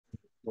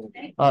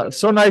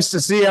So nice to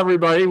see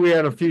everybody. We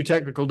had a few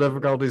technical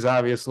difficulties,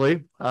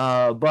 obviously,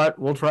 but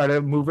we'll try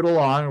to move it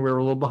along. We were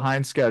a little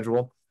behind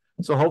schedule.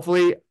 So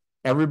hopefully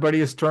everybody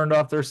has turned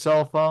off their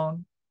cell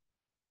phone.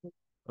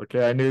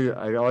 Okay,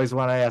 I always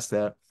want to ask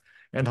that.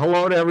 And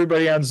hello to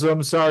everybody on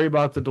Zoom. Sorry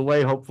about the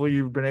delay. Hopefully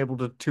you've been able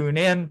to tune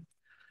in.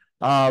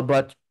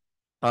 But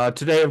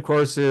today, of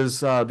course,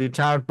 is the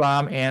atomic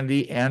bomb and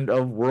the end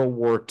of World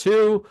War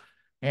II.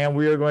 And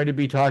we are going to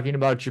be talking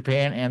about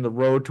Japan and the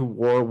road to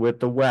war with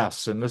the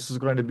West. And this is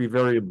going to be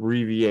very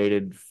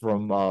abbreviated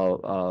from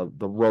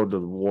the road to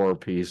the war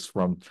piece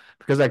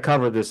because I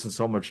covered this in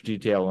so much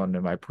detail in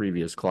my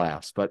previous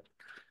class. But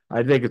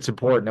I think it's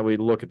important that we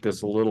look at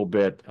this a little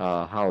bit,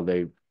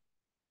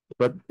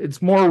 but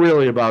it's more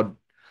really about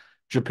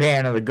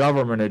Japan and the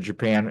government of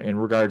Japan in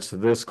regards to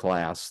this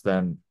class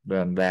than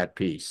that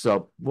piece.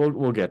 So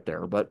we'll get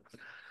there. But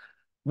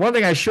one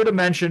thing I should have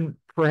mentioned,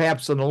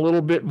 perhaps in a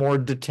little bit more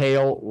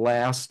detail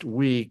last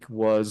week,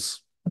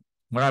 was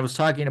when I was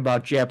talking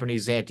about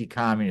Japanese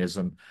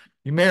anti-communism.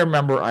 You may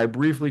remember I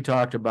briefly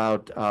talked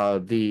about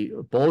the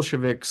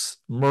Bolsheviks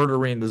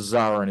murdering the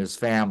Tsar and his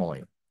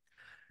family.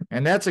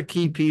 And that's a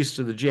key piece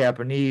to the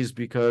Japanese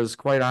because,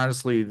 quite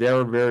honestly,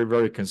 they're very,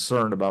 very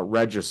concerned about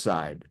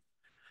regicide.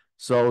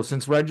 So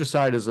since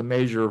regicide is a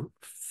major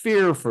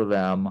fear for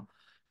them,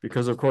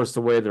 because of course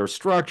the way they're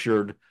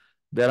structured,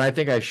 then I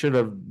think I should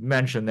have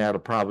mentioned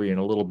that probably in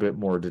a little bit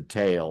more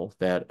detail.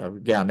 That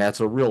again,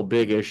 that's a real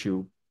big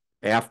issue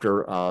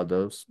after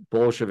the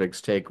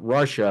Bolsheviks take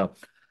Russia,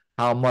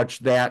 how much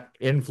that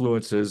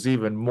influences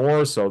even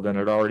more so than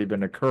had already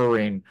been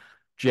occurring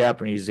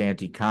Japanese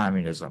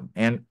anti-communism.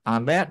 And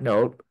on that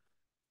note,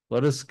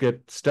 let us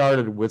get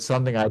started with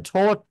something I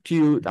talked to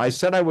you. I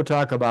said I would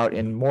talk about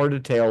in more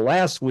detail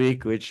last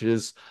week, which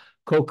is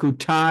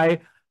kokutai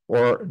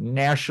or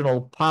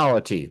national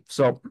polity.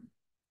 So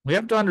we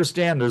have to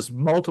understand there's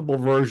multiple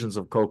versions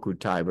of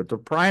kokutai, but the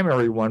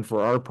primary one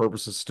for our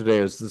purposes today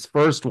is this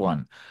first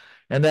one.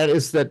 And that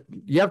is that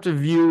you have to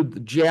view the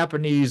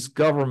Japanese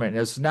government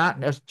as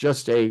not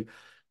just the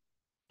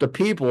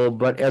people,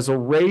 but as a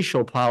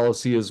racial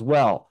policy as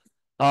well.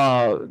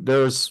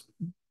 There's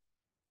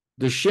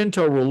the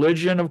Shinto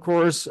religion, of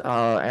course, and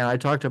I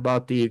talked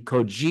about the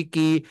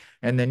Kojiki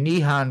and the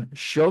Nihon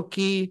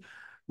Shoki,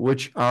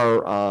 which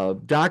are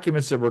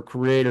documents that were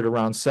created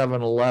around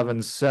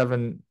 711,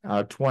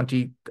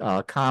 720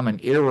 Common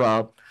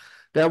Era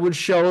that would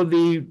show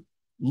the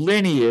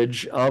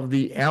lineage of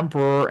the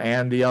emperor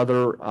and the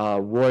other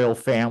royal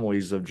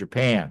families of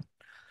Japan.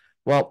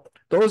 Well,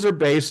 those are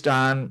based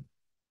on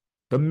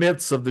the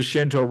myths of the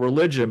Shinto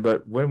religion.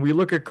 But when we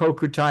look at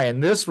kokutai in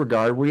this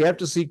regard, we have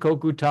to see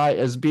kokutai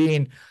as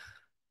being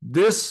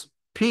this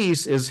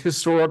piece is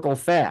historical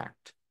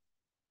fact.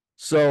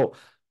 So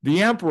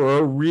the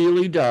emperor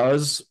really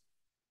does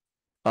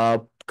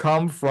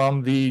come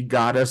from the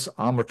goddess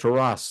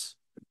Amaterasu.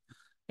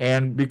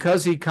 And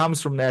because he comes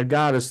from that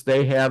goddess,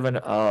 they have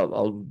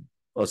a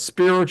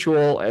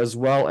spiritual as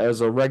well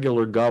as a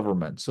regular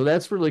government. So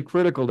that's really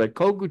critical that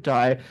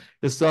kokutai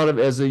is thought of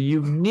as a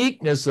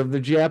uniqueness of the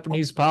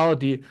Japanese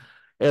polity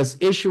as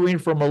issuing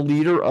from a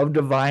leader of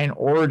divine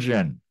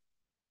origin.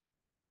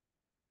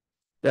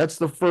 That's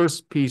the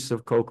first piece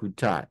of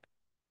kokutai.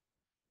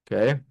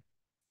 Okay.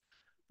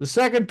 The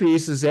second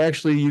piece is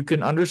actually you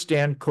can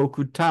understand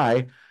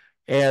kokutai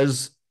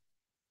as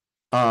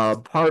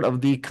part of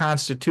the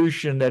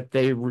constitution that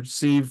they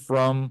received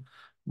from,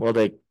 well,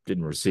 they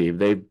didn't receive.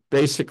 They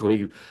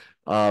basically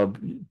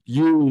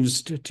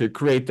used to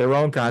create their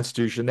own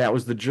constitution. That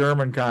was the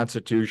German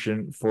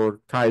constitution for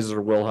Kaiser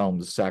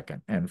Wilhelm II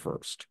and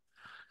first.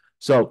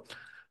 So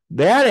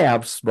that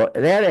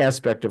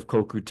aspect of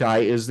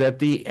kokutai is that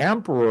the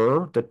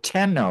emperor, the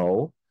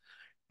tenno,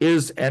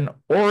 is an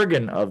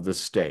organ of the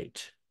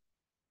state.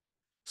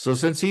 So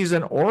since he's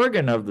an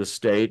organ of the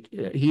state,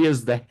 he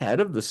is the head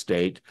of the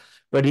state,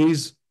 but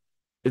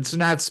it's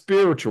not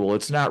spiritual,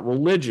 it's not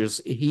religious.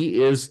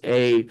 He is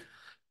a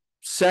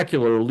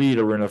secular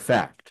leader in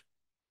effect.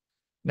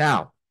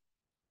 Now,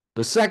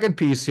 the second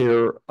piece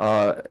here,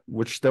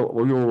 which we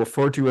will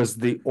refer to as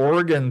the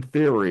organ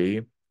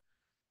theory,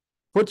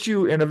 puts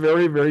you in a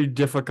very, very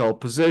difficult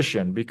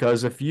position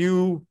because if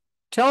you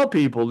tell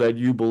people that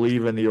you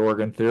believe in the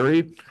organ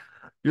theory,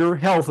 your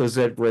health is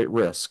at great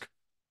risk.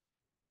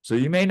 So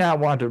you may not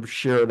want to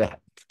share that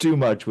too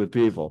much with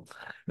people.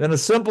 Then a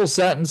simple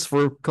sentence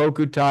for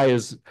kokutai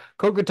is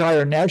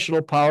kokutai or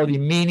national polity,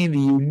 meaning the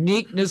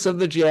uniqueness of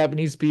the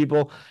Japanese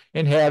people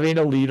in having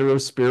a leader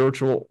of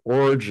spiritual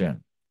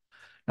origin.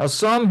 Now,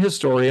 some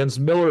historians,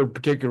 Miller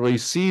particularly,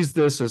 sees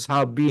this as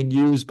how being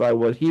used by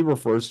what he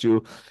refers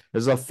to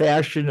as a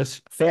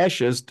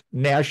fascist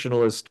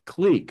nationalist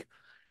clique.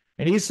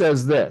 And he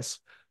says this: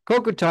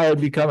 kokutai had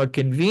become a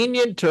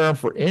convenient term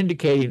for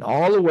indicating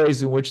all the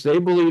ways in which they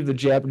believe the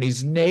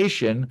Japanese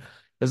nation,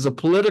 as a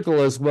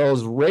political as well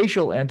as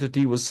racial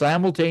entity, was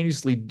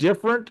simultaneously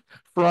different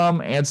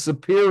from and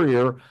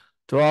superior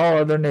to all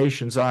other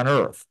nations on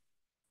earth.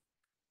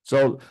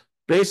 So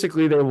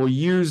basically they will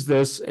use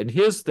this in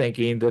his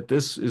thinking that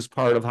this is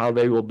part of how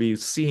they will be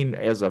seen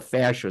as a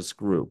fascist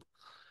group.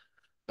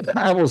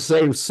 I will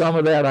say some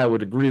of that I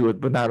would agree with,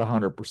 but not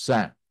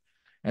 100%.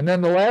 And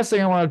then the last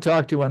thing I want to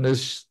talk to on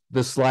this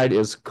slide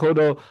is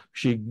Kodo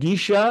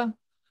Shigisha,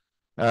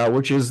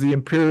 which is the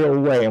Imperial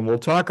Way. And we'll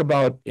talk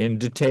about in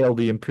detail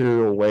the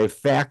Imperial Way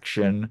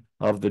faction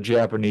of the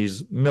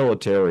Japanese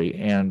military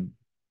and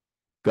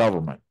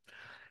government.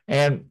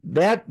 And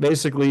that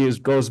basically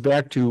goes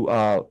back to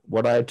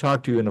what I had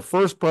talked to you in the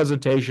first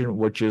presentation,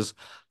 which is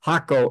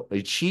Hako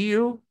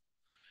Ichiyu,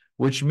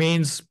 which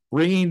means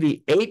bringing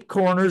the 8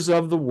 corners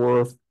of the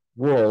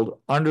world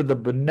under the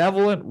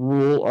benevolent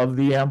rule of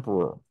the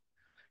emperor.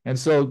 And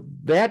so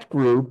that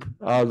group,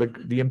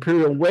 the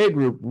Imperial Way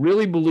group,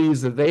 really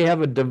believes that they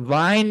have a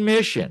divine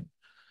mission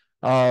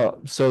so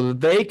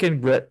that they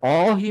can get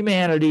all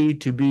humanity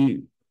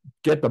to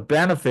get the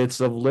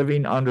benefits of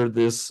living under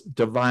this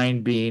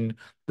divine being,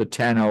 the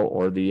Tenno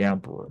or the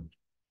emperor.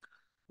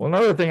 Well,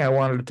 another thing I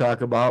wanted to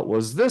talk about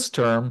was this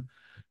term,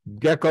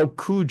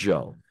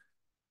 Gekkokujo.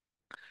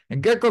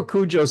 And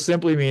Gekkokujo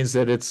simply means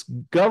that it's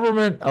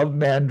government of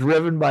men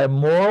driven by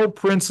moral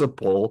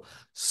principle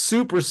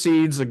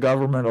supersedes the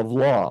government of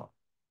law.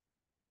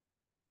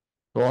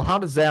 Well, how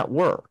does that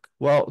work?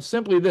 Well,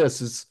 simply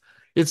this,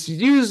 it's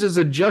used as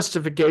a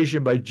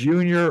justification by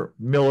junior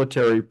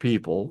military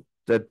people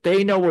that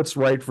they know what's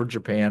right for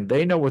Japan,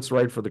 they know what's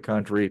right for the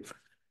country,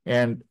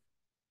 and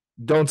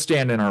don't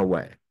stand in our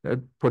way.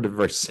 Put it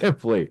very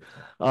simply.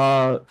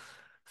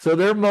 So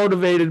they're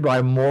motivated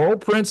by moral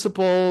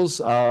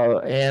principles,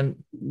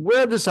 and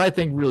where this, I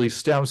think, really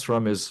stems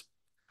from is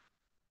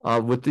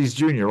with these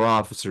junior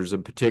officers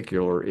in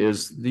particular,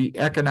 is the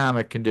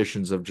economic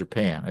conditions of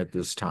Japan at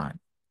this time.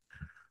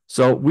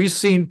 So we've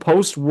seen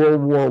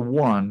post-World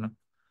War I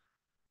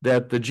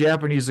that the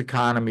Japanese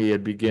economy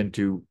had begun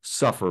to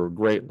suffer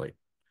greatly.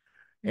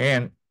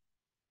 And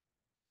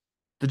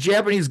the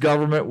Japanese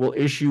government will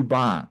issue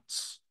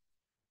bonds.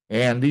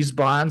 And these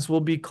bonds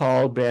will be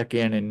called back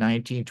in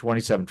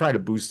 1927, try to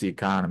boost the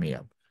economy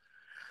up.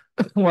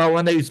 Well,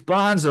 when these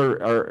bonds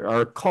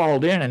are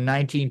called in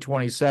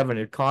 1927,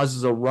 it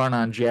causes a run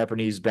on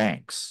Japanese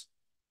banks.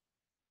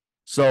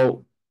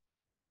 So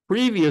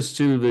previous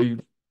to the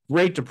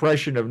Great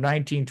Depression of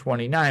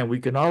 1929, we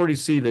can already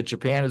see that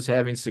Japan is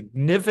having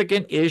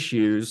significant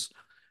issues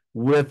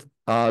with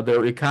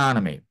their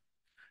economy.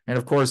 And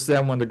of course,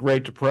 then when the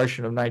Great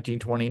Depression of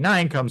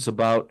 1929 comes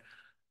about,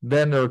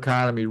 then their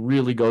economy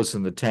really goes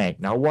in the tank.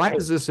 Now, why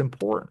is this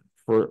important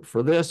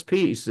for this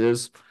piece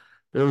is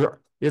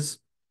it's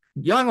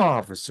young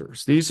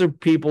officers. These are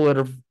people that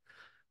have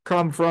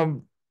come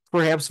from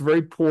perhaps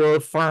very poor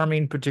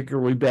farming,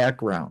 particularly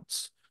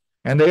backgrounds.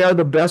 And they are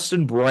the best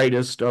and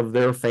brightest of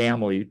their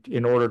family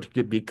in order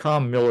to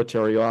become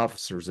military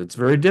officers. It's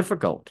very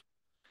difficult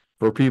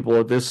for people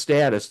of this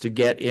status to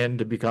get in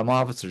to become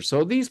officers.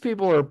 So these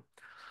people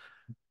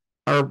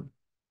are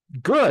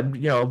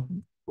good,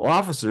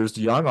 officers,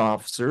 young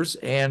officers,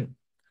 and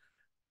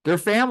their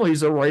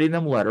families are writing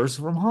them letters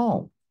from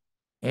home.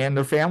 And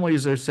their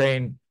families are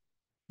saying,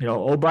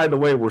 oh, by the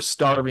way, we're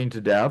starving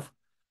to death.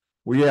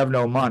 We have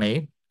no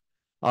money.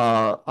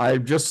 I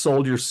just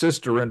sold your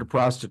sister into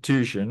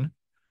prostitution.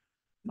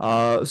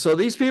 So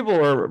these people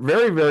are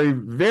very, very,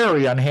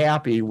 very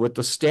unhappy with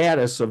the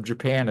status of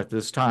Japan at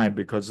this time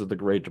because of the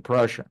Great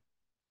Depression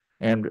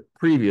and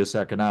previous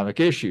economic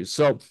issues.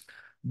 So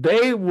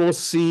they will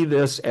see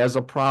this as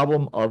a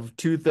problem of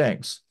two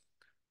things.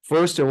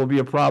 First, it will be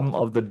a problem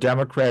of the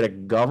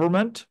democratic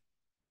government.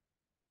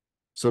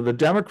 So the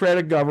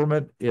democratic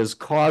government has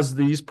caused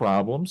these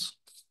problems.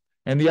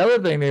 And the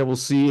other thing they will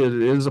see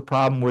is a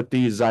problem with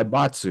the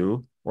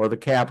zaibatsu, or the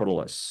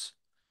capitalists.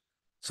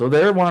 So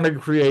they want to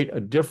create a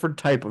different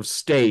type of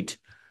state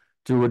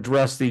to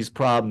address these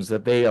problems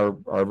that they are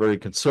very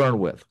concerned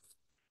with.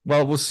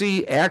 Well, we'll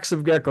see acts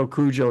of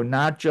Gekkokujo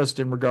not just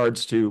in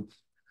regards to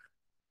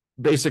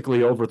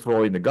basically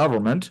overthrowing the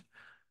government,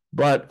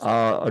 but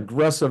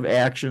aggressive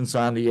actions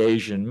on the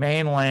Asian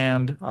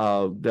mainland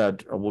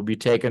that will be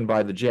taken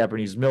by the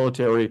Japanese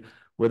military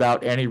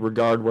without any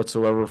regard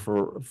whatsoever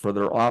for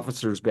their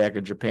officers back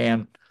in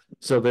Japan.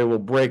 So they will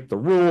break the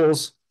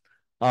rules.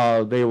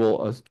 They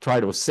will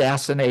try to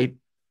assassinate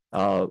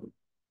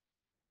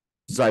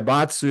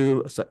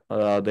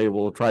zaibatsu. They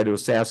will try to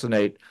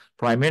assassinate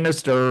prime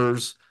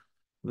ministers.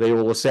 They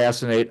will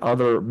assassinate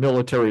other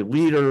military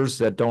leaders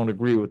that don't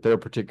agree with their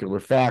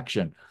particular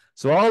faction.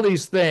 So all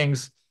these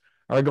things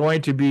are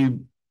going to be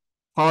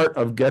part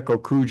of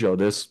Gekkokujo.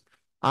 This,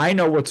 I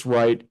know what's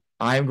right.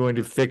 I'm going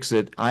to fix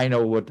it. I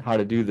know how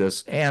to do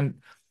this.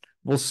 And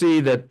we'll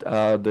see that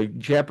the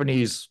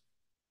Japanese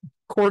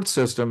court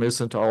system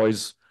isn't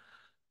always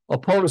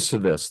opposed to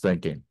this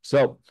thinking.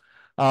 So,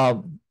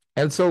 and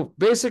so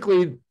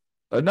basically,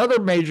 another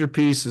major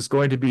piece is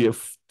going to be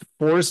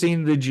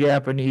forcing the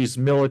Japanese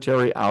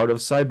military out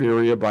of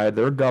Siberia by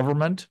their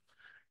government.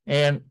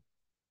 And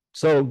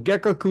so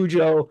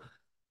Gekkokujo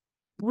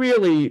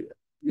really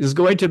is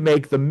going to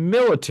make the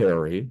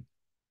military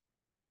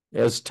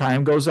as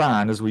time goes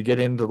on, as we get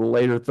into the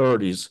later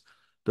 30s,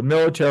 the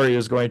military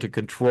is going to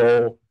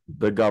control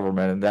the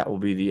government, and that will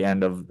be the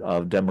end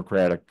of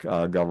democratic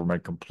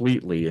government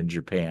completely in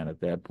Japan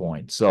at that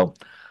point. So,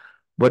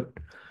 but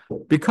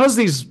because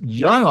these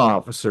young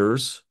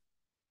officers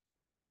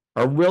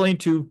are willing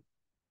to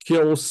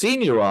kill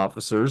senior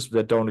officers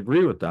that don't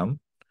agree with them,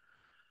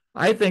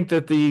 I think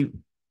that the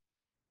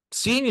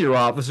senior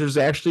officers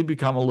actually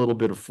become a little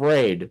bit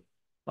afraid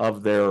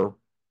of their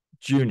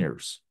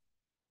juniors,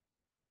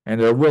 and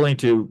they're willing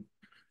to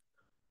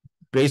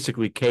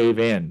basically cave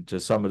in to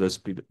some of this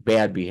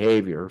bad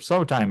behavior.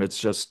 Sometimes it's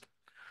just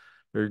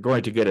they're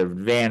going to get an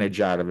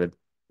advantage out of it,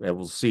 that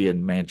we'll see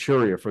in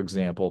Manchuria, for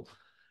example,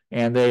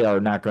 and they are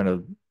not going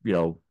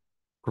to,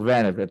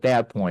 prevent it at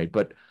that point.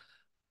 But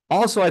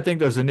also, I think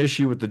there's an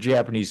issue with the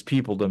Japanese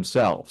people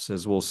themselves.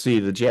 As we'll see,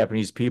 the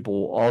Japanese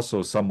people will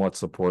also somewhat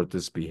support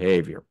this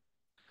behavior.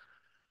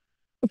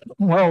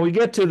 Well, we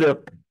get to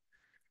the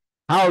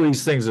how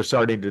these things are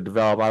starting to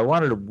develop. I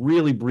wanted to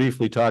really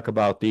briefly talk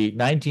about the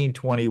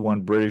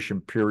 1921 British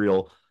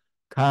Imperial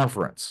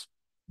Conference.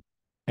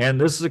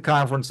 And this is a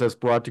conference that's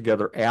brought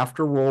together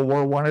after World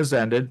War I has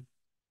ended.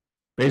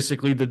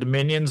 Basically, the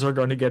dominions are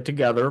going to get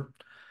together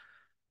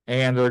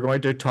and they're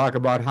going to talk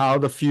about how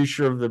the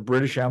future of the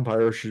British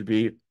Empire should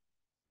be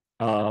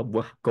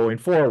going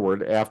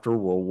forward after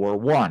World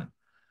War I.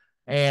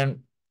 And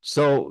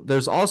so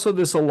there's also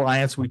this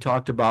alliance we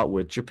talked about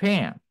with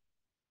Japan.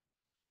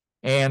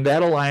 And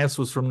that alliance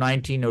was from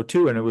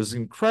 1902, and it was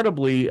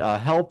incredibly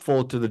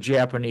helpful to the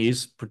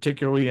Japanese,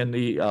 particularly in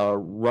the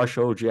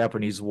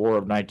Russo-Japanese War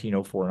of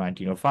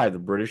 1904-1905. The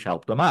British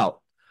helped them out.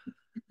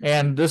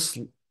 And this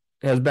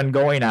has been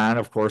going on,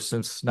 of course,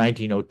 since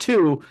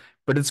 1902,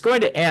 but it's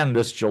going to end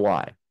this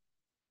July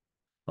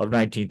of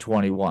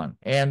 1921.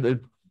 And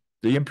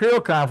the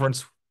Imperial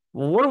Conference,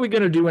 well, what are we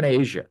going to do in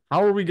Asia?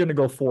 How are we going to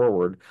go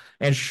forward?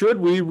 And should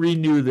we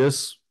renew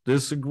this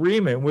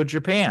agreement with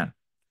Japan?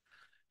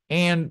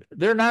 And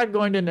they're not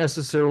going to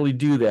necessarily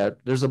do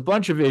that. There's a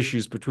bunch of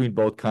issues between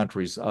both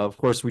countries. Of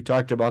course, we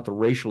talked about the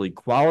racial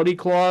equality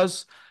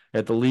clause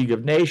at the League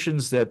of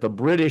Nations that the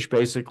British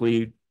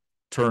basically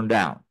turned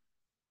down.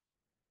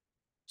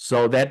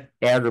 So that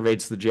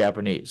aggravates the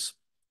Japanese.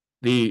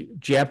 The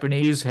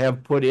Japanese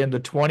have put in the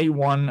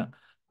 21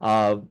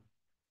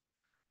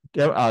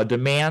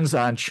 demands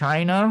on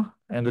China,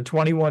 and the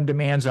 21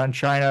 demands on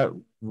China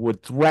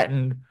would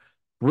threaten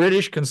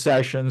British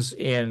concessions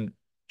in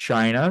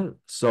China.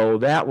 So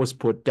that was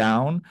put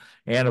down.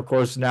 And of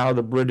course, now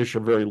the British are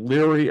very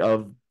leery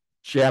of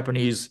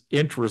Japanese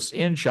interests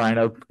in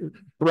China,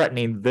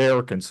 threatening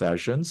their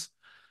concessions.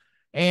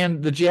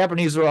 And the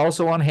Japanese are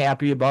also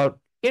unhappy about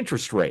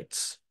interest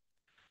rates.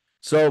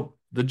 So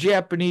the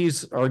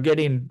Japanese are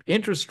getting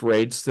interest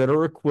rates that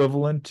are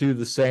equivalent to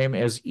the same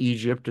as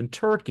Egypt and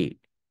Turkey,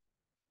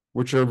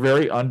 which are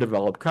very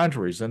undeveloped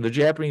countries. And the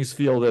Japanese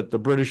feel that the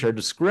British are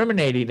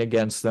discriminating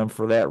against them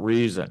for that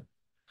reason.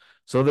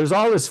 So there's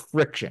all this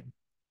friction.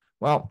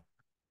 Well,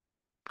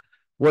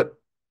 what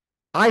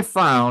I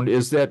found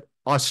is that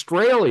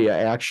Australia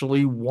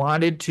actually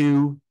wanted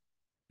to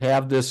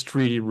have this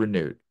treaty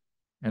renewed.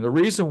 And the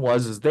reason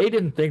is they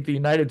didn't think the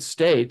United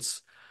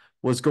States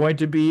was going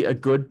to be a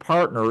good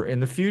partner in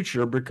the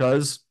future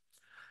because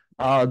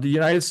the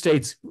United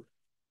States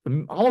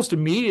almost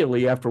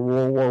immediately after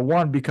World War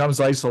I becomes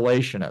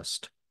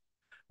isolationist,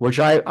 which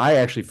I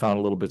actually found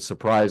a little bit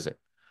surprising.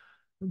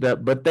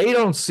 But they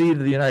don't see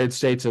the United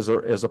States as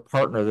a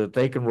partner that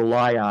they can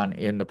rely on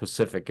in the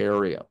Pacific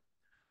area.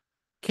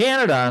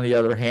 Canada, on the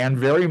other hand,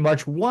 very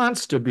much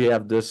wants to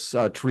have this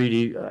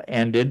treaty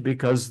ended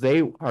because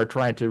they are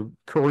trying to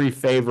curry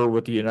favor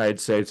with the United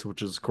States,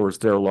 which is, of course,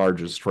 their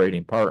largest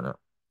trading partner.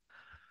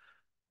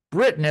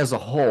 Britain as a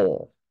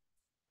whole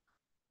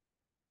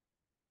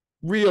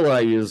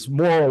really is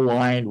more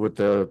aligned with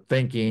the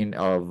thinking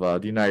of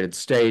the United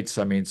States.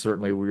 I mean,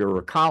 certainly we were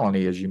a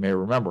colony, as you may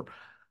remember.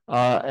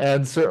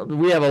 And so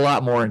we have a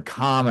lot more in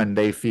common,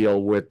 they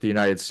feel, with the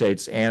United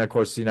States. And of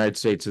course, the United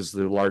States is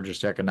the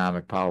largest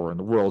economic power in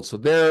the world. So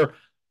they're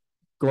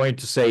going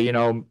to say,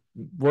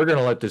 we're going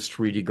to let this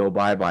treaty go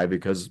bye-bye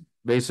because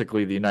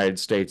basically the United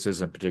States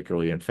isn't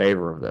particularly in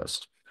favor of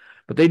this.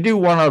 But they do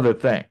one other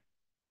thing.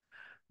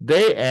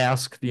 They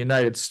ask the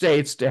United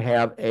States to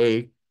have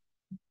a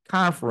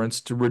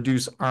conference to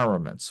reduce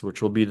armaments,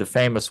 which will be the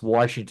famous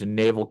Washington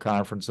Naval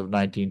Conference of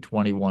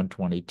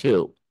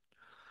 1921-22.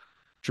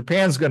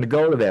 Japan's going to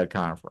go to that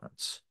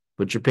conference,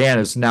 but Japan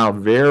is now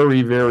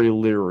very, very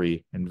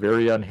leery and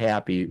very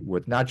unhappy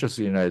with not just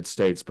the United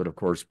States, but of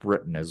course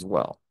Britain as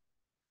well.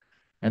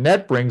 And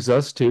that brings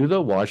us to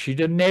the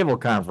Washington Naval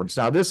Conference.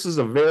 Now, this is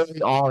a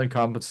very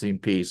all-encompassing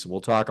piece. We'll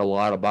talk a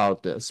lot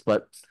about this,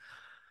 but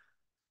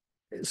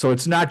so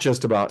it's not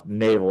just about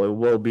naval. It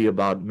will be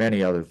about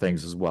many other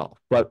things as well.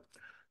 But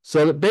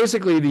so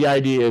basically, the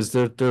idea is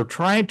that they're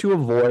trying to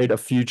avoid a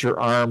future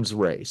arms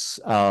race.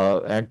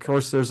 And of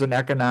course, there's an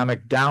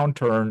economic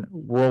downturn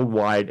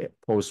worldwide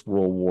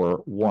post-World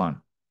War I.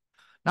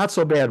 Not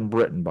so bad in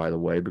Britain, by the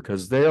way,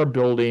 because they are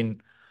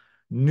building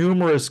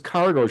numerous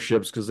cargo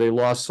ships because they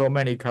lost so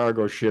many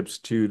cargo ships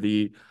to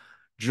the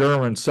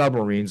German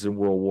submarines in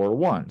World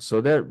War I.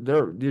 So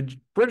the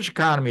British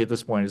economy at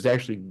this point is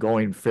actually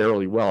going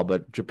fairly well,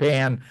 but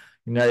Japan,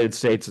 United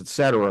States,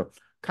 etc.,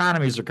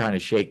 economies are kind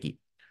of shaky.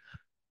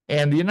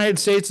 And the United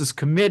States is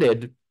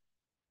committed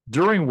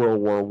during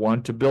World War I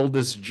to build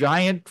this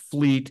giant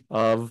fleet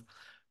of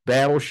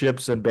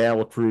battleships and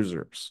battle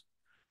cruisers.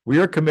 We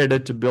are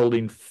committed to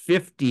building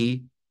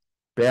 50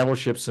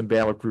 battleships and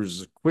battle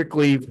cruisers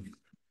quickly.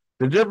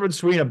 The difference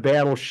between a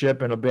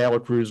battleship and a battle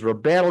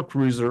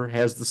cruiser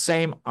has the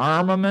same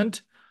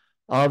armament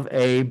of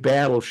a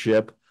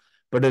battleship,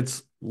 but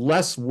it's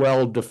less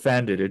well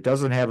defended. It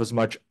doesn't have as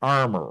much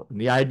armor.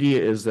 And the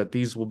idea is that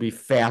these will be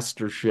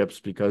faster ships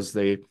because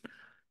they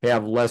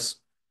have less,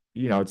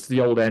 it's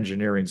the old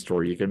engineering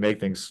story. You can make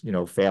things,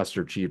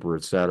 faster, cheaper,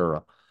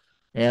 etc.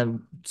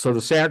 And so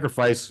the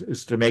sacrifice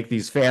is to make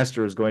these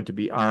faster is going to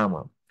be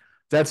armor.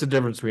 That's the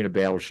difference between a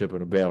battleship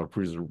and a battle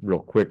cruiser real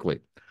quickly.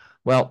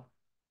 Well,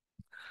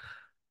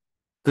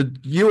 the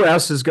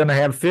U.S. is going to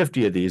have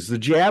 50 of these. The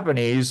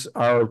Japanese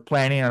are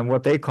planning on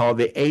what they call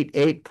the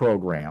 8-8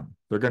 program.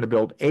 They're going to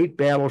build 8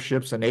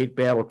 battleships and 8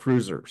 battle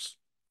cruisers.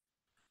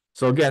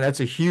 So again, that's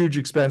a huge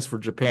expense for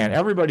Japan.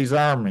 Everybody's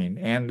arming,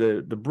 and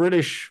the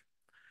British,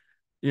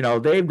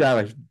 they've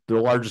got the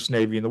largest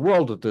navy in the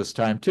world at this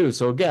time too.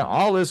 So again,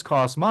 all this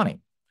costs money.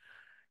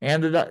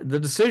 And the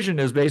decision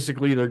is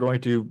basically they're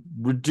going to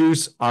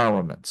reduce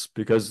armaments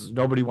because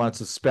nobody wants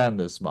to spend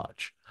this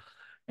much.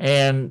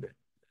 And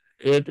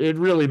it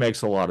really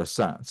makes a lot of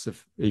sense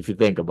if you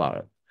think about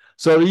it.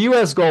 So the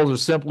U.S. goals are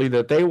simply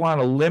that they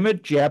want to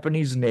limit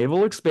Japanese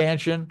naval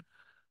expansion.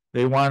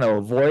 They want to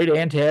avoid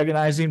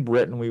antagonizing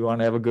Britain. We want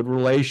to have a good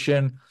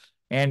relation.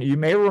 And you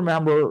may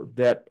remember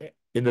that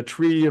in the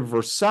Treaty of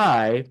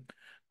Versailles,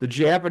 the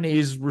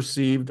Japanese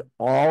received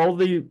all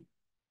the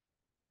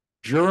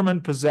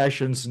German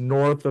possessions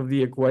north of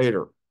the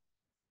equator.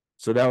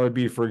 So that would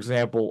be, for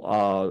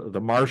example,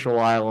 the Marshall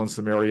Islands,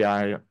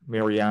 the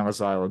Marianas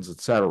Islands,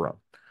 etc.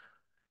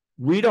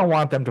 We don't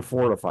want them to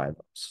fortify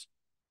those.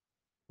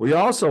 We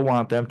also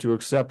want them to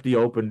accept the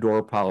open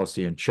door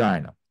policy in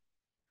China.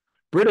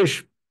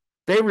 British,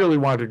 they really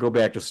want to go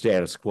back to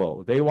status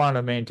quo. They want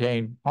to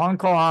maintain Hong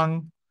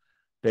Kong.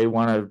 They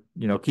want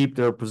to, keep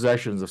their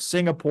possessions of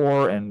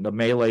Singapore and the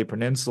Malay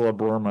Peninsula,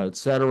 Burma,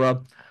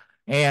 etc.,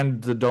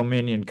 and the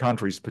Dominion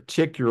countries,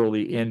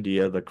 particularly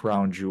India, the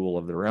crown jewel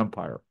of their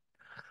empire.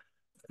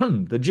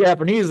 The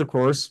Japanese, of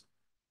course,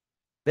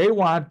 they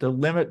want to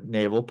limit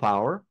naval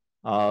power,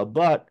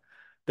 but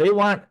they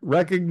want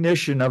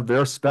recognition of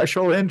their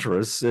special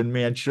interests in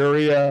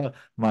Manchuria,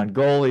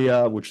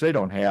 Mongolia, which they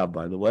don't have,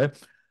 by the way,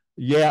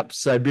 Yap,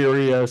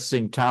 Siberia,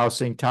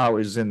 Tsingtao. Tsingtao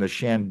is in the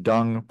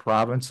Shandong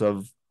province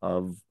of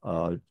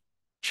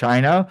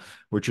China,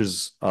 which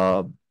is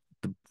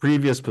the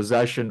previous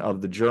possession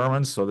of the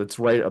Germans. So that's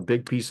right, a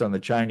big piece on the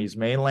Chinese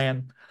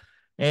mainland.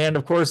 And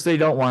of course, they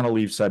don't want to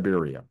leave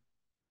Siberia,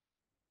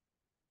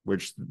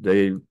 which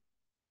they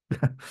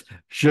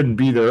shouldn't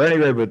be there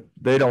anyway, but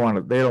they don't want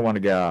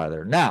to get out of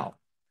there. Now,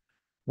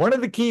 one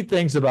of the key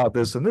things about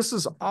this, and this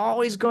is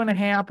always going to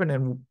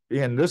happen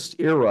in this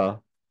era,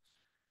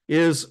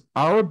 is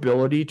our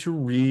ability to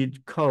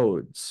read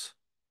codes.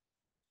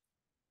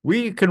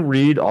 We can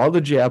read all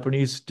the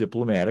Japanese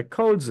diplomatic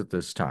codes at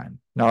this time.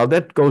 Now,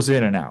 that goes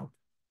in and out,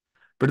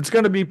 but it's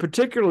going to be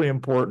particularly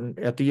important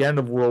at the end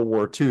of World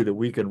War II that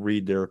we can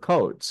read their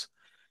codes.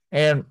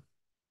 And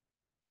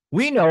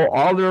we know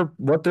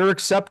what their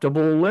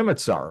acceptable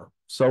limits are.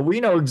 So we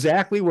know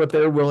exactly what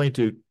they're willing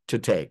to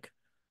take.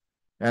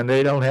 And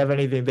they don't have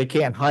anything, they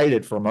can't hide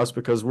it from us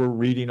because we're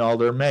reading all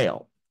their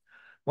mail.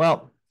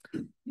 Well,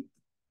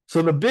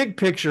 so the big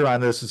picture on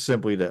this is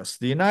simply this.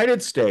 The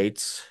United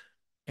States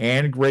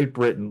and Great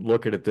Britain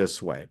look at it this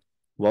way.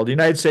 Well, the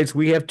United States,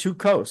 we have 2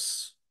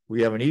 coasts.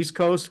 We have an East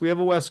Coast, we have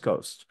a West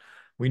Coast.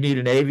 We need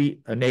a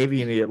navy in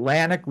the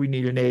Atlantic, we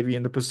need a navy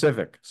in the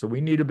Pacific. So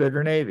we need a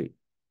bigger navy.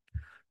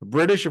 The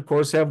British, of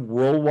course, have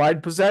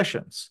worldwide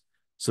possessions,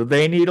 so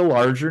they need a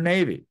larger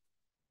navy.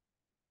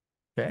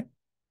 Okay.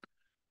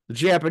 The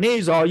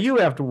Japanese, all you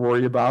have to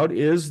worry about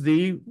is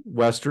the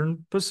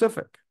Western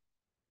Pacific.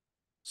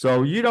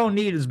 So you don't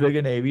need as big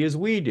a navy as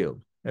we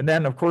do. And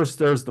then, of course,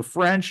 there's the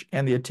French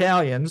and the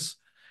Italians.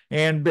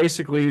 And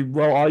basically,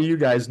 well, all you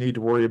guys need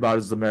to worry about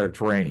is the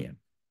Mediterranean.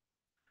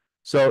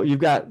 So you've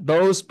got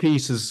those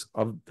pieces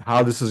of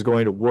how this is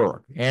going to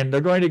work. And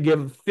they're going to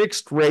give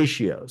fixed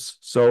ratios.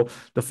 So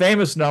the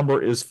famous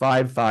number is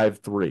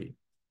 553.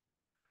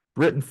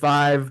 Britain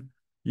 5,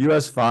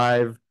 US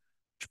 5,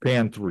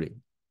 Japan 3.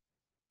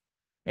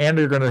 And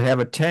they're going to have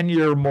a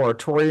 10-year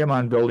moratorium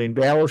on building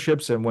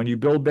battleships. And when you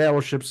build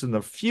battleships in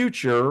the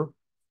future,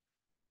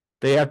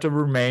 they have to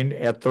remain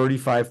at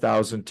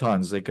 35,000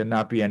 tons. They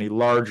cannot be any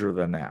larger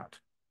than that.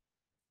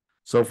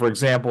 So, for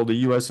example,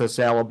 the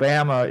USS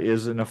Alabama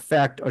is, in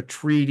effect, a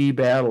treaty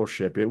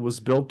battleship. It was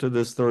built to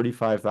this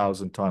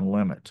 35,000-ton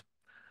limit.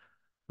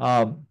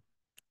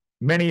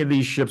 Many of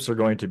these ships are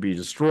going to be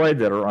destroyed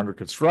that are under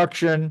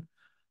construction.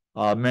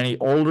 Many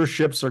older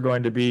ships are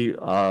going to be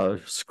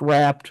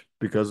scrapped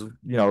because,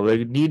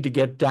 they need to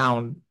get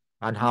down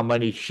on how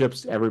many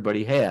ships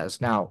everybody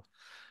has. Now,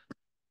 a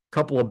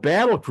couple of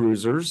battle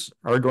cruisers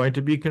are going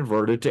to be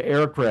converted to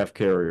aircraft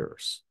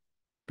carriers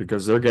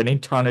because they're getting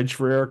tonnage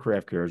for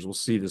aircraft carriers. We'll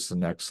see this in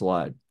the next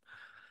slide.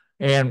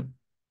 And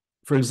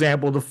for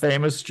example, the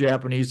famous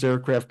Japanese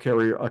aircraft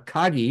carrier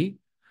Akagi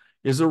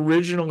is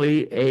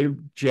originally a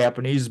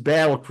Japanese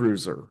battle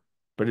cruiser,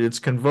 but it's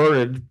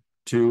converted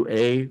to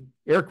a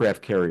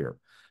aircraft carrier.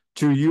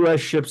 Two U.S.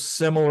 ships,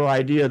 similar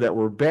idea, that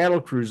were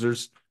battle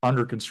cruisers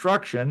under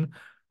construction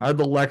are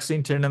the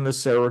Lexington and the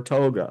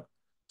Saratoga.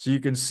 So you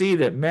can see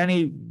that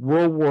many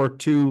World War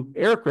II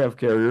aircraft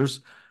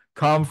carriers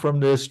come from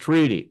this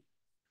treaty.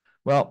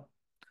 Well,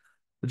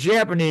 the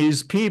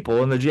Japanese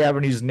people and the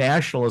Japanese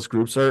nationalist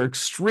groups are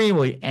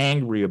extremely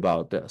angry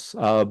about this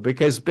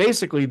because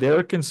basically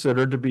they're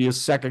considered to be a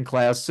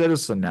second-class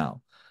citizen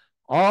now.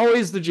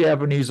 Always the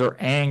Japanese are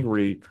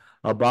angry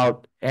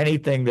about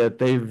anything that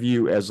they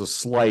view as a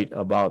slight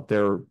about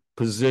their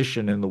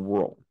position in the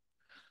world.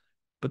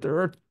 But there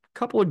are a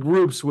couple of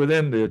groups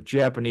within the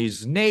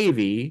Japanese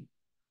Navy.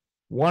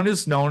 One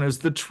is known as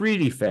the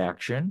treaty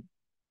faction,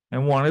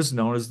 and one is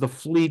known as the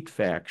fleet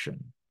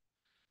faction.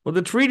 Well,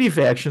 the treaty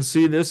factions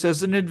see this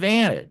as an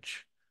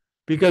advantage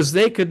because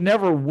they could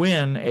never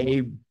win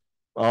a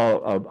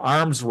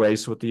arms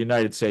race with the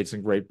United States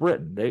and Great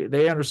Britain.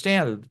 They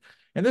understand it.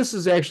 And this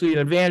is actually an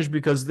advantage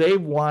because they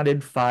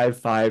wanted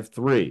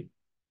 553.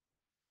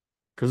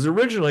 Because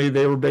originally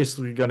they were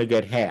basically going to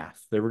get half.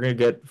 They were going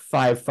to get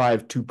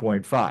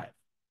 552.5.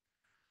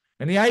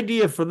 And the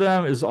idea for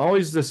them is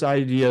always this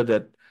idea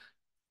that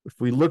if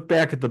we look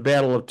back at the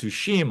Battle of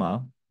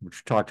Tsushima,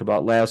 which we talked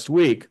about last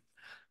week,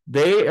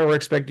 they are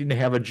expecting to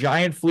have a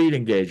giant fleet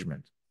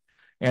engagement.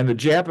 And the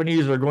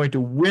Japanese are going to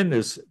win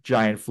this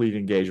giant fleet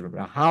engagement.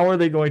 Now, how are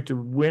they going to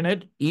win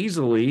it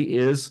easily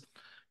is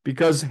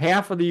because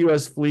half of the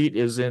U.S. fleet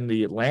is in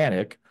the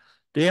Atlantic.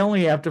 They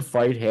only have to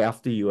fight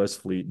half the U.S.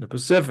 fleet in the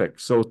Pacific.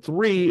 So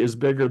 3 is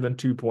bigger than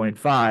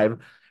 2.5,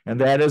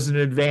 and that is an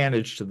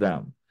advantage to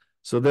them.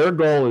 So their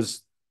goal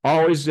is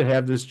always to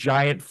have this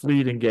giant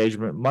fleet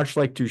engagement, much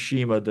like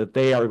Tsushima, that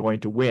they are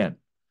going to win.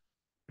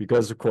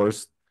 Because, of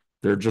course,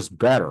 they're just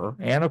better.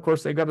 And, of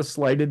course, they got a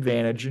slight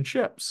advantage in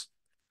ships.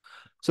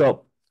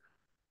 So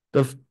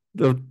the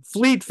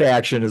fleet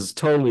faction is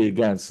totally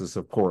against this,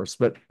 of course,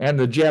 and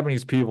the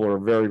Japanese people are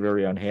very,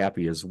 very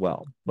unhappy as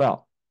well.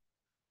 Well,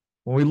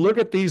 when we look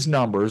at these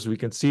numbers, we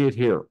can see it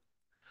here.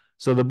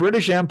 So the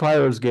British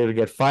Empire is going to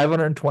get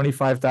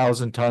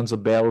 525,000 tons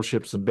of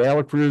battleships and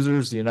battle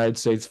cruisers. The United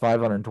States,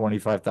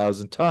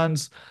 525,000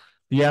 tons.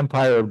 The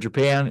Empire of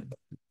Japan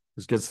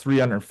gets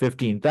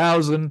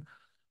 315,000.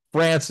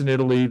 France and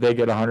Italy, they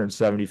get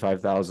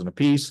 175,000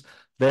 apiece.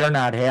 They're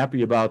not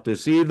happy about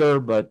this either,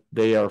 but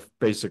they are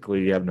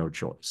basically have no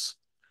choice.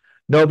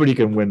 Nobody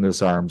can win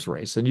this arms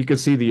race. And you can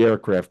see the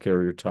aircraft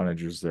carrier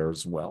tonnages there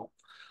as well.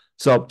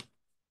 So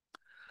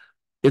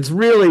it's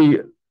really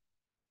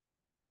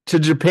to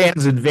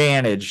Japan's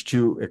advantage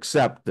to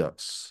accept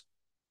this.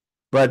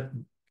 But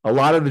a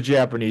lot of the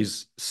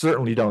Japanese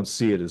certainly don't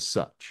see it as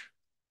such.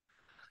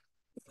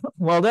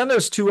 Well, then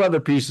there's two other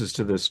pieces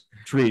to this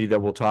treaty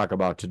that we'll talk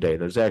about today.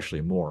 There's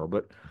actually more,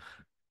 but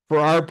for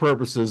our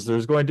purposes,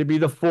 there's going to be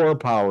the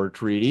four-power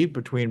treaty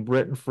between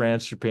Britain,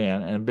 France,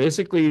 Japan, and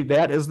basically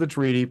that is the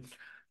treaty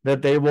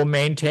that they will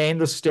maintain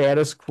the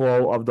status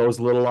quo of those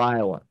little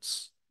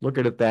islands. Look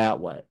at it that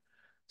way.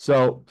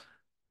 So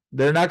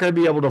they're not going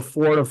to be able to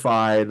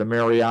fortify the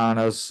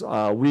Marianas.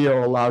 We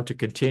are allowed to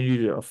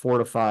continue to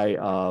fortify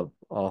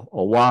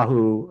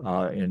Oahu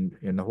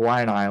in the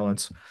Hawaiian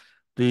Islands.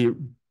 The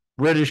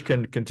British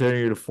can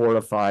continue to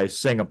fortify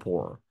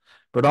Singapore.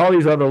 But all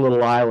these other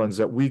little islands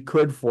that we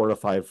could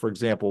fortify, for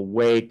example,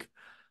 Wake,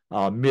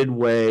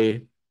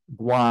 Midway,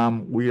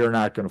 Guam, we are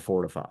not going to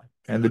fortify.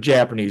 And the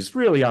Japanese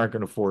really aren't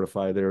going to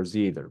fortify theirs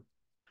either.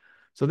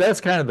 So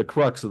that's kind of the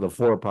crux of the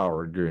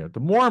four-power agreement.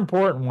 The more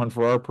important one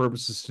for our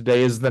purposes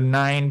today is the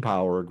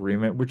nine-power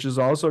agreement, which is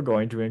also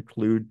going to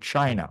include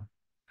China.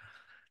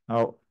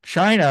 Now,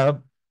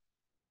 China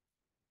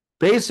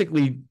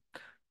basically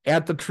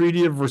at the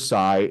Treaty of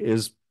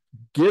Versailles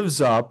gives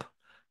up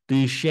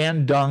the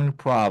Shandong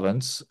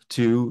province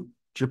to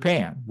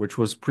Japan, which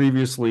was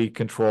previously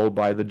controlled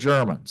by the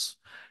Germans.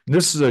 And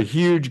this is a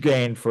huge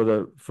gain for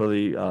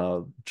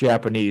the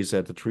Japanese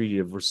at the Treaty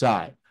of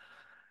Versailles.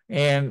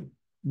 And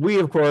we,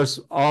 of course,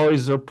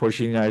 always are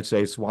pushing the United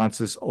States wants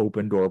this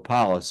open door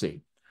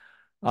policy.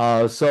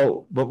 But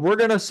we're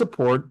going to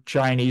support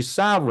Chinese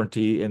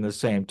sovereignty in the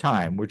same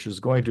time, which is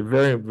going to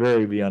very,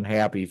 very be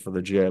unhappy for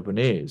the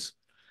Japanese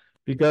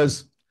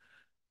because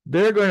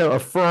they're going to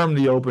affirm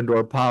the open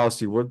door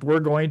policy. What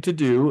we're going to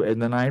do in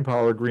the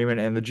nine-power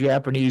agreement and the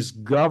Japanese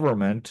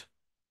government,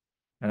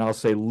 and I'll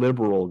say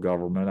liberal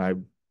government, I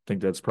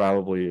think that's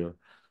probably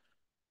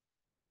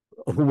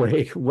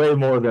way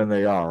more than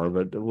they are,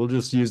 but we'll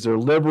just use their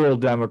liberal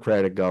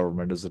democratic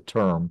government as a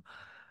term.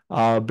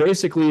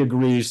 basically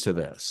agrees to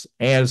this.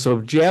 And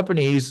so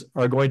Japanese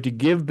are going to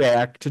give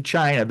back to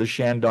China the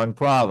Shandong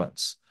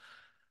province.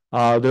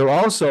 They're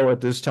also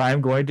at this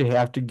time going to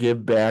have to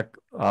give back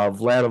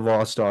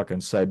Vladivostok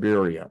and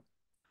Siberia.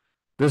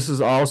 This is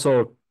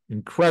also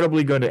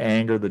incredibly going to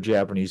anger the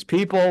Japanese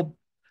people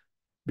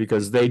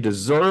because they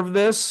deserve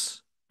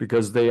this,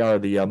 because they are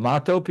the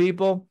Yamato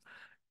people.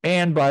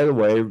 And by the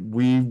way,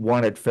 we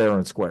won it fair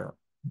and square.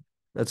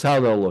 That's how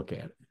they'll look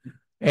at it.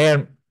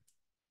 And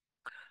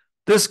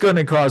this is going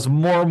to cause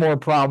more and more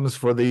problems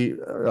for the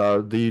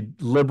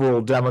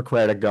liberal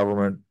democratic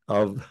government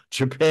of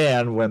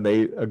Japan when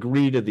they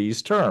agree to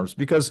these terms.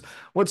 Because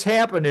what's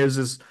happened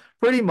is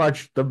pretty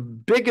much the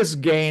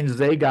biggest gains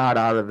they got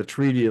out of the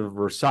Treaty of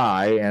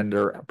Versailles and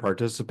their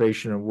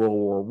participation in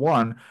World War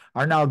I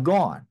are now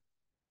gone.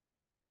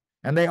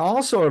 And they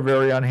also are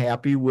very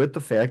unhappy with the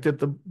fact that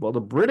the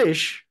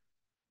British,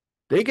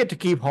 they get to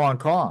keep Hong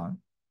Kong.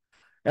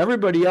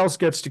 Everybody else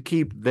gets to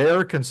keep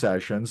their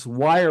concessions.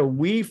 Why are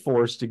we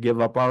forced to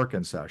give up our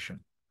concession?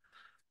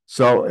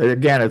 So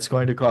again, it's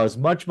going to cause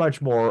much,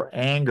 much more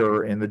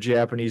anger in the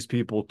Japanese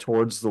people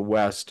towards the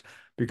West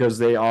because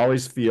they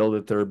always feel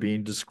that they're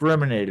being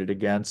discriminated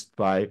against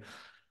by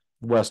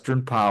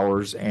Western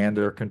powers and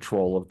their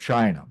control of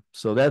China.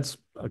 So that's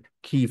a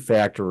key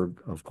factor,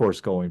 of course,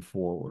 going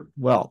forward.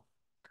 Well,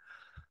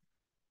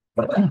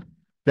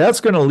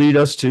 that's going to lead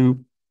us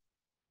to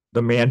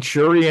the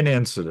Manchurian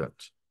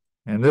Incident.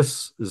 And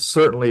this is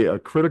certainly a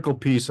critical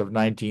piece of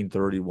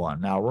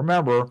 1931. Now,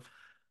 remember,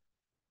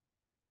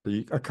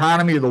 the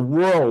economy of the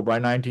world by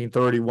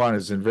 1931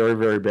 is in very,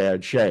 very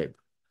bad shape.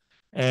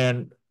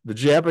 And the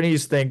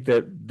Japanese think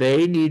that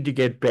they need to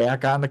get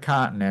back on the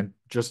continent,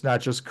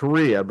 not just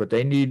Korea, but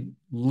they need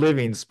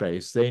living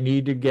space. They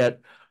need to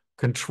get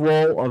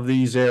control of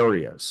these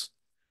areas.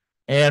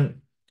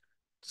 And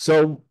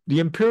so the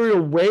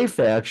Imperial Way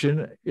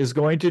faction is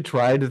going to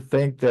try to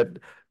think that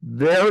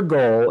their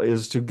goal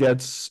is to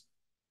get,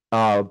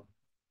 I've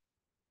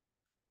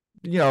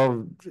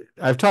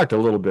talked a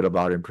little bit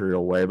about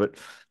Imperial Way, but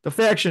the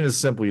faction is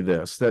simply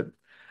this, that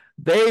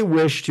they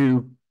wish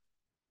to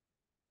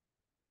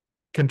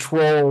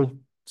control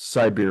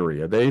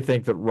Siberia. They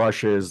think that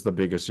Russia is the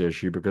biggest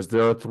issue because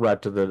they're a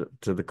threat to the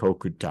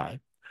Kokutai.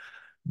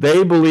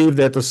 They believe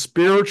that the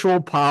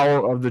spiritual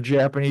power of the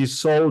Japanese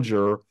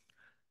soldier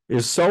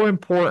is so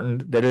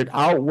important that it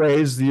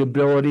outweighs the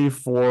ability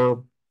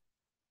for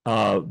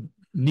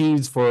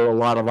needs for a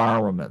lot of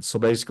armaments. So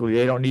basically,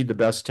 they don't need the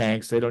best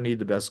tanks, they don't need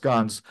the best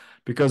guns,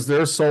 because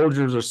their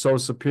soldiers are so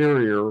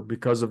superior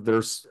because of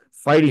their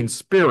fighting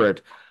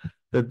spirit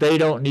that they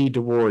don't need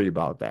to worry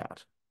about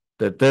that,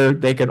 that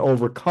they can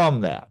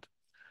overcome that.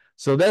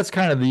 So that's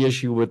kind of the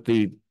issue with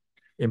the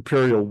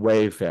Imperial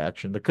Way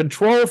faction. The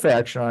Control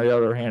faction, on the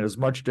other hand, is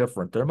much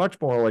different. They're much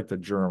more like the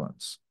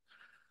Germans.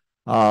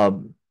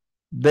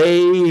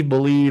 They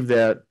believe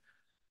that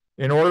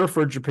in order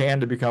for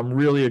Japan to become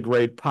really a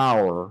great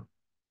power,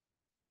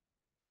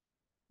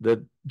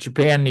 that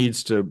Japan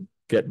needs to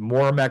get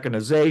more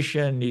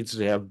mechanization, needs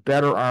to have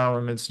better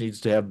armaments, needs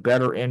to have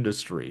better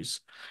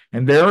industries.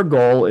 And their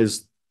goal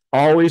is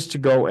always to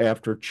go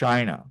after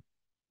China,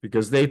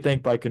 because they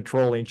think by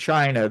controlling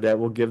China, that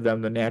will give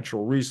them the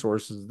natural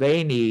resources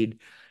they need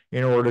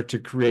in order to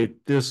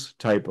create this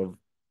type of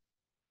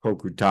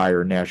Kokutai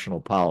or national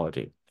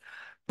polity.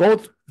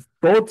 Both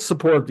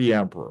support the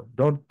emperor.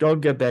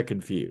 Don't get that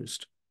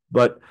confused.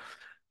 But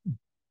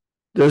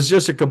there's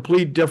just a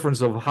complete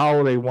difference of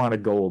how they want to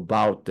go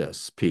about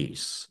this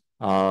piece.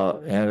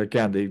 And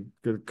again,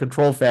 the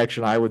Control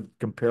faction, I would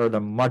compare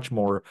them much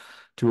more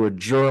to a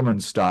German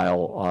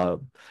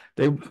style.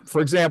 For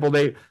example,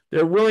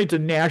 they're willing to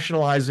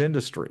nationalize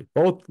industry.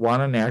 Both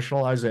want to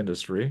nationalize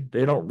industry.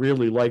 They don't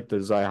really like the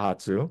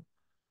Zaihatsu.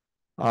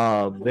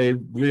 They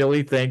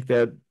really think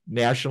that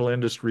national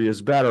industry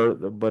is better.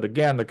 But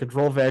again, the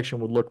Control faction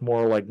would look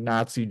more like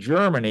Nazi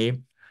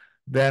Germany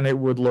than it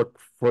would look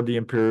for the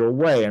Imperial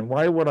Way. And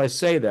why would I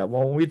say that?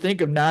 Well, when we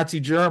think of Nazi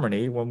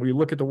Germany, when we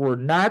look at the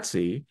word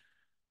Nazi,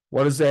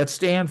 what does that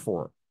stand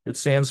for? It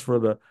stands for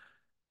the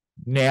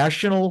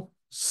National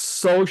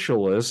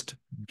Socialist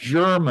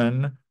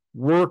German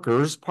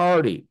Workers'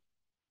 Party.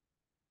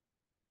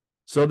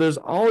 So there's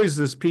always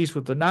this piece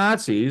with the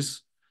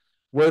Nazis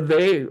where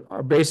they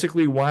are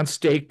basically want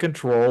state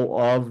control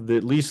of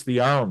at least the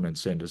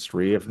armaments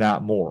industry, if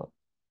not more.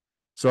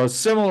 So a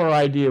similar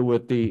idea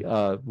with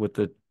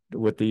the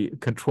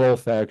Control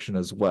faction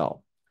as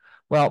well.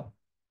 Well,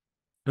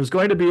 there's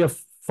going to be a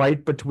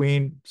fight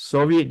between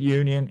Soviet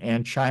Union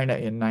and China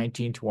in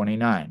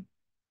 1929.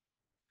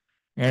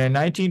 And in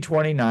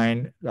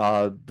 1929,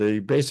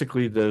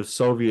 basically the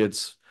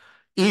Soviets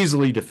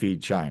easily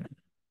defeat China,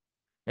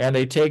 and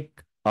they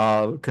take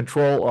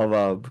control of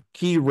a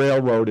key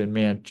railroad in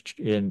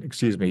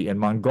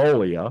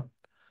Mongolia,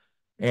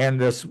 and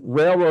this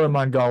railroad in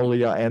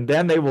Mongolia, and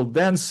then they will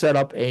then set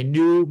up a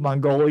new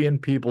Mongolian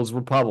People's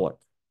Republic.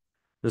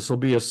 This will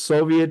be a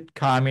Soviet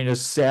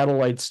communist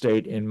satellite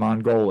state in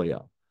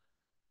Mongolia.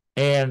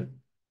 And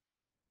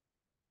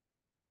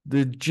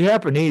the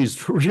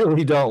Japanese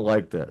really don't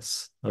like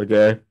this.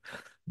 Okay.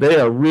 They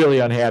are really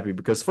unhappy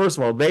because, first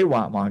of all, they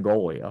want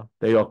Mongolia.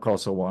 They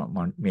also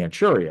want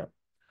Manchuria.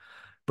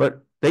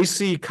 But they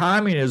see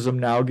communism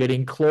now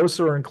getting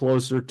closer and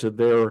closer to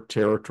their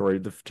territory,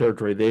 the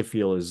territory they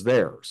feel is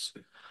theirs.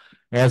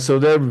 And so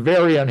they're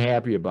very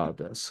unhappy about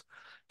this.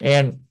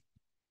 And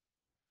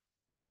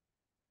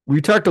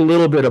we talked a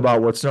little bit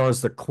about what's known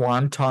as the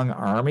Kwantung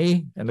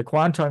Army. And the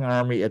Kwantung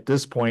Army at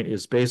this point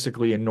is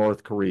basically in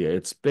North Korea.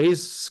 It's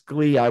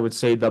basically, I would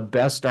say, the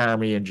best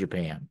army in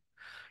Japan.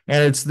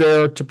 And it's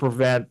there to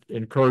prevent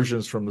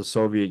incursions from the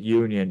Soviet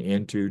Union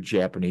into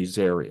Japanese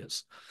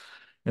areas.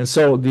 And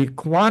so the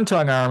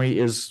Kwantung Army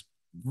is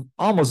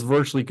almost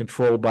virtually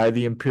controlled by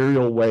the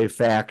Imperial Way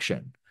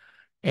faction.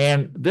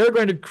 And they're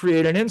going to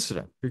create an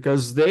incident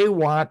because they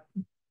got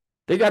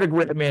to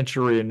grab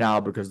Manchuria now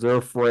because they're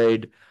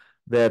afraid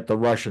that the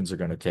Russians are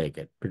going to take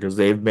it because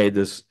they've made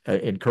this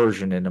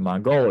incursion into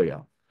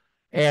Mongolia.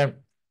 And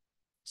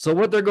so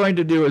what they're going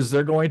to do is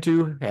they're going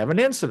to have an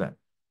incident.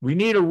 We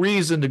need a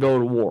reason to go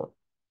to war.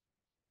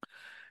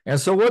 And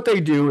so what they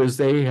do is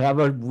they have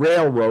a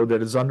railroad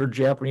that is under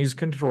Japanese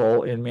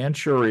control in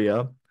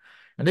Manchuria,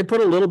 and they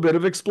put a little bit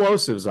of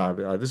explosives on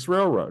this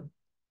railroad.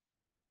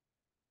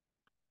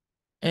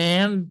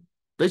 And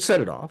they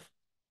set it off.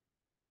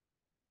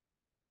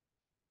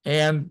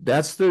 And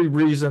that's the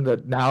reason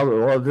that now,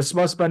 well, this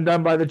must have been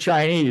done by the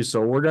Chinese,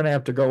 so we're going to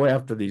have to go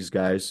after these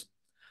guys.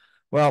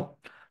 Well,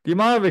 the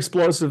amount of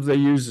explosives they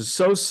use is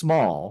so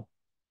small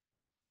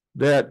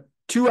that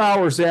 2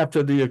 hours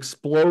after the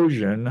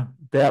explosion,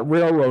 that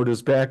railroad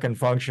is back and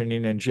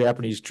functioning, and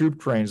Japanese troop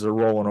trains are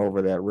rolling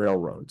over that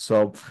railroad.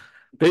 So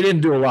they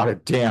didn't do a lot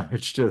of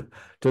damage to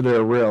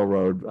their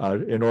railroad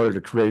in order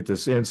to create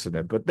this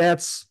incident, but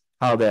that's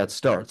how that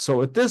starts.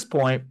 So at this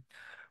point,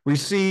 we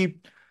see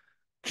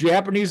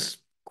Japanese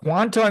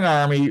Kwantung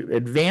Army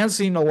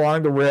advancing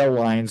along the rail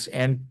lines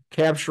and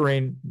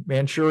capturing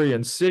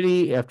Manchurian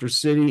city after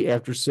city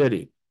after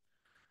city.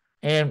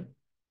 And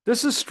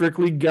this is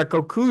strictly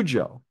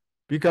Gekkokujo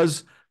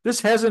because this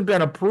hasn't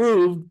been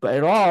approved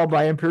at all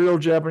by Imperial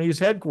Japanese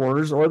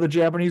headquarters or the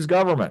Japanese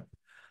government.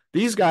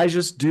 These guys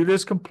just do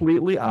this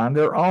completely on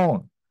their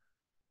own.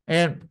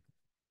 And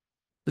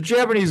the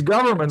Japanese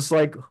government's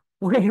like,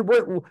 wait,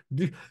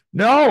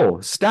 no,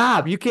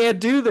 stop. You can't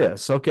do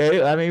this.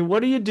 Okay. I mean,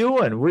 what are you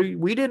doing?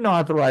 We didn't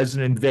authorize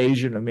an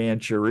invasion of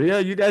Manchuria.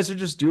 You guys are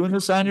just doing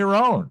this on your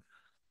own.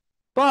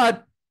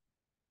 But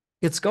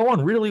it's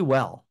going really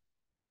well.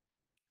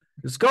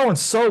 It's going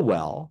so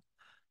well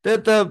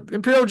that the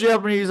Imperial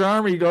Japanese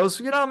Army goes,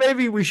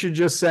 maybe we should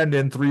just send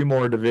in 3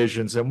 more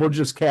divisions and we'll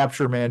just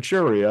capture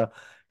Manchuria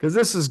because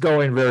this is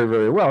going very,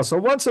 very well. So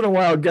once in a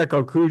while,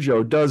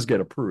 Gekkokujo does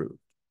get approved.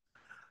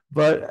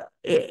 But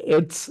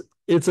it's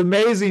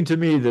amazing to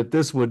me that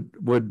this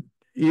would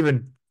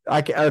even,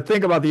 I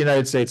think about the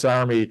United States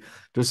Army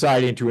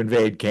deciding to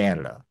invade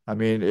Canada. I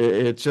mean,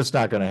 it's just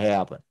not going to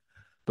happen.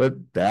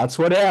 But that's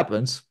what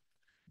happens.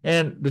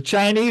 And the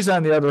Chinese,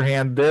 on the other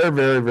hand, they're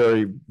very,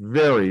 very,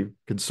 very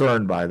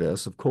concerned by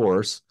this, of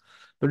course.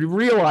 But you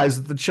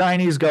realize that the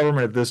Chinese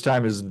government at this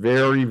time is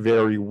very,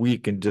 very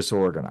weak and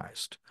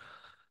disorganized.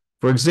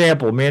 For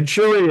example,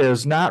 Manchuria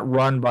is not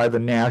run by the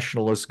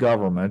nationalist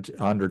government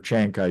under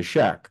Chiang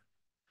Kai-shek.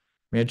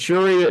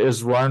 Manchuria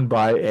is run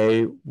by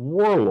a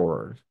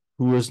warlord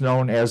who is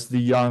known as the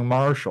Young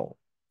Marshal.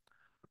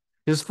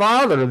 His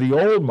father, the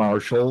old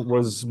marshal,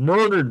 was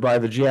murdered by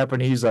the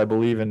Japanese, I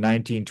believe, in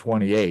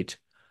 1928.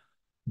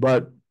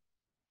 But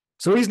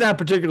so he's not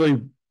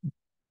particularly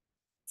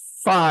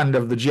fond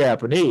of the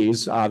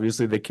Japanese.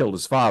 Obviously, they killed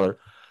his father.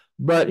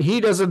 But he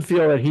doesn't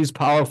feel that he's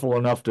powerful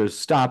enough to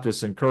stop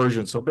this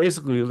incursion. So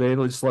basically, they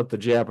just let the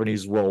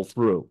Japanese roll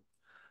through.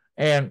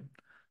 And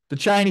the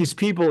Chinese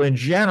people in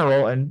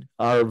general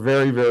are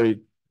very,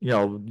 very,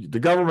 the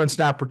government's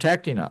not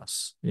protecting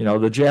us.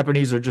 The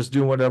Japanese are just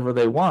doing whatever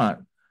they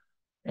want.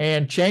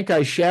 And Chiang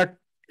Kai-shek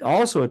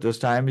also at this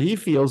time, he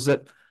feels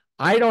that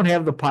I don't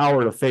have the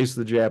power to face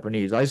the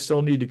Japanese. I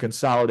still need to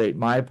consolidate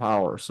my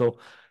power. So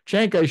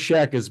Chiang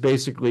Kai-shek is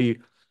basically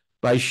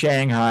by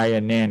Shanghai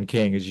and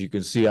Nanking, as you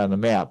can see on the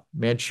map.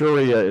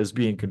 Manchuria is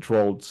being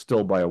controlled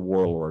still by a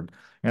warlord.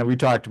 And we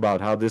talked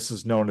about how this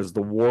is known as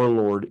the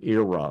warlord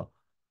era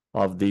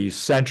of the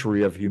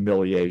century of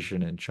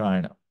humiliation in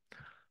China.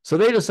 So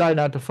they decide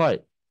not to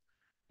fight.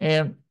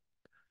 And,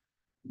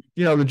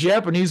 the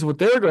Japanese, what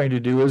they're going to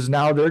do is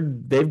now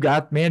they've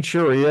got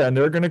Manchuria and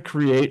they're going to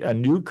create a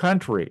new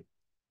country.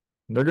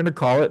 They're going to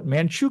call it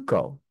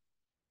Manchukuo.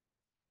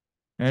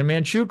 And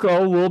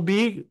Manchukuo will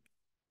be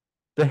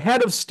the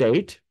head of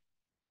state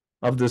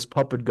of this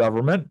puppet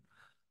government,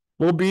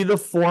 will be the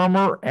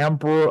former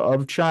emperor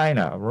of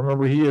China.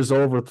 Remember, he is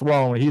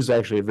overthrown. He's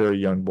actually a very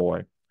young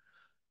boy.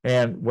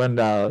 And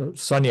when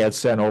Sun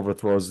Yat-sen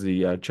overthrows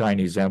the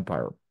Chinese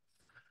empire.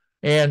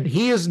 And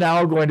he is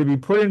now going to be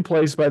put in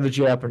place by the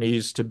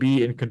Japanese to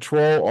be in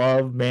control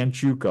of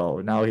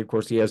Manchukuo. Now, of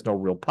course, he has no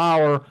real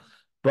power,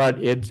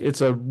 but it's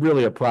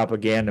really a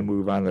propaganda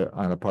move on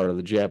the part of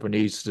the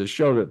Japanese to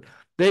show that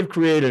they've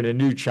created a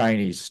new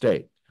Chinese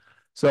state.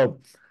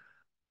 So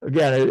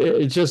again,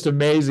 it's just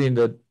amazing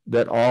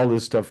that all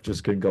this stuff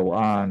just can go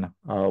on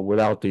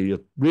without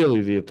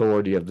really the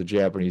authority of the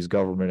Japanese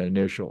government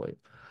initially.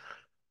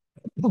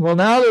 Well,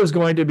 now there's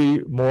going to be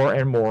more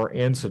and more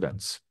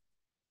incidents.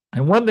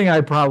 And one thing I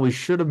probably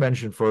should have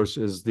mentioned first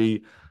is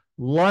the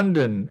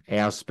London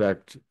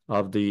aspect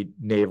of the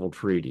naval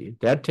treaty.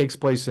 That takes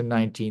place in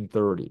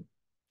 1930.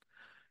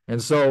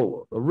 And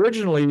so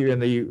originally in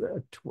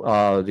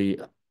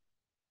the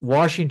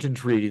Washington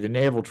Treaty, the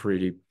naval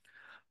treaty,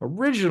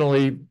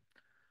 originally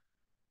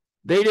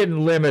they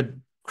didn't limit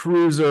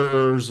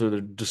cruisers or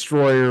the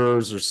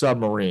destroyers or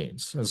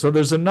submarines. And so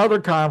there's another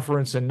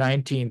conference in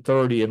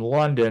 1930 in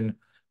London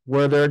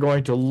where they're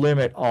going to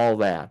limit all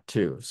that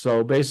too.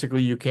 So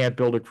basically, you can't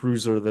build a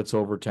cruiser that's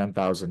over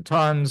 10,000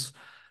 tons.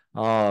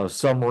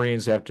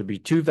 Submarines have to be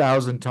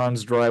 2,000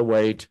 tons dry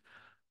weight.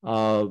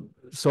 So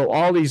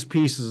all these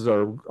pieces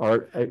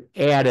are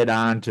added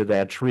on to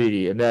that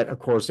treaty. And that, of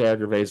course,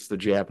 aggravates the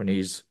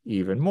Japanese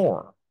even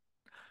more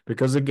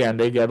because, again,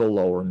 they get a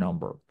lower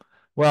number.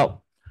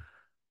 Well,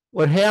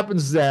 what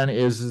happens then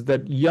is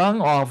that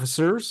young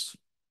officers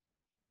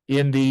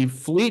in the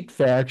fleet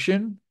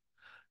faction,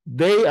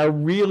 they are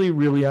really,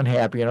 really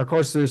unhappy. And of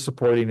course, they're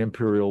supporting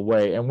Imperial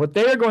Way. And what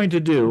they're going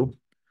to do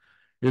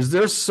is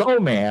they're so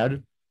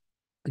mad.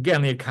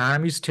 Again, the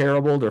economy's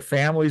terrible. Their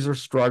families are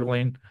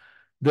struggling.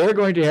 They're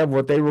going to have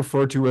what they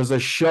refer to as a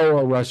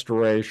Showa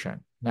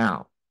restoration.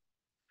 Now,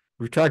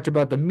 we talked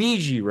about the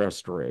Meiji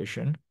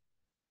restoration.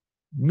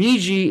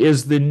 Meiji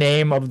is the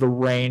name of the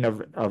reign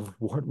of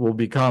what will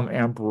become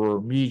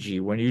Emperor Meiji.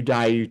 When you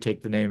die, you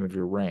take the name of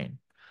your reign.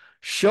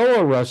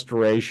 Showa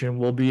restoration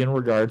will be in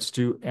regards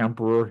to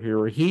Emperor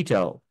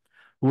Hirohito,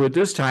 who at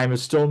this time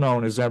is still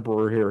known as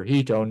Emperor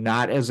Hirohito,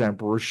 not as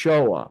Emperor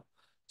Showa.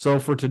 So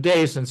for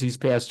today, since he's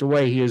passed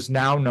away, he is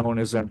now known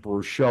as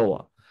Emperor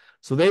Showa.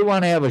 So they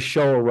want to have a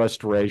Showa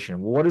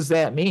restoration. Well, what does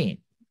that mean?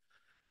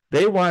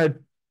 They want to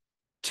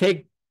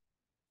take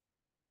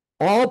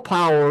all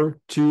power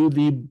to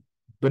the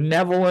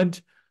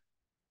benevolent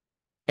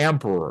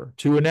emperor,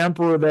 to an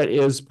emperor that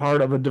is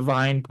part of a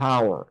divine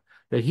power,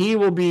 that he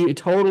will be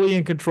totally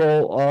in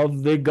control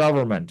of the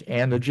government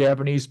and the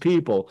Japanese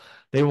people.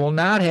 They will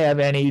not have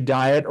any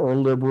diet or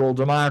liberal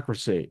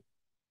democracy.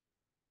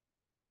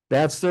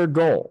 That's their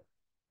goal.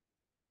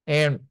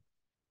 And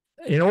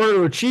in order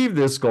to achieve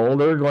this goal,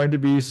 there's going to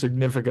be a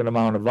significant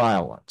amount of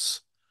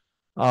violence.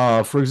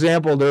 For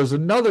example, there's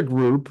another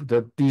group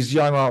that these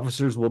young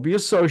officers will be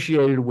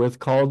associated with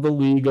called the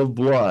League of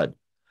Blood.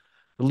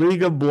 The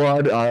League of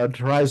Blood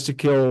tries to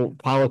kill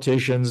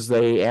politicians.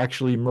 They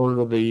actually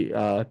murder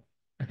the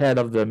head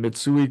of the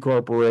Mitsui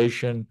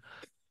Corporation.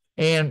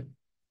 And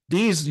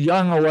these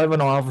young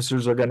 11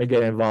 officers are going to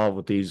get involved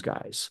with these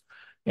guys.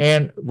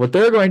 And what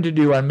they're going to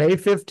do on May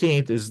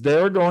 15th is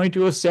they're going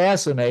to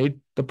assassinate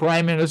the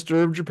Prime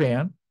Minister of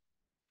Japan.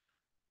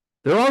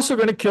 They're also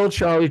going to kill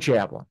Charlie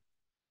Chaplin.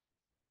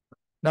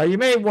 Now, you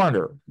may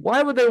wonder,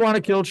 why would they want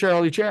to kill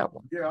Charlie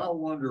Chaplin? Yeah, I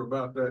wonder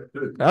about that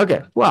too.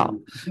 Okay, well,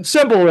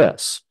 simple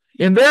this.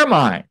 In their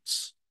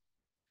minds,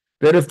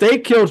 that if they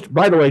killed,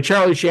 by the way,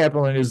 Charlie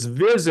Chaplin is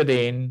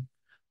visiting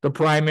the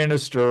Prime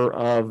Minister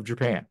of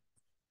Japan.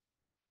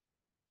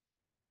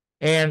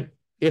 And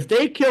if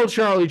they kill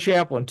Charlie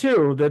Chaplin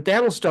too,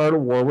 that'll start a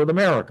war with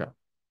America.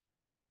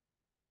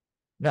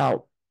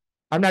 Now,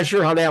 I'm not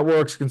sure how that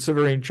works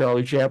considering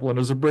Charlie Chaplin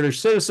is a British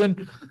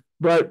citizen,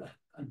 but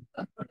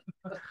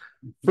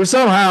for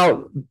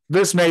somehow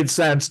this made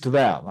sense to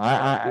them.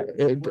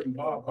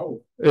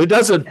 It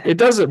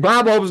doesn't.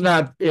 Bob Hope's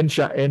not in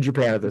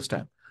Japan at this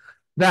time.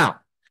 Now,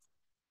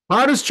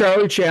 how does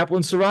Charlie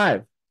Chaplin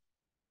survive?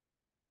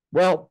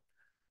 Well,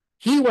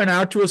 he went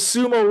out to a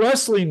sumo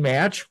wrestling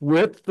match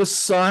with the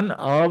son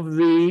of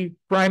the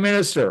prime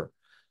minister.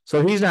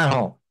 So he's not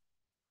home.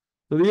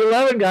 So the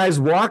 11 guys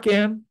walk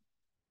in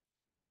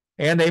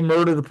and they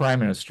murder the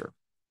prime minister.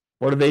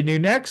 What do they do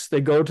next?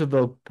 They go to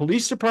the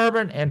police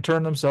department and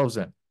turn themselves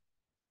in.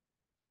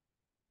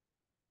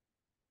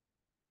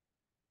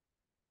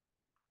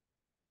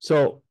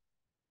 So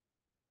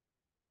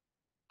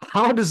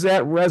how does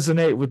that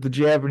resonate with the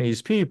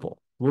Japanese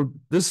people? Well,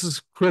 this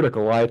is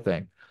critical, I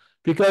think,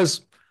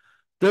 because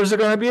there's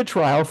going to be a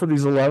trial for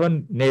these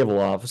 11 naval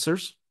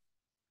officers,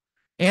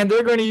 and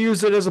they're going to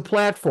use it as a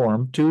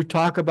platform to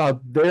talk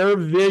about their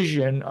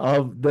vision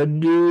of the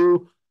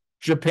new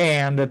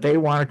Japan that they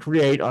want to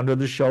create under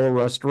the Showa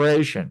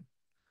Restoration.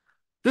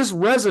 This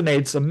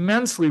resonates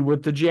immensely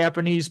with the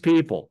Japanese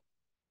people.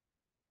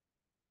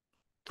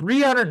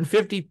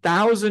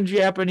 350,000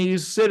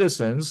 Japanese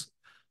citizens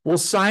will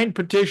sign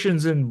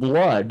petitions in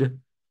blood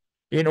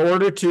in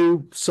order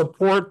to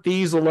support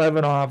these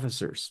 11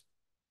 officers.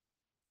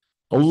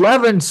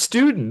 11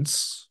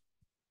 students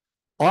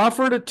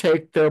offer to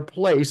take their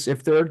place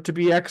if they're to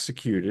be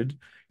executed,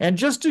 and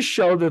just to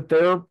show that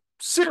they're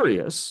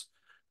serious,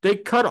 they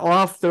cut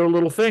off their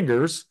little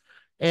fingers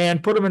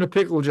and put them in a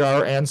pickle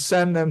jar and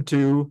send them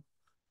to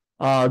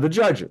the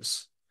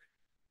judges.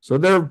 So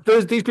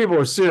these people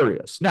are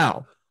serious.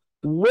 Now,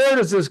 where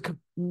does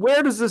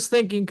this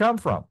thinking come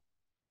from?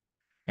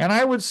 And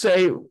I would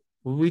say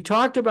we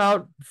talked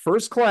about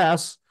first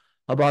class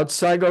about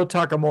Saigo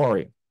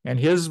Takamori and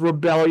his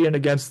rebellion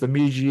against the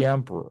Meiji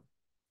Emperor.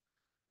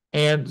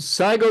 And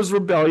Saigo's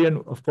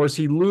rebellion, of course,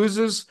 he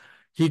loses.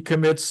 He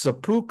commits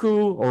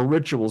seppuku or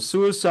ritual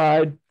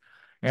suicide.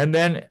 And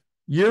then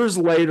years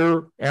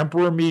later,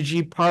 Emperor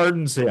Meiji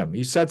pardons him.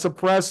 He sets a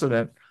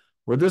precedent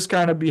where this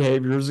kind of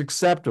behavior is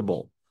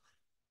acceptable.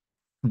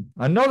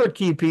 Another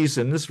key piece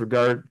in this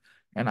regard,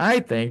 and I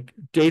think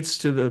dates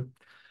to the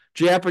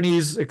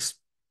Japanese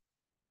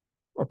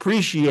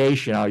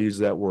appreciation, I'll use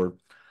that word,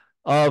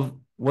 of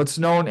what's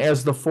known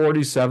as the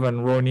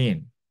 47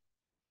 Ronin.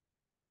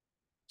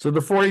 So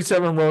the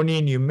 47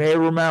 Ronin, you may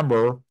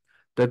remember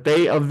that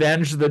they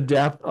avenged the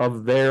death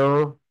of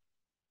their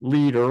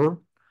leader.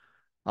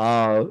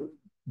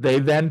 They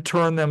then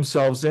turned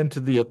themselves into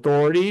the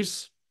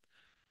authorities,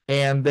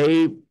 and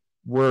they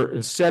were,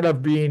 instead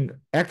of being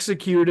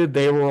executed,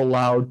 they were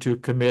allowed to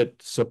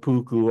commit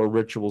seppuku or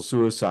ritual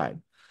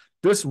suicide.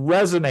 This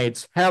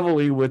resonates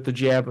heavily with the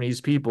Japanese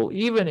people,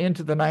 even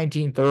into the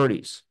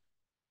 1930s.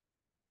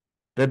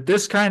 That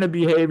this kind of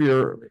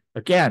behavior,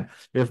 again,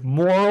 if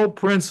moral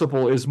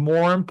principle is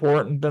more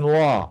important than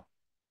law,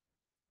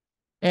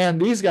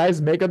 and these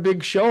guys make a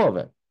big show of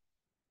it.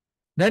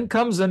 Then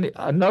comes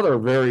another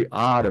very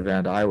odd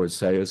event, I would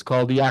say, is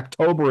called the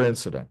October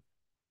Incident.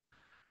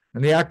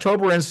 And the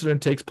October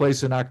Incident takes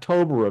place in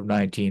October of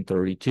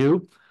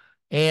 1932.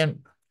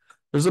 And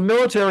there's a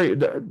military,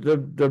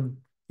 the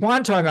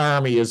Kwantung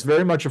Army is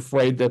very much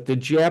afraid that the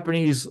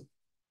Japanese,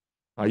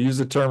 I'll use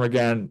the term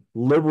again,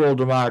 liberal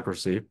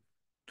democracy,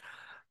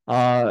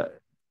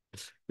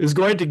 is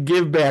going to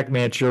give back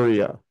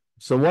Manchuria.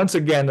 So once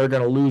again, they're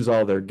going to lose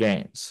all their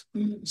gains.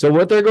 So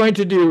what they're going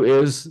to do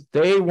is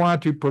they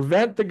want to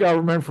prevent the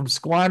government from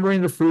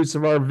squandering the fruits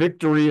of our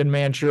victory in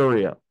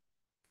Manchuria.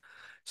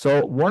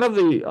 So one of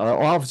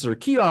the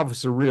key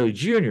officer, really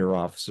junior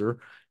officer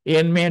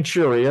in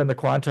Manchuria in the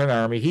Kwantung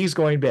Army, he's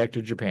going back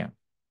to Japan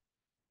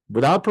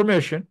without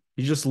permission.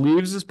 He just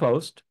leaves his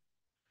post.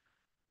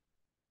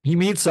 He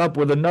meets up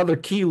with another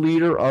key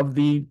leader of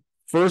the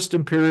 1st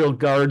Imperial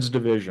Guards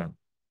Division.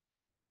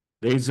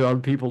 These are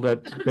the people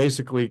that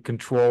basically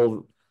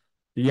control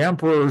the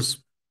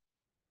emperor's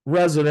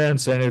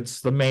residence, and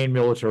it's the main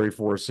military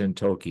force in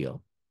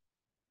Tokyo.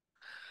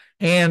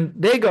 And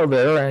they go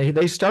there and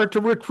they start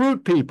to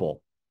recruit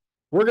people.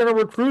 We're going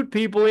to recruit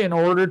people in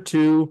order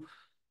to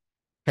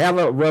have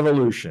a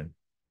revolution,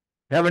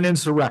 have an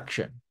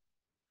insurrection.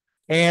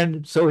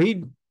 And so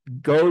he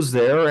goes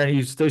there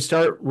and they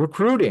start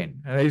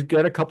recruiting, and they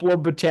get a couple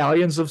of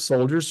battalions of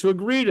soldiers to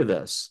agree to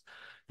this.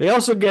 They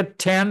also get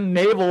 10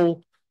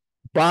 naval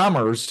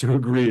bombers to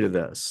agree to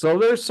this. So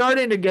they're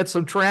starting to get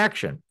some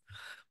traction.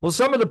 Well,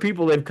 some of the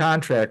people they've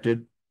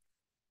contracted,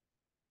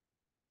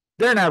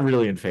 they're not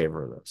really in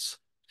favor of this.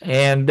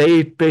 And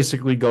they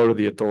basically go to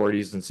the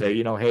authorities and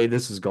say, hey,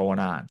 this is going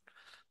on.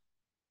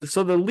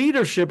 So the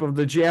leadership of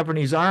the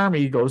Japanese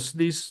army goes to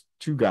these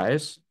two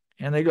guys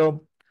and they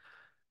go,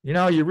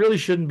 you really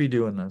shouldn't be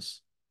doing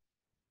this.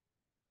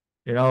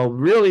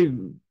 Really,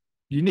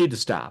 you need to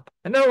stop.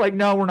 And they're like,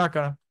 no, we're not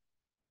going to.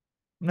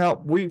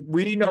 No,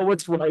 we know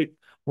what's right.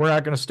 We're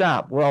not going to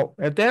stop. Well,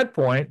 at that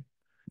point,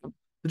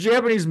 the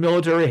Japanese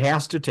military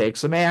has to take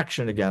some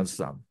action against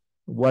them.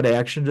 What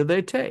action do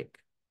they take?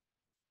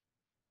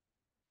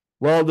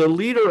 Well, the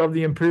leader of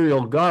the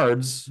Imperial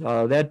Guards,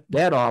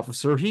 that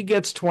officer, he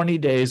gets 20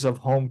 days of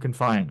home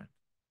confinement.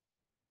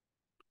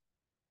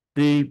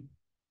 The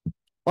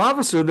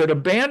officer that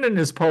abandoned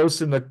his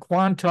post in the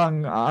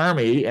Kwantung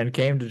Army and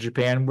came to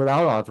Japan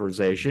without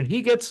authorization,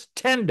 he gets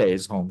 10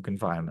 days home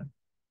confinement.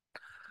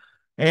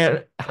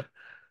 And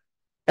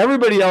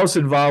everybody else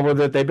involved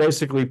with it, they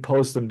basically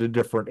post them to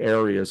different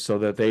areas so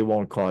that they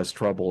won't cause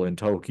trouble in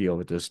Tokyo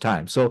at this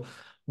time. So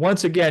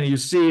once again, you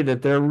see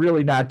that they're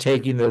really not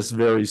taking this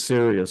very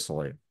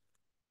seriously.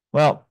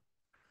 Well,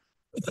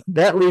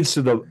 that leads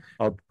to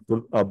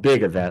a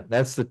big event.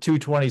 That's the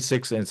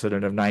 226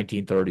 incident of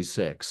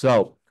 1936.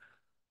 So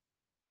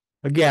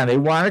again, they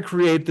want to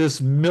create this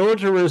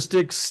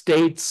militaristic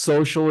state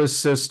socialist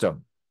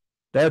system.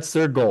 That's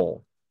their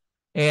goal.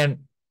 And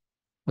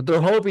what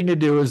they're hoping to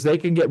do is they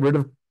can get rid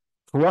of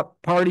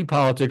corrupt party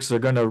politics. They're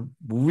going to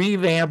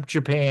revamp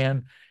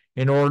Japan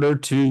in order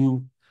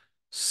to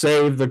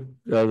save the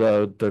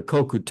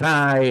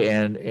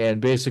Kokutai and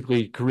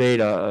basically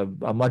create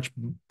a much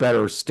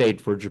better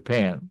state for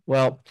Japan.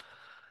 Well,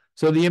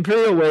 so the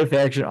Imperial Way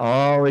faction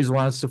always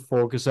wants to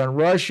focus on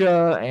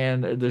Russia,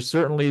 and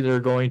they're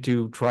going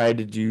to try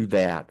to do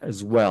that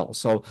as well.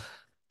 So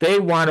they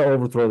want to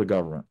overthrow the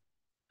government.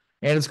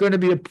 And it's going to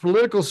be a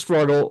political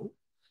struggle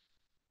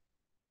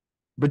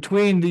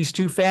between these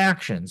two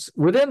factions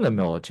within the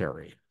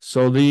military.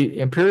 So the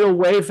Imperial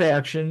Way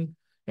faction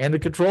and the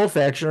Control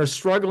faction are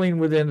struggling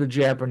within the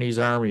Japanese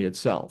army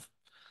itself.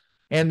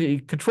 And the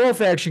Control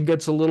faction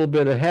gets a little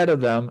bit ahead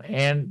of them,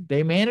 and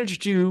they manage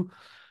to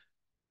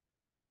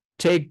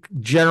take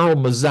General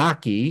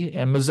Mizaki,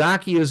 and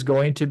Mizaki is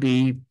going to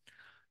be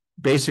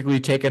basically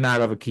taken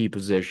out of a key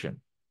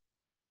position.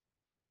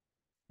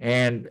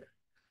 And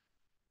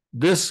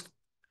this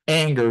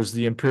angers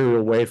the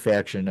Imperial Way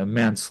faction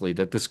immensely,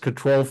 that this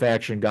control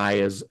faction guy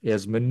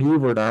has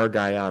maneuvered our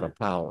guy out of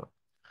power.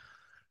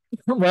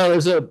 Well,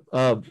 there's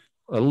a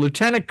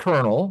lieutenant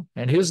colonel,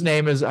 and his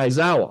name is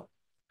Aizawa.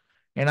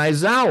 And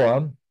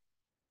Aizawa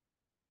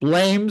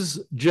blames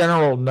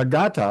General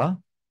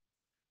Nagata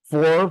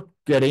for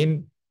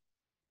getting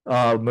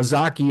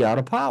Mazaki out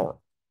of power.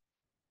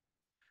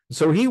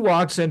 So he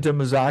walks into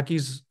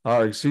into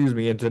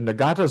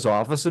Nagata's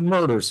office and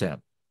murders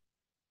him.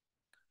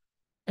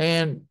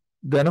 And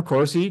then, of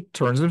course, he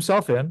turns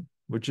himself in,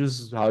 which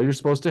is how you're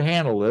supposed to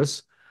handle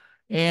this.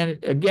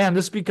 And again,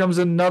 this becomes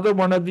another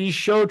one of these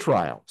show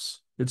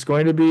trials. He's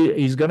going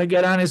to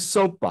get on his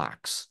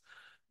soapbox.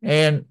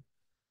 And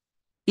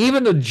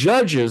even the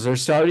judges are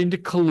starting to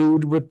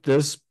collude with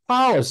this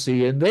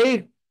policy, and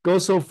they go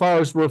so far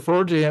as to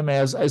refer to him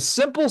as a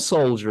simple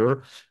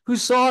soldier who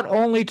sought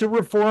only to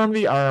reform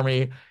the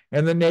army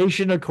and the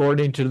nation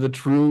according to the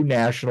true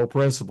national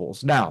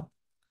principles. Now,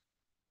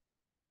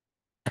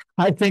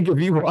 I think if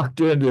you walked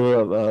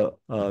into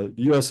a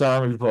U.S.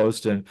 Army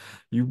post and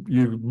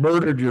you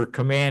murdered your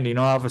commanding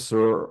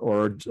officer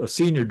or a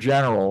senior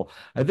general,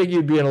 I think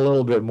you'd be in a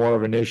little bit more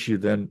of an issue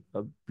than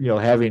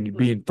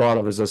being thought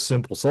of as a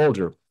simple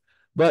soldier.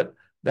 But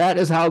that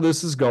is how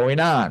this is going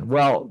on.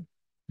 Well,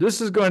 this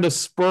is going to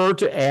spur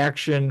to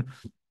action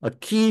a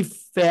key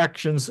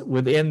factions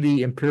within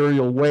the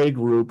Imperial Way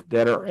group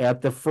that are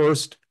at the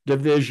first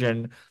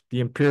division,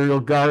 the Imperial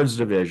Guards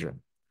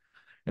division.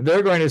 And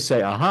they're going to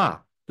say,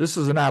 aha, this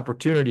is an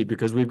opportunity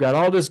because we've got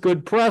all this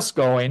good press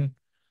going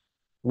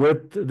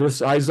with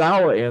this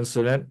Aizawa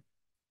incident.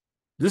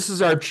 This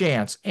is our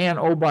chance. And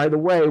oh, by the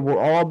way,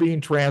 we're all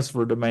being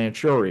transferred to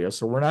Manchuria,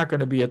 so we're not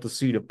going to be at the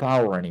seat of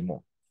power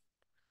anymore.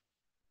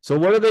 So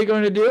what are they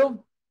going to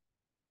do?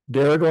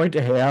 They're going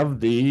to have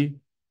the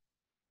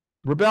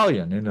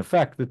rebellion, in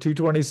effect, the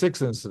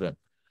 226 incident.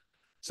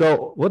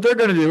 So what they're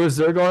going to do is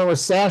they're going to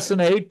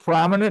assassinate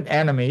prominent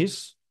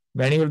enemies,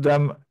 many of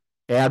them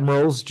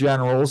admirals,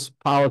 generals,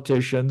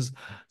 politicians,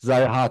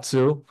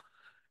 Zaihatsu.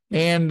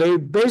 And they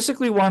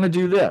basically want to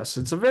do this.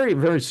 It's a very,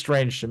 very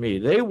strange to me.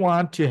 They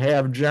want to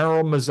have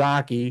General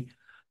Mazaki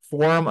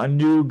form a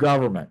new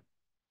government.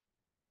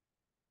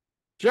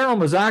 General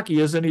Mazaki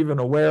isn't even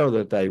aware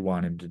that they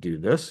want him to do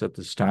this at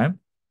this time,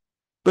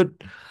 but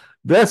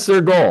that's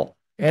their goal.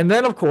 And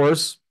then, of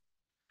course,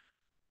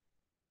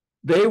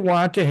 they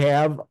want to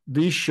have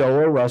the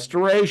Showa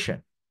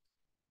restoration.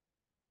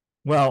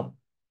 Well,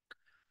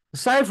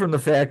 aside from the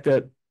fact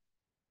that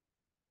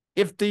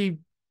if the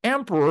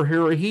Emperor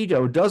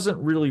Hirohito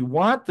doesn't really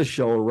want the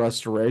Showa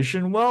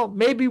restoration, well,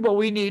 maybe what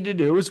we need to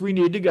do is we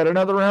need to get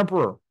another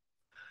emperor.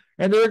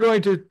 And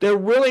they're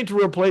willing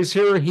to replace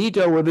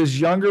Hirohito with his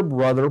younger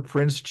brother,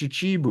 Prince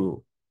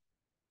Chichibu.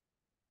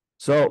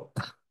 So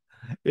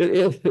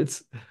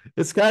it's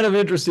kind of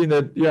interesting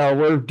that,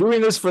 we're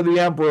doing this for the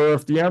emperor.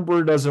 If the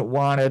emperor doesn't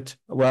want it,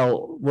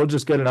 well, we'll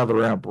just get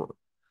another emperor.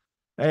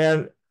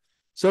 And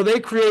so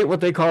they create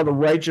what they call the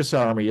Righteous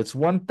Army. It's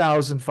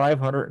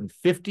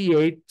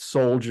 1,558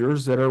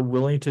 soldiers that are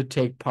willing to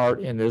take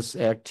part in this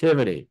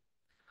activity.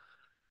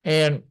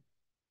 And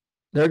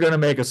they're going to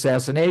make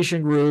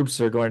assassination groups.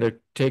 They're going to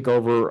take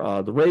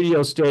over the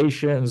radio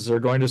stations. They're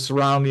going to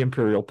surround the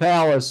Imperial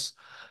Palace.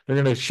 They're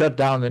going to shut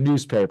down the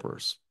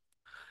newspapers.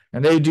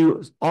 And they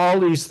do all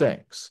these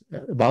things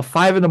about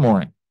 5 in the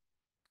morning.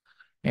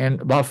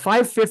 And about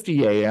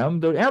 5:50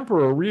 a.m., the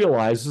emperor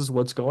realizes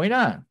what's going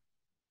on.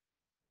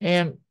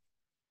 And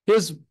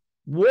his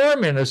war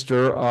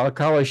minister,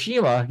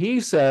 Kawashima, he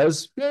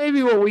says,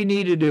 maybe what we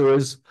need to do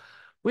is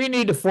we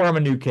need to form a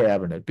new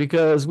cabinet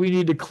because we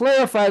need to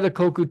clarify the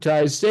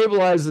Kokutai,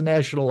 stabilize the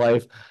national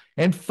life,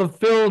 and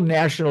fulfill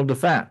national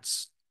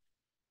defense.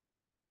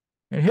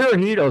 And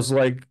Hirohito's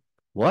like,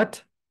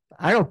 what?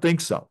 I don't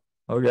think so.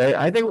 Okay,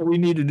 I think what we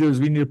need to do is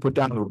we need to put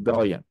down the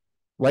rebellion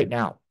right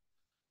now.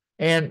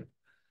 And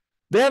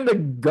then the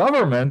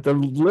government, the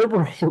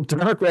liberal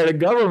democratic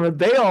government,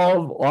 they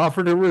all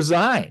offer to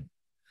resign.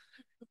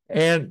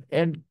 And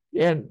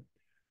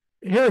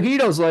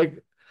Hirohito's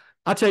like,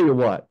 I'll tell you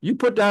what, you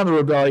put down the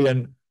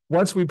rebellion.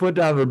 Once we put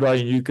down the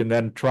rebellion, you can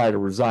then try to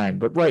resign.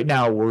 But right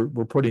now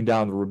we're putting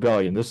down the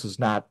rebellion. This is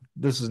not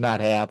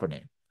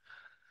happening.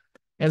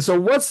 And so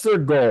what's their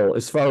goal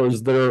as far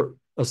as their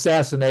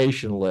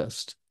assassination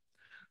list?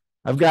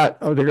 They're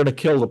going to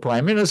kill the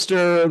prime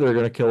minister. They're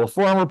going to kill a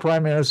former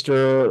prime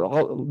minister.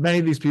 Many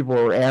of these people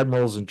are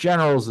admirals and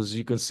generals, as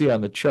you can see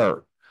on the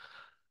chart.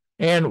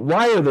 And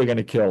why are they going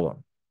to kill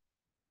them?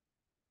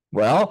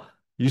 Well,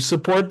 you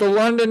support the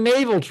London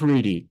Naval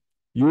Treaty.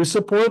 You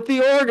support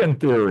the organ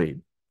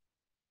theory.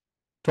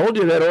 Told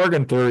you that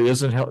organ theory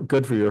isn't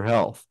good for your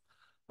health.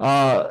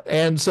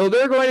 And so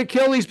they're going to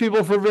kill these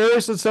people for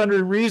various and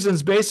sundry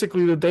reasons,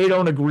 basically, that they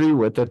don't agree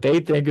with, that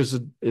they think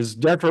is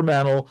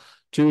detrimental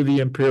to the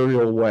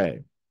Imperial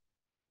Way.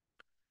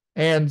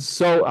 And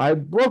so I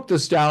broke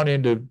this down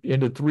into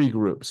 3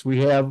 groups.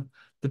 We have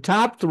the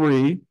top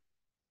 3.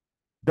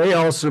 They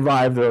all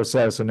survived their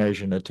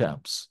assassination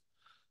attempts.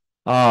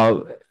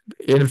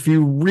 And if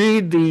you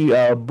read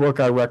the book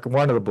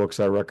one of the books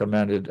I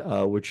recommended,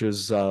 which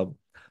is The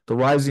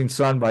Rising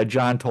Sun by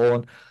John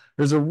Toland,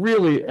 there's a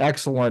really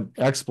excellent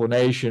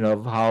explanation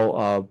of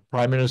how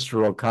Prime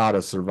Minister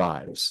Okada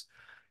survives.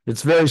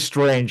 It's very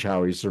strange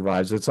how he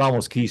survives. It's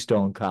almost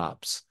Keystone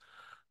Cops.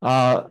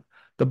 Uh,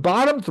 the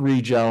bottom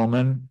three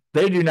gentlemen,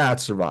 they do not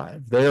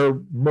survive. They're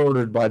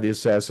murdered by the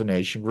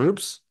assassination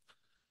groups.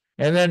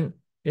 And then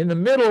in the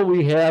middle,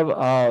 we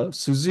have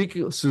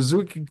Suzuki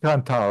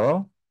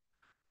Kantaro.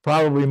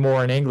 Probably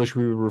more in English,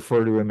 we would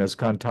refer to him as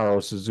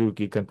Kantaro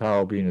Suzuki,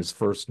 Kantaro being his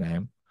first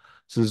name,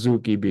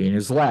 Suzuki being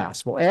his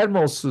last. Well,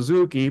 Admiral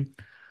Suzuki,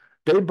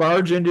 they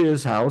barge into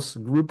his house, a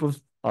group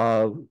of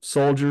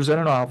soldiers and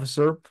an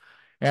officer,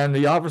 and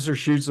the officer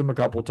shoots him a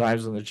couple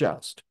times in the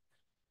chest.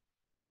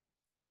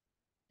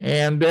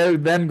 And they're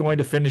then going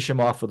to finish him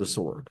off with a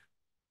sword.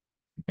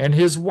 And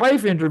his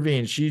wife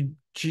intervenes. She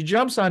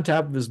jumps on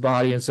top of his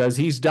body and says,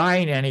 "He's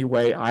dying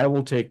anyway. I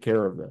will take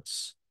care of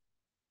this."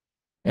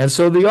 And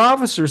so the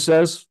officer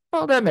says,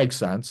 "Well, that makes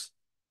sense."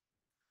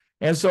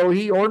 And so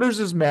he orders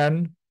his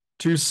men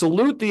to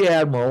salute the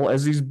admiral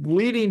as he's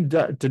bleeding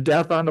to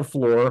death on the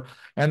floor,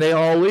 and they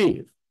all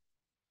leave.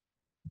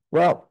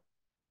 Well,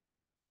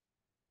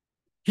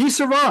 he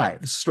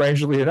survives,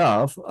 strangely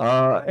enough,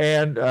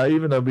 and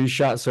even though he's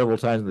shot several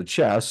times in the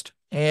chest.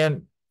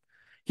 And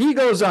he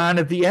goes on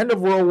at the end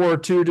of World War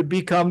II to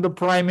become the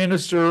Prime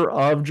Minister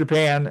of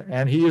Japan,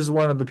 and he is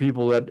one of the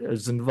people that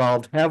is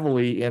involved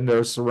heavily in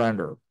their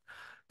surrender.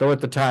 Though at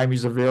the time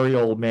he's a very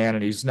old man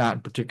and he's not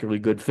in particularly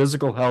good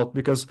physical health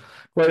because,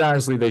 quite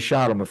honestly, they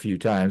shot him a few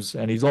times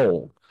and he's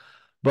old.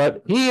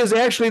 But he is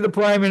actually the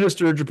Prime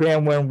Minister of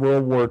Japan when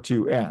World War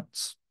II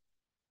ends.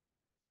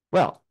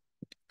 Well,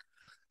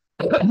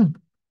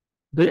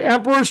 the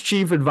Emperor's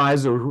chief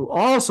advisor, who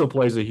also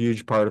plays a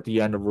huge part at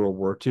the end of World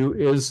War II,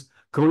 is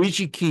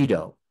Koichi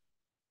Kido.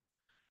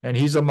 And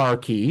he's a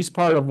marquis. He's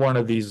part of one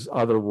of these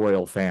other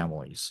royal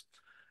families.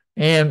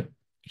 And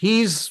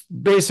he's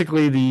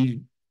basically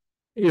the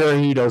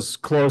Hirohito's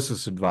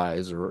closest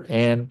advisor.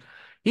 And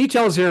he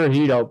tells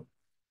Hirohito,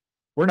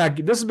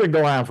 this has been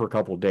going on for a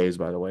couple of days,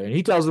 by the way. And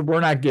he tells him,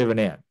 we're not giving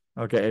in.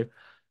 Okay.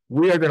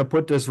 We are going to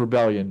put this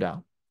rebellion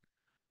down.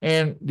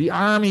 And the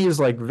army is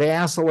like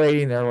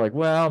vacillating. They're like,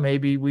 well,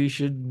 maybe we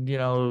should,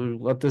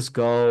 let this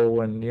go.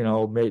 And,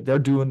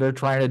 they're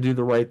trying to do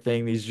the right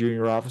thing, these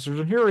junior officers.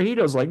 And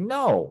Hirohito's like,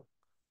 no,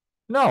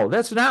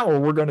 that's not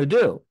what we're going to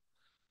do.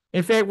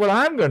 In fact, what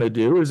I'm going to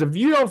do is if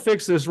you don't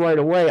fix this right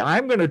away,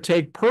 I'm going to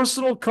take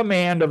personal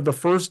command of the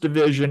 1st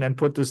Division and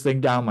put this thing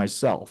down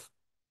myself.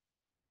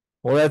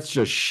 Well, that's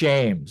just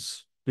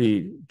shames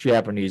the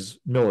Japanese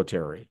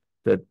military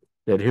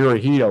that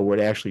Hirohito would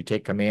actually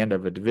take command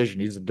of a division.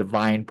 He's a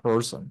divine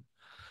person.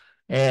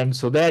 And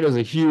so that is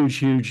a huge,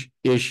 huge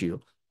issue.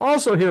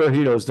 Also,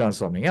 Hirohito's done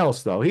something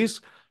else, though.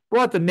 He's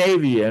brought the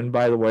Navy in,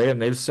 by the way, and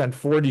they've sent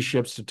 40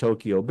 ships to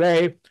Tokyo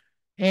Bay.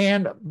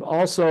 And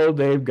also,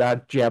 they've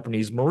got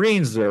Japanese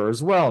Marines there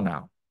as well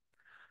now.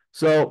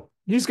 So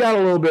he's got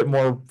a little bit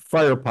more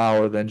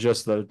firepower than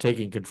just the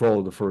taking control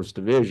of the 1st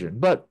Division.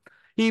 But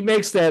he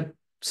makes that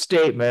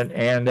statement,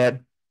 and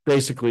that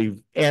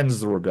basically ends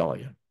the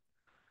rebellion.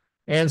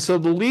 And so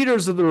the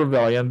leaders of the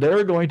rebellion,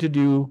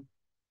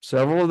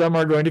 several of them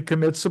are going to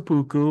commit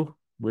seppuku,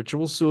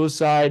 ritual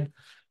suicide,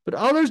 but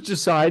others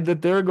decide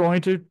that they're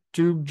going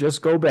to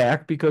just go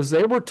back because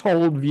they were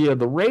told via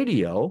the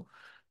radio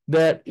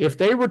that if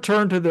they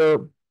return to their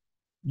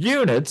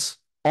units,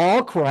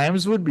 all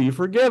crimes would be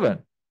forgiven.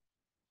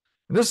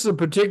 And this is a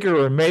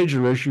particular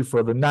major issue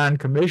for the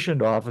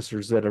non-commissioned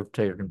officers that have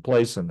taken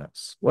place in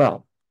this.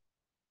 Well,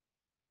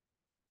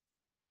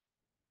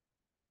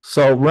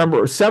 so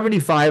remember,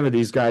 75 of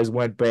these guys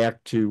went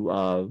back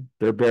to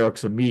their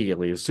barracks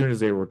immediately as soon as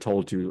they were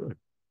told to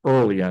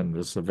early in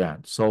this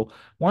event. So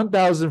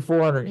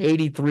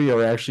 1,483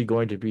 are actually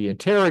going to be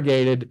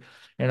interrogated,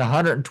 and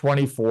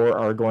 124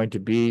 are going to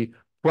be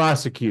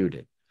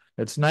prosecuted.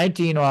 That's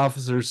 19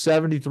 officers,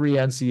 73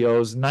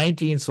 NCOs,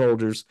 19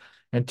 soldiers,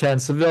 and 10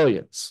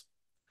 civilians.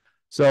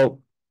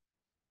 So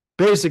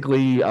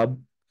basically,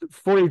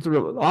 43,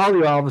 all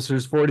the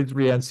officers,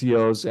 43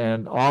 NCOs,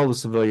 and all the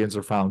civilians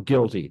are found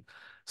guilty.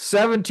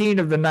 17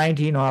 of the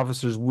 19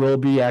 officers will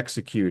be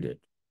executed.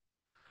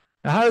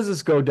 Now, how does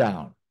this go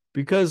down?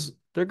 Because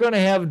they're going to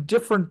have a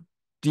different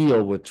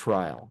deal with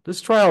trial.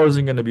 This trial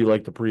isn't going to be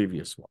like the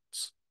previous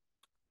ones.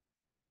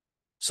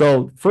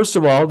 So, first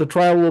of all, the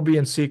trial will be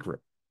in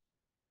secret.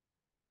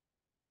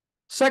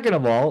 Second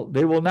of all,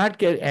 they will not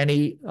get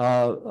any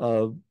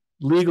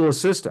legal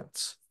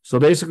assistance. So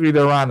basically,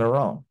 they're on their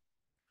own.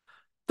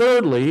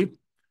 Thirdly,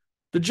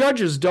 the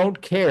judges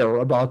don't care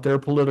about their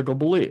political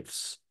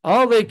beliefs.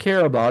 All they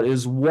care about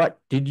is, what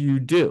did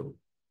you do?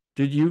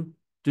 Did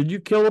you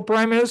kill a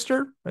prime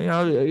minister?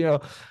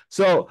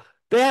 So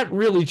that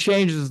really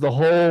changes the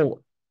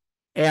whole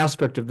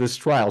aspect of this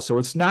trial. So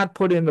it's not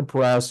put in the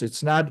press.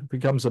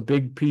 Becomes a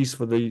big piece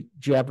for the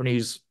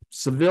Japanese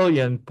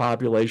civilian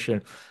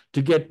population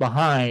to get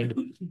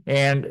behind.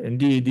 And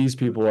indeed, these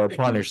people are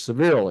punished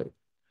severely.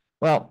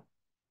 Well,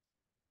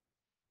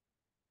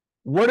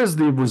 What is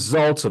the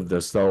results of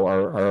this, though,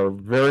 are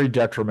very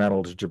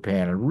detrimental to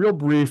Japan. And real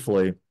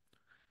briefly,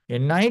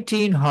 in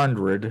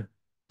 1900,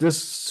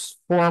 this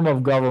form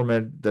of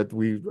government that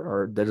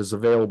is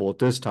available at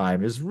this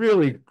time is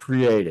really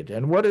created.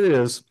 And what it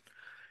is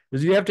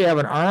you have to have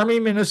an army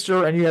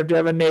minister and you have to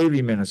have a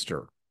navy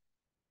minister.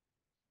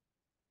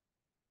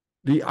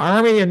 The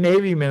army and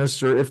navy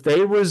minister, if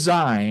they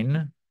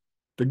resign,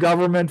 the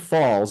government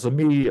falls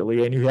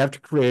immediately and you have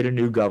to create a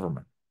new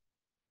government.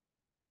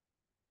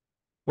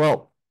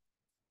 Well,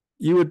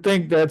 you would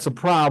think that's a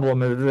problem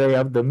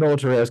that the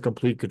military has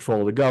complete control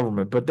of the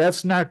government, but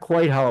that's not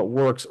quite how it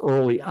works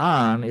early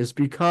on, is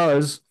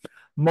because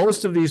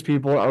most of these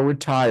people are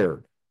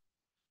retired.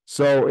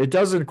 So it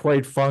doesn't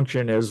quite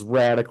function as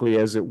radically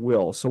as it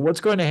will. So what's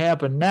going to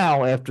happen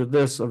now after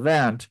this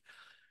event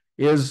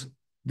is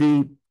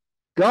the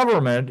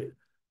government,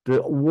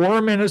 the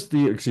war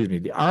minister,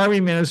 the army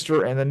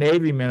minister and the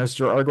navy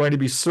minister are going to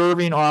be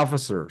serving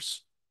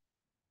officers.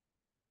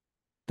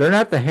 They're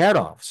not the head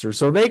officer,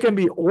 so they can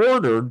be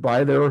ordered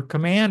by their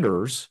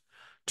commanders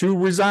to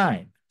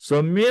resign. So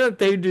the minute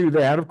they do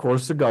that, of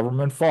course, the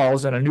government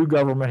falls and a new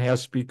government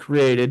has to be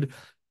created,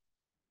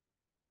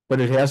 but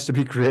it has to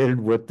be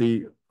created with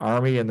the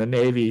Army and the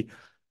Navy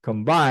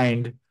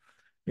combined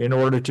in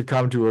order to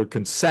come to a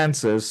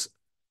consensus.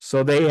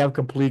 So they have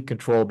complete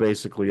control,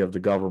 basically, of the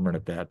government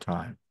at that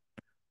time.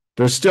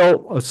 There's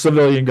still a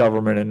civilian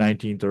government in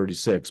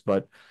 1936,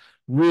 but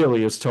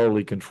really is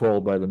totally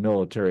controlled by the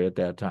military at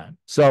that time.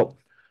 So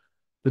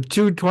the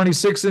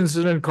 226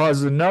 incident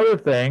causes another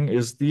thing,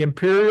 is the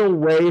Imperial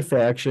Way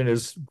faction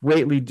is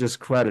greatly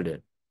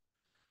discredited.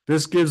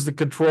 This gives the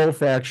control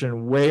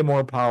faction way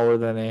more power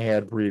than they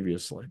had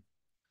previously.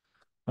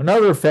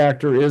 Another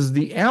factor is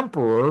the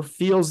emperor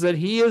feels that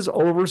he has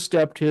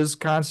overstepped his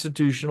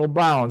constitutional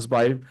bounds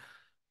by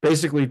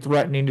basically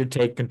threatening to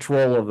take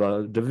control of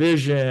a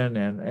division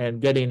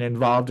and getting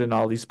involved in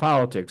all these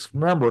politics.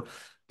 Remember,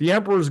 the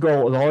emperor's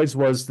goal always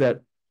was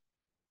that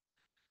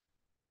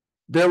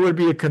there would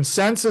be a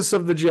consensus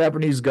of the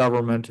Japanese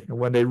government, and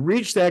when they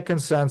reach that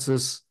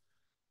consensus,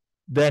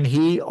 then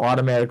he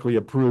automatically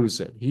approves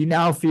it. He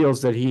now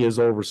feels that he has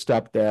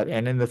overstepped that,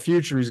 and in the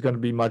future, he's going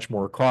to be much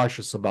more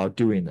cautious about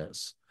doing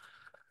this.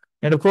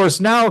 And of course,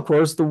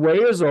 the way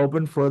is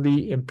open for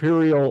the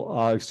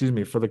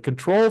for the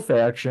control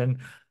faction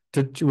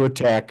to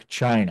attack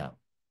China.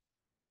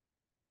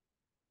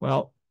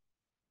 Well,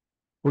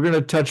 we're going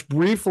to touch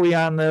briefly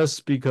on this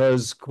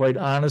because, quite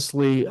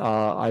honestly,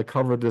 I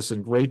covered this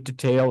in great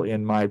detail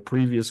in my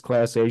previous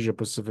class, Asia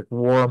Pacific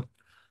War,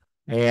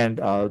 and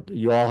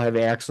you all have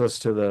access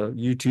to the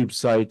YouTube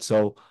site.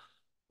 So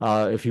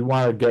if you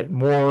want to get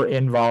more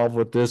involved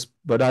with this,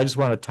 but I just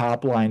want to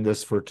top line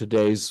this for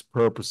today's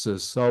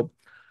purposes. So,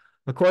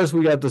 of course,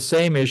 we got the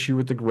same issue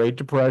with the Great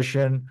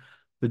Depression.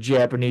 The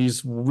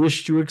Japanese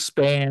wish to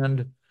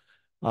expand.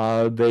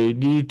 They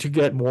need to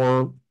get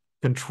more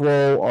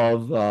control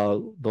of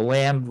the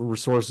land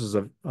resources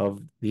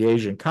of the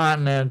Asian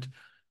continent.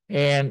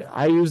 And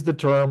I use the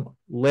term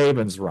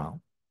Lebensraum,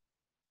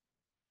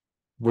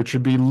 which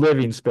would be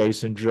living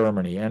space in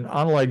Germany. And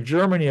unlike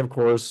Germany, of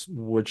course,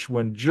 which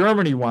when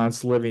Germany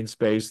wants living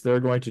space, they're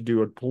going to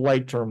do, a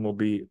polite term will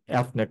be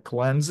ethnic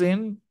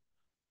cleansing.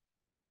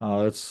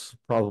 It's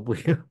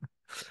probably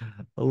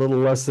a little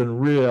less than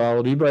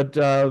reality, but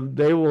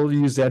they will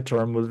use that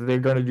term. They're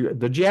going to do.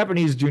 The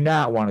Japanese do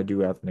not want to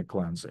do ethnic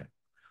cleansing.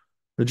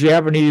 The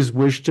Japanese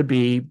wish to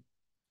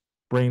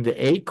bring the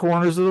 8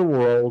 corners of the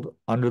world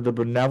under the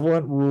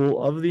benevolent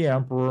rule of the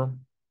emperor.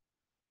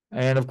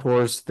 And of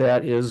course,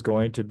 that is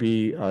going to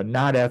be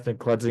not ethnic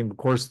cleansing. Of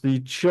course,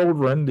 the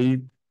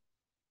children,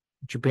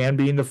 Japan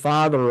being the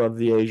father of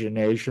the Asian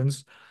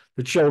nations,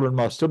 the children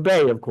must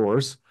obey, of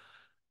course.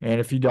 And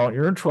if you don't,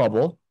 you're in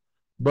trouble.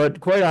 But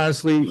quite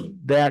honestly,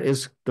 that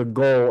is the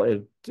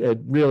goal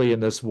really in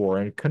this war.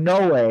 And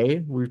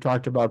Konoe, we've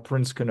talked about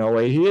Prince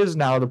Konoe, he is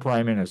now the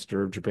prime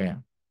minister of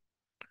Japan.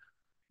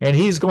 And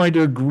he's going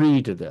to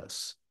agree to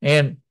this.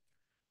 And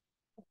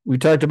we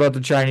talked about the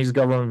Chinese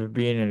government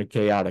being in a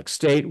chaotic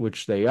state,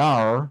 which they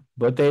are,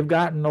 but they've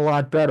gotten a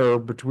lot better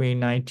between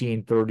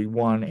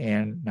 1931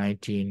 and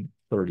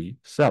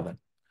 1937.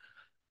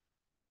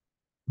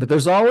 But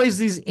there's always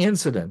these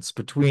incidents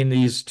between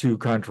these two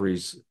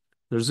countries.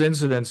 There's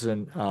incidents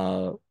in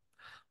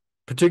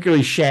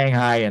particularly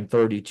Shanghai in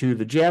 32.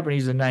 The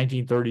Japanese in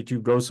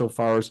 1932 go so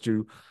far as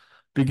to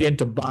begin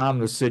to bomb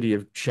the city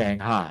of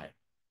Shanghai.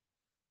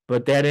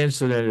 But that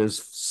incident is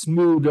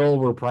smoothed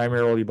over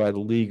primarily by the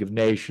League of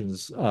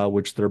Nations,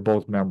 which they're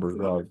both members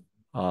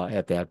of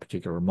at that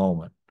particular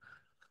moment.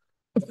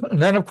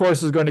 And then, of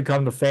course, is going to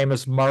come the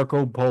famous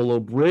Marco Polo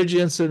Bridge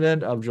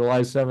incident of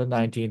July 7,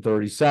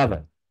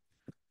 1937.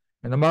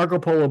 And the Marco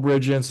Polo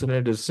Bridge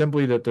incident is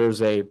simply that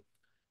there's a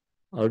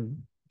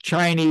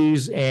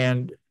Chinese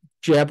and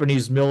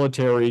Japanese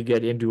military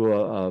get into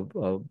a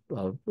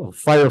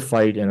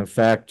firefight, in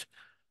effect.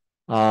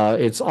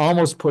 It's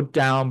almost put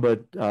down,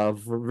 but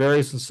for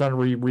various and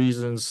sundry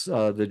reasons,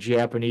 the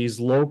Japanese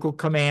local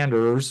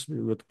commanders,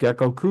 with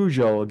Gekko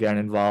Kujo again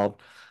involved,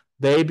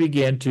 they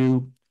begin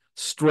to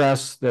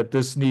stress that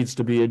this needs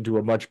to be into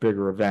a much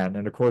bigger event.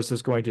 And of course,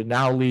 it's going to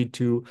now lead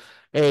to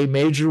a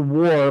major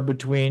war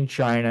between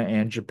China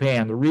and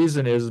Japan. The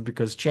reason is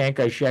because Chiang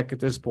Kai-shek at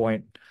this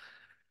point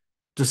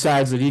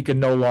decides that he can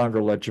no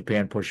longer let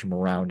Japan push him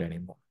around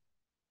anymore.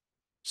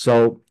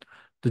 So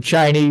the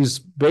Chinese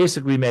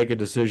basically make a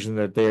decision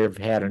that they've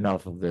had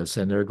enough of this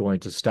and they're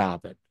going to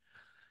stop it.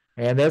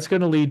 And that's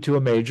going to lead to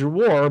a major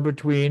war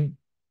between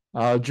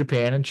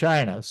Japan and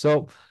China.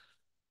 So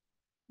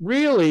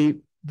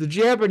really, the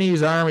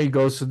Japanese army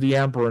goes to the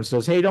emperor and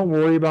says, hey, don't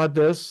worry about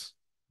this.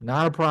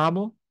 Not a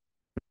problem.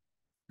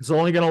 It's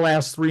only going to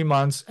last 3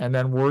 months, and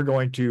then we're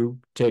going to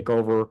take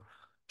over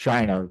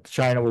China.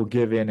 China will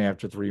give in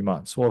after 3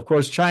 months. Well, of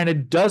course, China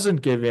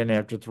doesn't give in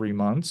after 3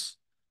 months.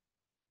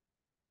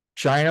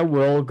 China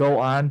will go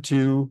on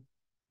to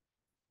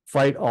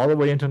fight all the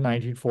way into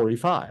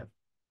 1945.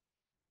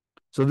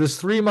 So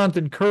this 3-month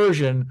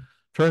incursion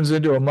turns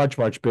into a much,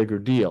 much bigger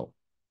deal.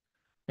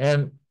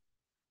 And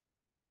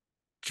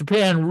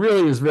Japan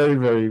really is very,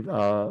 very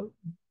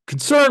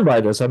concerned by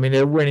this. I mean,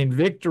 they're winning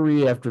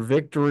victory after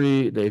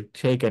victory. They've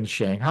taken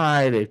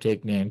Shanghai, they've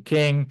taken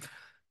Nanking.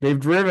 They've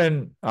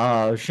driven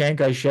Chiang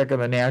Kai-shek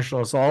and the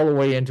nationalists all the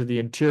way into the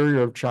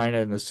interior of China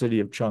in the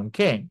city of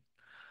Chongqing.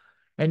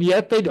 And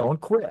yet they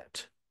don't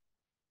quit.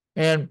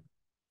 And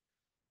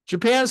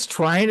Japan's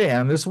trying to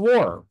end this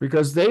war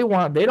because they don't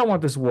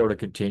want this war to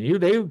continue.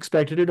 They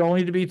expected it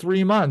only to be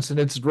 3 months, and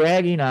it's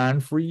dragging on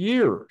for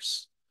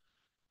years.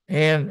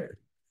 And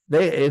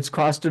it's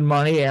costing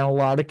money and a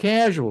lot of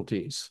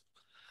casualties.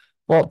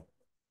 Well,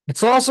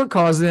 it's also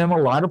causing them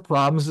a lot of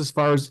problems as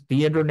far as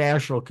the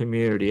international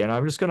community. And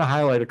I'm just going to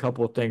highlight a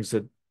couple of things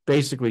that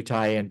basically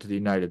tie into the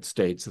United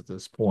States at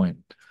this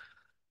point.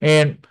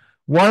 And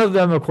one of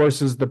them, of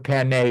course, is the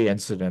Panay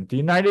incident. The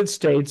United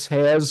States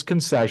has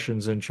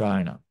concessions in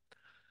China.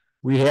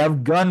 We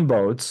have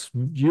gunboats,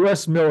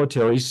 U.S.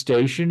 military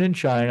stationed in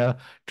China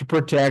to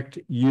protect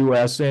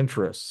U.S.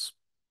 interests.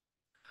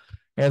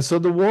 And so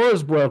the war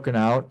is broken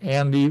out,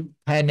 and the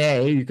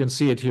Panay, you can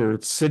see it here,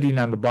 it's sitting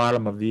on the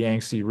bottom of the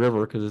Yangtze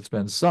River because it's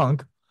been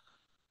sunk.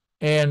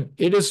 And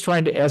it is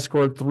trying to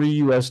escort 3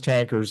 U.S.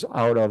 tankers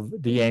out of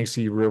the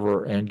Yangtze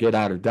River and get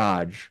out of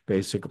Dodge,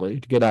 basically,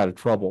 to get out of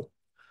trouble.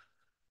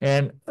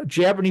 And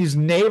Japanese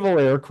naval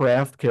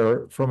aircraft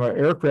from an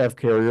aircraft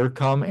carrier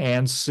come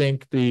and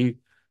sink the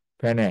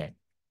Panay.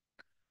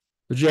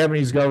 The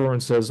Japanese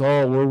government says,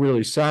 oh, we're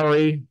really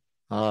sorry.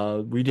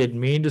 We didn't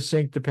mean to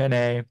sink the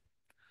Panay.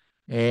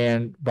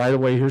 And by the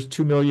way, here's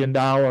 $2 million,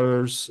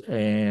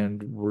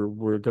 and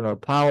we're going to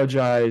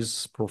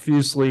apologize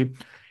profusely.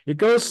 It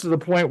goes to the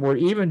point where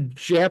even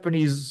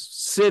Japanese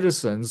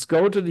citizens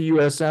go to the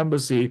U.S.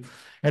 Embassy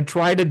and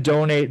try to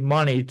donate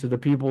money to the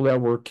people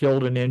that were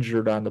killed and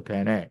injured on the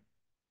Panay. Of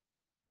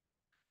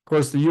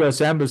course, the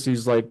U.S. Embassy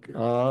is like, we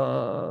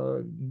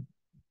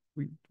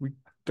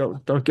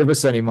don't give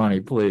us any money,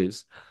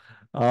 please.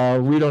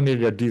 We don't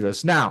need to do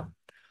this. Now,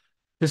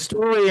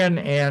 historian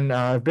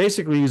and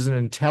basically he's an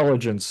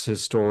intelligence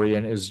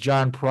historian is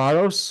John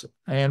Prados.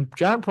 And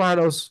John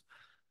Prados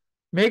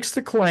makes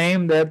the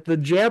claim that the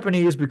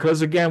Japanese,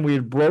 because again, we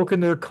had broken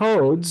their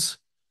codes,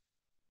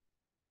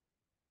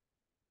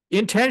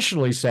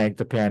 intentionally sank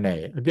the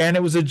Panay. Again,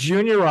 it was a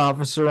junior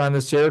officer on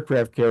this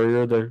aircraft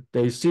carrier.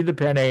 They see the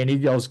Panay and he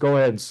yells, go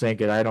ahead and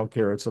sink it. I don't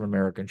care. It's an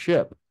American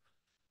ship.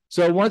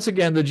 So once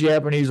again, the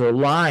Japanese are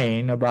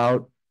lying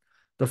about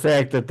the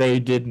fact that they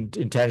didn't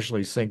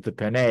intentionally sink the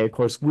Panay. Of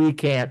course, we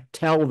can't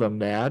tell them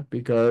that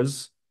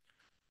because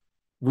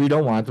we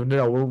don't want them to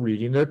know we're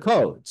reading their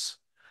codes.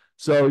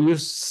 So you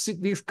see,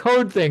 these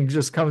code thing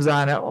just comes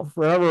on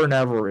forever and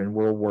ever in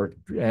World War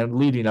and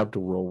leading up to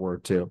World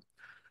War II.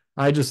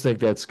 I just think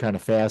that's kind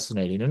of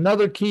fascinating.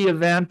 Another key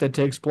event that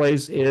takes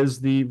place is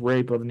the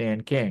rape of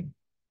Nanking.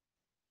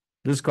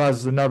 This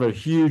causes another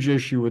huge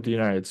issue with the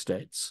United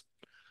States.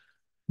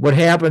 What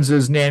happens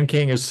is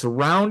Nanking is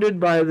surrounded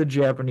by the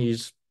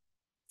Japanese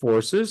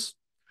forces.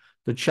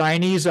 The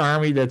Chinese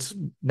army that's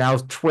now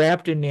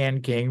trapped in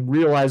Nanking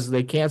realizes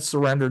they can't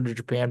surrender to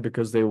Japan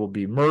because they will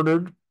be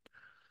murdered.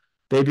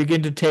 They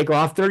begin to take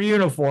off their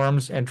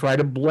uniforms and try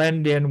to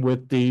blend in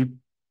with the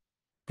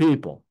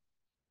people.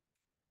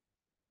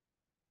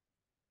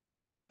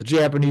 The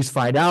Japanese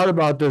find out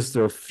about this,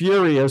 they're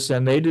furious,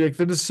 and they make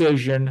the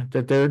decision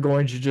that they're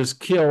going to just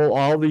kill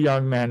all the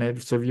young men.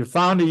 So if you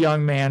found a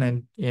young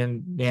man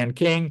in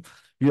Nanking,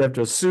 you have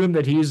to assume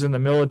that he's in the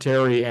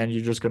military and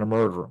you're just going to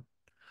murder him.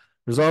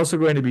 There's also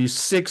going to be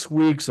 6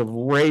 weeks of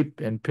rape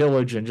and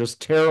pillage and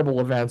just terrible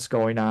events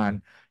going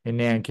on in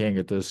Nanking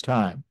at this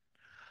time.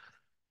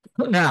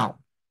 Now,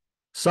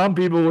 some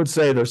people would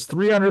say there's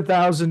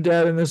 300,000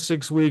 dead in this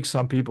 6 weeks.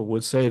 Some people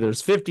would say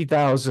there's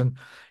 50,000.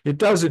 It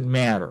doesn't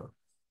matter.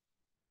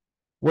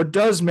 What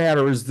does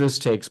matter is this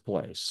takes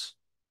place.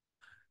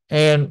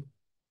 And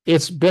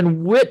it's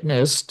been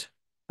witnessed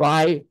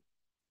by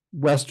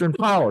Western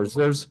powers.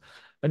 There's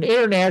an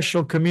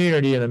international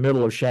community in the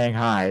middle of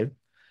Shanghai,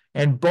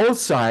 and both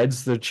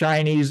sides, the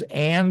Chinese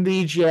and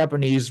the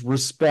Japanese,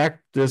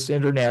 respect this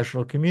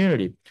international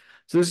community.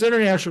 So this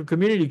international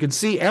community can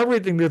see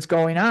everything that's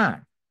going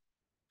on.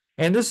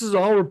 And this is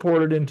all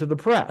reported into the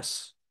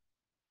press.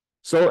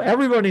 So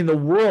everybody in the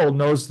world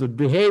knows the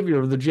behavior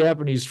of the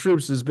Japanese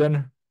troops has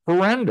been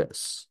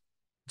horrendous.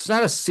 It's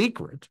not a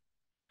secret.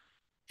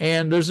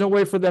 And there's no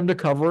way for them to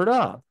cover it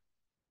up.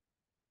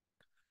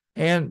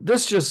 And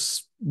this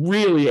just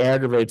really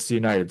aggravates the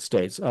United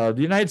States. The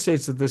United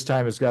States at this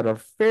time has got a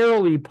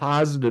fairly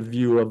positive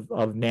view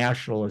of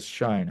nationalist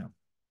China.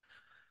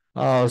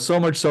 So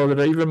much so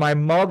that even my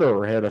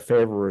mother had a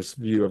favorite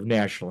view of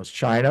nationalist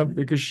China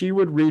because she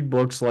would read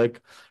books like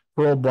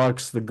Pearl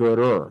Buck's The Good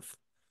Earth.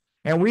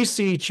 And we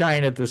see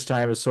China at this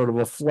time as sort of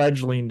a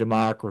fledgling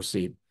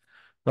democracy.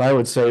 But I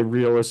would say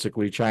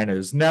realistically, China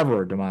is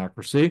never a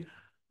democracy,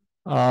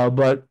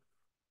 but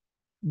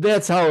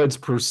that's how it's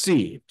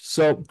perceived.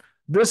 So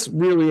this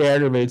really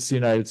aggravates the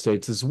United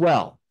States as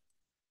well.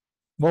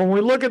 When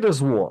we look at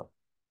this war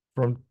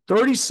from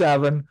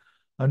 37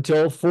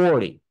 until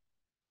 40,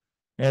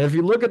 and if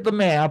you look at the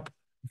map,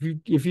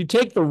 if you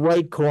take the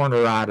right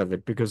corner out of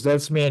it, because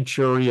that's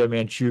Manchuria,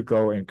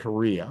 Manchukuo, and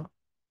Korea.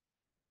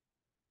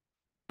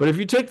 But if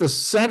you take the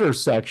center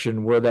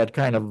section where that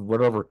kind of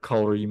whatever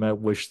color you might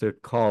wish to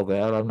call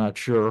that, I'm not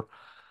sure,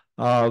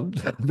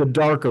 the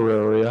darker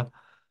area,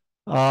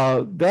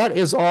 that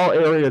is all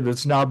area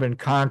that's now been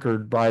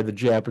conquered by the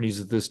Japanese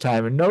at this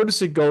time. And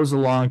notice it goes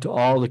along to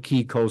all the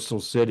key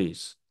coastal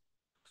cities.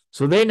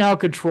 So they now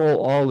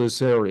control all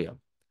this area.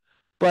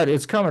 But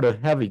it's come at a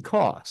heavy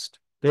cost.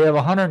 They have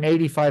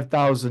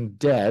 185,000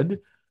 dead,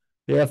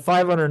 they have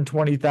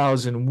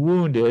 520,000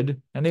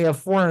 wounded, and they have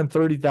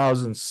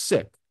 430,000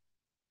 sick.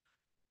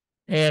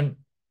 And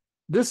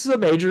this is a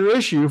major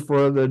issue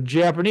for the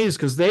Japanese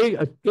because they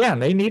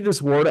need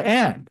this war to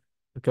end.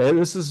 Okay,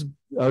 this is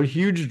a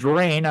huge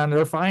drain on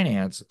their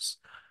finances.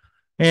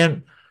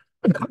 And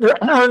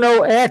there are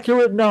no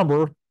accurate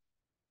number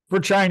for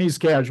Chinese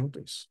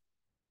casualties.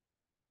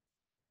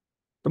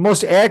 The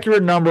most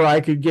accurate number I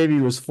could give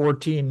you is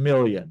 14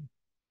 million.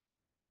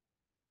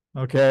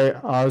 Okay,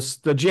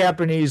 the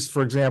Japanese,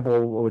 for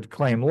example, would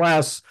claim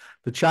less.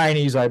 The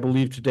Chinese, I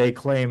believe today,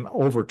 claim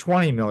over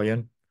 20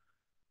 million.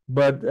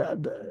 But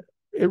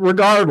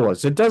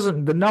regardless,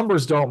 the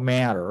numbers don't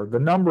matter. The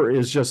number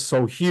is just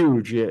so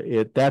huge.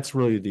 That's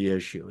really the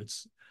issue.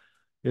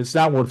 It's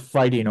not worth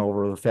fighting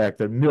over the fact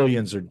that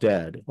millions are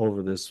dead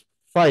over this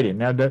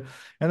fighting. And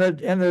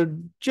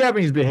the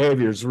Japanese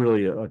behavior is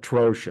really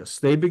atrocious.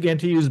 They begin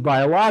to use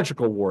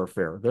biological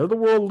warfare. They're the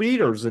world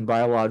leaders in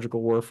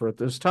biological warfare at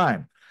this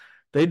time.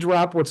 They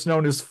drop what's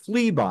known as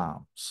flea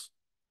bombs.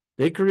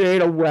 They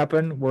create a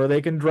weapon where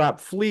they can drop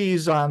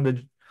fleas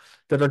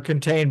that are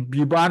contained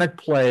bubonic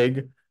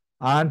plague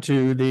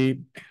onto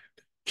the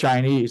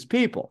Chinese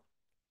people.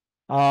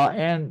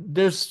 And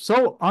they're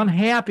so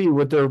unhappy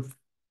with their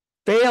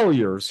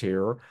failures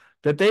here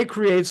that they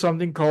create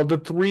something called the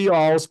Three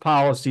Alls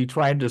policy,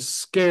 trying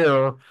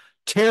to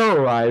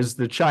terrorize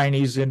the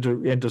Chinese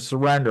into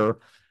surrender.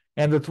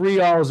 And the Three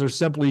Alls are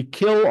simply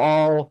kill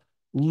all,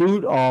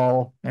 loot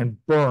all,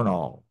 and burn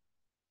all.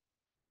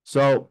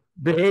 So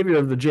behavior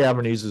of the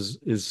Japanese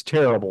is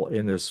terrible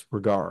in this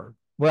regard.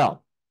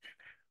 Well,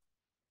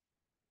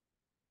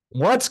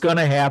 what's going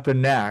to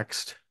happen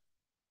next?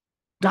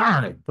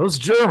 Darn it, those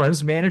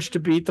Germans managed to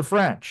beat the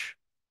French.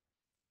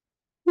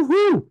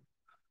 Woohoo!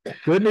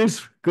 Good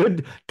news,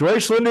 good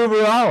Deutschland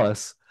über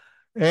alles.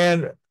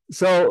 And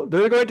so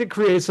they're going to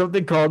create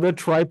something called the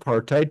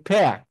Tripartite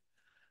Pact.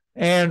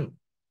 And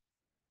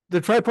the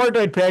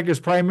Tripartite Pact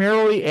is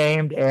primarily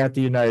aimed at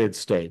the United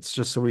States,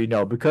 just so we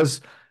know,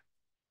 because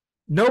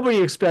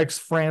nobody expects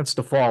France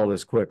to fall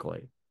this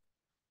quickly.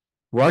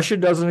 Russia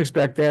doesn't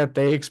expect that.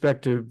 They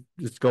expect to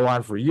just go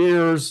on for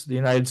years. The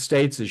United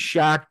States is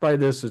shocked by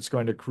this. It's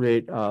going to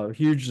create a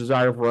huge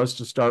desire for us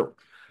to start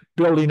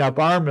building up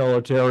our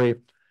military.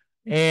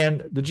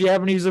 And the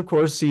Japanese, of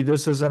course, see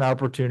this as an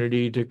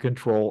opportunity to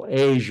control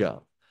Asia.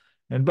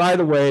 And by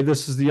the way,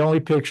 this is the only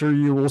picture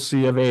you will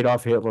see of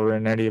Adolf Hitler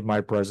in any of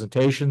my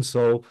presentations.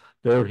 So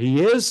there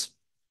he is.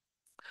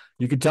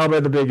 You can tell by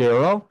the big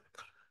arrow.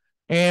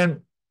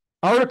 And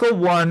Article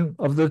 1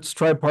 of the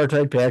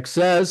Tripartite Pact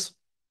says,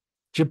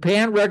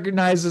 Japan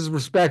recognizes and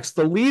respects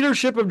the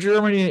leadership of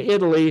Germany and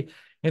Italy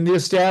in the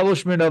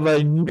establishment of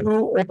a new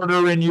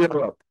order in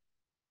Europe.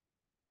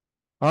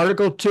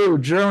 Article 2,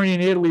 Germany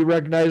and Italy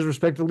recognize and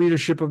respect the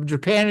leadership of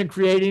Japan in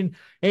creating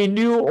a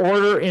new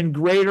order in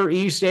Greater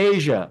East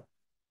Asia.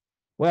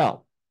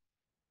 Well,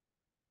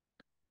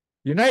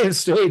 the United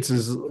States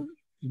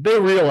they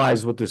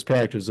realize what this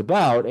pact is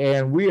about,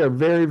 and we are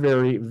very,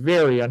 very,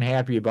 very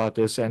unhappy about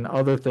this and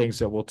other things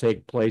that will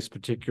take place,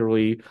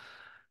 particularly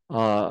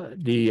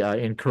the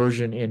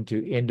incursion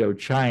into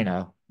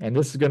Indochina. And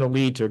this is going to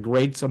lead to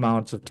great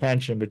amounts of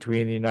tension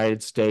between the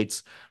United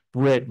States,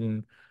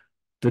 Britain,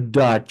 the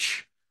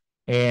Dutch,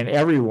 and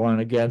everyone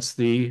against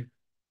the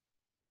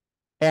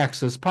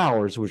Axis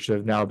powers, which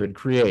have now been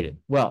created.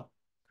 Well,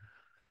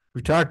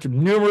 we talked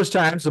numerous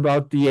times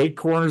about the 8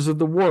 corners of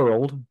the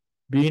world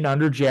being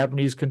under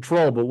Japanese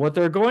control, but what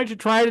they're going to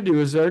try to do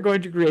is they're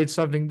going to create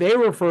something they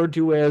refer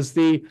to as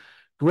the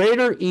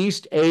Greater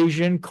East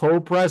Asian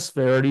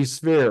Co-Prosperity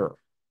Sphere.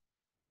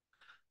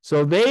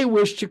 So they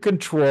wish to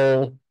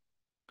control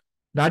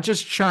not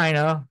just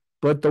China,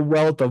 but the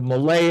wealth of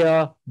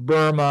Malaya,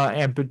 Burma,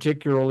 and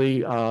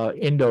particularly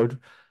the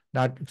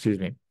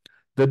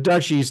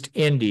Dutch East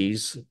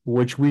Indies,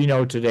 which we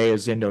know today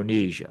as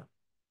Indonesia.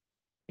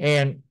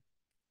 And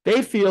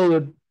they feel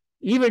that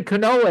even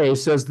Kanoe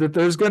says that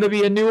there's going to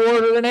be a new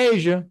order in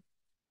Asia,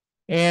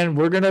 and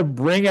we're going to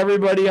bring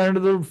everybody under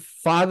the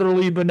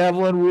fatherly,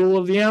 benevolent rule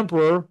of the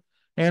emperor.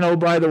 And oh,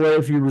 by the way,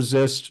 if you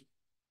resist,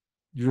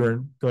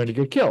 you're going to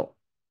get killed.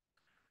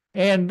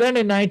 And then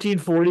in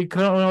 1940,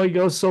 Kanoe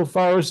goes so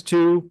far as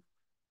to,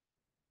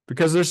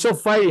 because they're still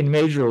fighting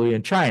majorly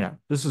in China,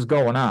 this is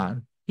going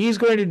on, he's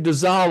going to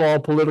dissolve all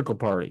political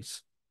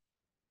parties.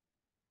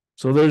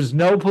 So there's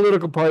no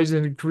political parties,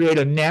 and create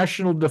a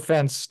national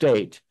defense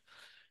state.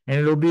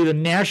 And it'll be the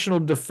national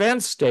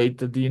defense state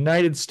that the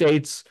United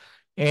States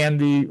and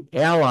the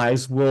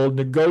Allies will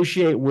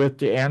negotiate with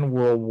to end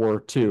World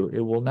War II.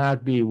 It will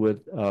not be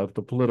with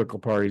the political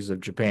parties of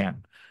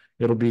Japan.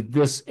 It'll be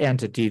this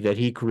entity that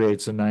he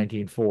creates in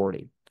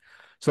 1940.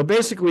 So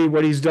basically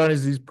what he's done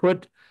is he's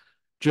put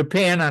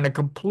Japan on a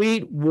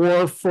complete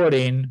war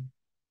footing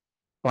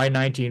by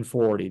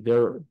 1940.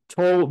 They're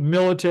total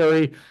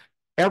military,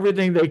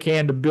 everything they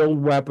can to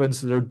build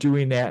weapons. They're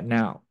doing that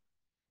now.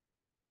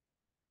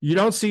 You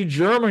don't see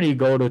Germany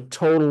go to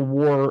total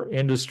war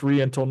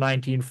industry until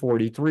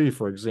 1943,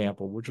 for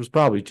example, which was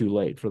probably too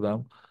late for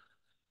them.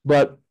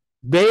 But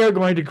they are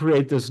going to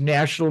create this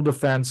national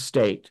defense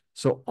state.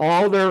 So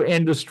all their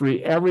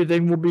industry,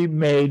 everything will be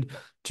made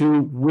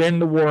to win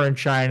the war in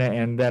China,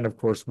 and then, of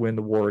course, win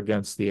the war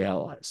against the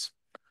Allies.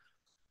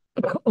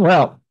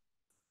 Well,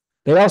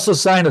 they also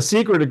signed a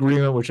secret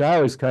agreement, which I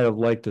always kind of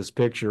like this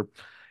picture.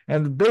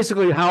 And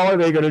basically, how are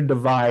they going to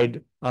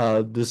divide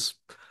this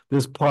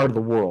part of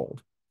the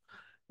world?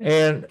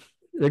 And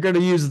they're going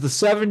to use the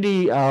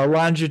 70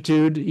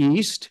 longitude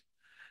east.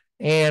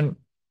 And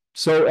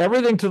so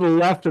everything to the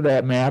left of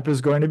that map is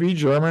going to be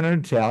German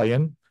and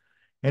Italian.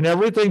 And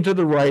everything to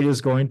the right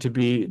is going to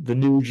be the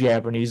new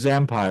Japanese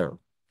Empire.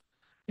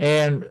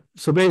 And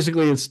so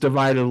basically it's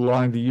divided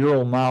along the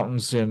Ural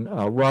Mountains in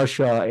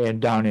Russia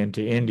and down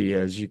into India,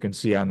 as you can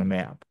see on the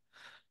map.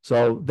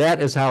 So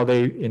that is how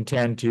they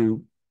intend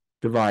to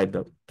divide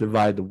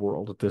the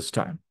world at this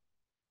time.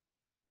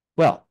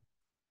 Well,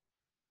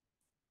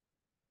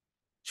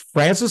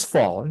 France has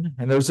fallen,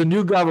 and there's a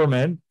new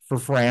government for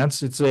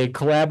France. It's a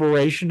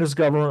collaborationist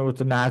government with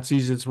the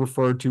Nazis. It's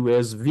referred to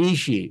as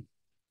Vichy.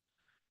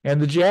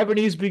 And the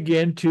Japanese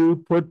begin to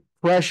put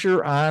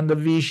pressure on the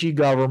Vichy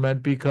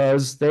government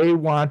because they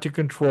want to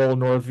control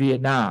North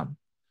Vietnam.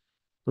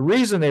 The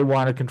reason they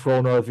want to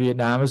control North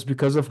Vietnam is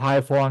because of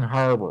Haiphong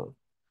Harbor.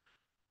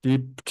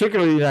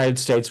 Particularly the United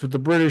States, but the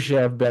British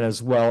have been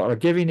as well, are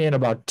giving in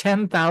about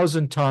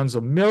 10,000 tons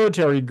of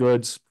military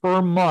goods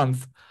per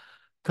month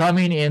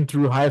coming in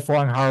through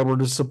Haiphong Harbor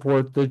to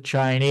support the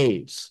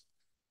Chinese.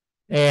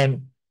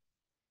 And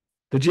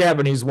the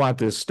Japanese want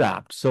this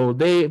stopped. So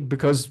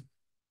because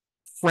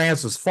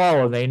France has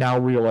fallen, they now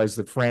realize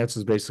that France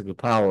is basically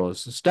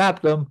powerless to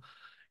stop them.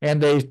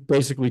 And they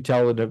basically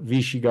tell the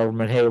Vichy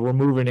government, hey, we're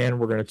moving in,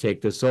 we're going to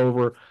take this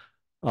over.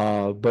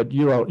 But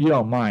you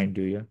don't mind,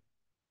 do you?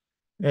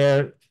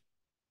 And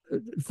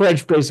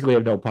French basically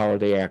have no power,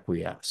 they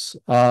acquiesce.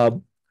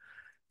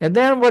 And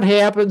then what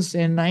happens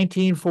in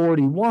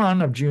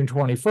 1941 of June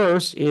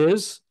 21st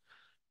is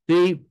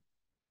the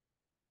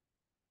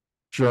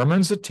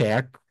Germans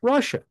attack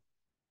Russia.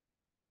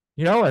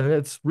 And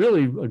it's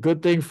really a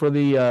good thing for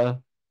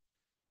the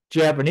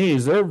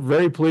Japanese. They're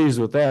very pleased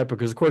with that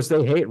because, of course,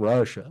 they hate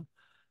Russia.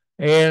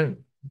 And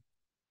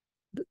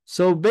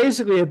so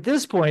basically at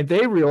this point,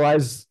 they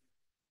realize,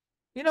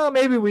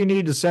 maybe we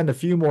need to send a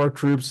few more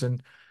troops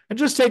and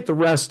just take the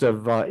rest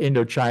of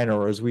Indochina,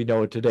 or as we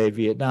know it today,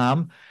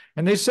 Vietnam.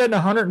 And they send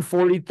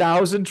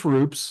 140,000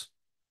 troops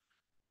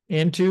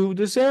into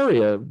this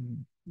area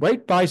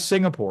right by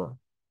Singapore.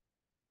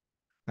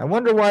 I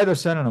wonder why they're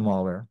sending them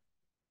all there.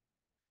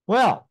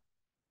 Well,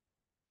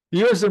 the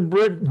U.S. and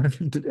Britain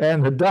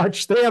and the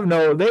Dutch, they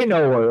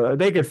know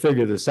they could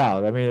figure this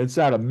out. I mean, it's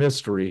not a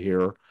mystery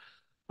here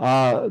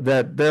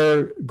that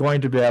they're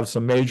going to have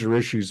some major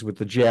issues with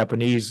the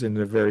Japanese in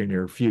the very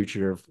near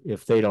future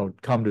if they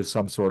don't come to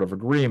some sort of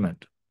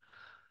agreement.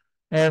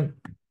 And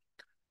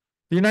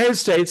the United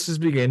States has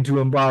begun to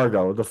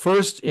embargo. The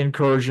first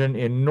incursion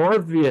in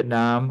North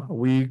Vietnam,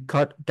 we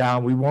cut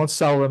down. We won't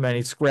sell them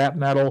any scrap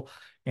metal.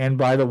 And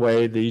by the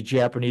way, the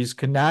Japanese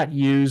cannot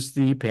use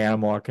the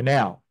Panama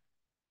Canal.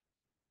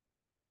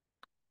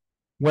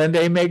 When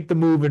they make the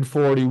move in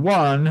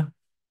 41,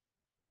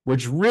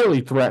 which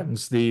really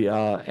threatens the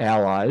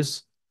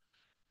Allies,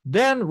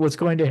 then what's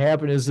going to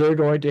happen is they're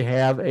going to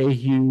have a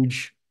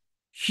huge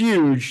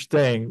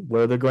thing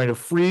where they're going to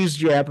freeze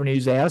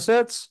Japanese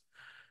assets.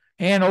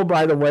 And oh,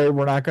 by the way,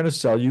 we're not going to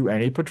sell you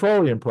any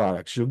petroleum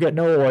products. You'll get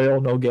no oil,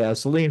 no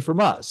gasoline from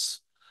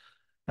us.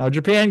 Now,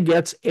 Japan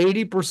gets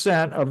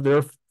 80% of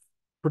their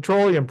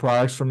petroleum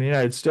products from the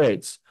United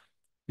States.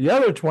 The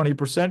other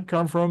 20%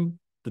 come from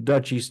the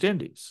Dutch East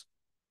Indies.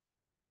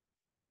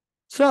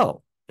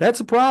 So that's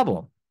a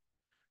problem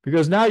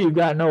because now you've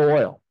got no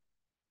oil.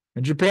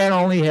 And Japan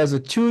only has a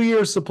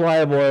 2-year supply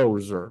of oil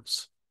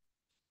reserves.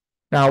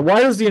 Now,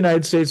 why does the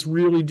United States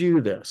really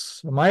do this?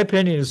 My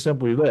opinion is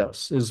simply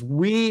this, is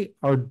we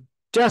are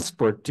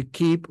desperate to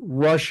keep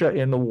Russia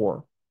in the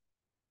war.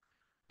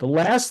 The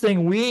last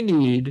thing we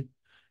need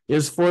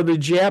is for the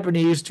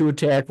Japanese to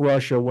attack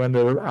Russia when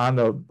they're on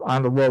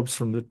the ropes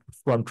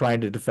from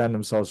trying to defend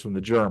themselves from the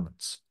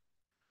Germans.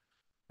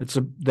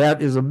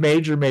 That is a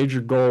major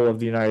goal of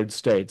the United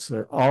States.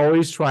 They're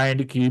always trying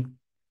to keep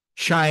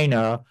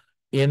China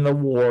in the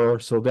war,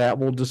 so that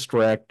will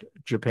distract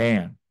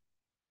Japan.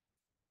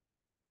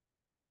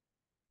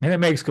 And it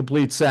makes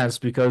complete sense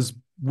because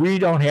we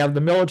don't have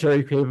the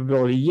military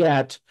capability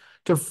yet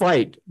to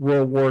fight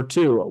World War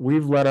II.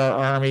 We've let our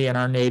Army and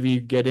our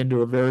Navy get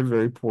into a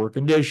very poor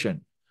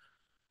condition.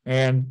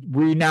 And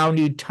we now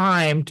need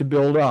time to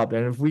build up.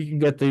 And if we can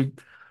get the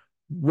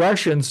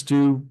Russians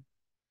to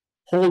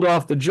hold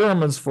off the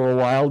Germans for a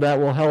while, that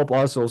will help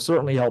us. It'll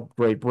certainly help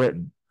Great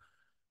Britain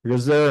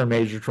because they're in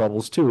major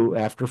troubles too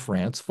after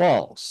France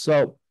falls.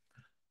 So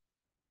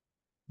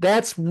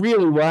that's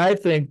really why I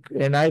think,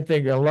 and I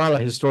think a lot of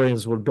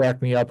historians would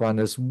back me up on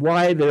this,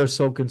 why they're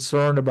so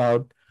concerned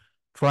about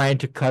trying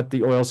to cut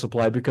the oil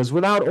supply. Because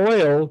without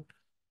oil,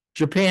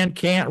 Japan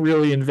can't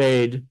really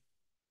invade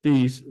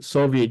the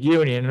Soviet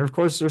Union. And of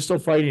course, they're still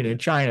fighting in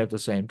China at the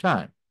same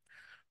time.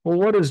 Well,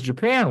 what does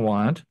Japan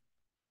want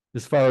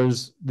as far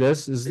as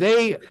this? Is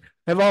they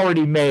have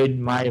already made,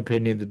 in my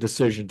opinion, the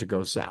decision to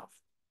go south.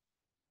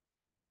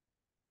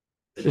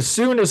 As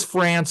soon as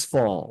France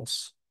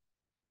falls,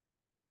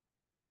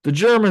 the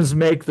Japanese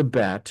make the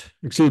bet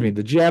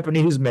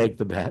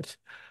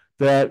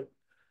that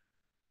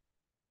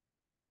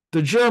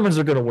the Germans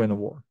are going to win the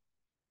war.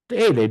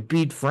 Hey, they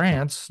beat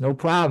France, no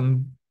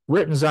problem.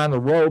 Britain's on the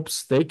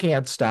ropes. They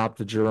can't stop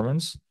the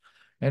Germans.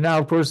 And now,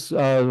 of course,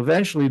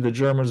 eventually the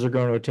Germans are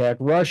going to attack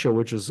Russia,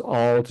 which is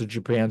all to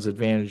Japan's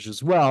advantage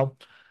as well.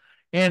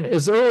 And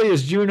as early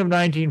as June of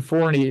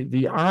 1940,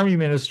 the Army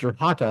Minister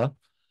Hatta,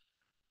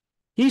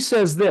 he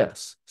says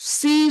this: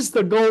 seize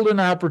the golden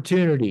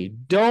opportunity.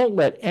 Don't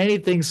let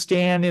anything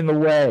stand in the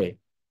way.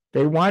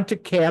 They want to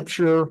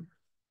capture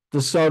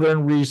the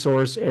southern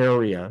resource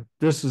area.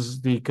 This is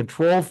the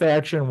control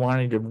faction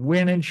wanting to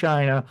win in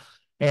China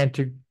and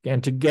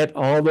to get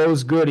all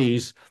those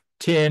goodies,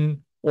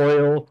 tin,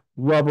 oil,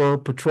 rubber,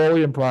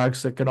 petroleum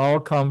products that can all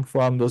come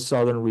from the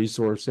southern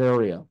resource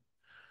area.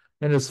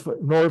 And as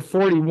North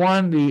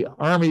 41, the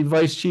Army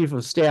Vice Chief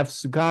of Staff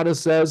Sugata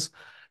says,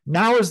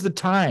 now is the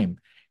time.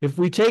 If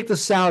we take the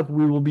South,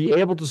 we will be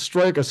able to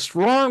strike a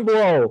strong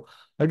blow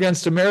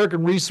against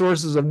American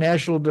resources of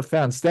national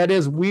defense. That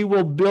is, we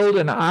will build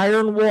an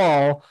iron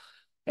wall,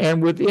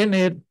 and within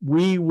it,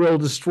 we will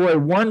destroy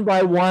one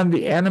by one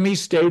the enemy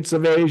states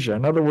of Asia.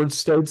 In other words,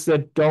 states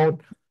that don't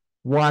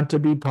want to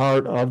be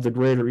part of the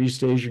Greater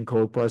East Asian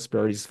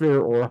Co-Prosperity Sphere,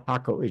 or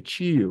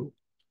Hakoichiu.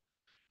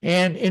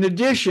 And in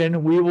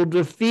addition, we will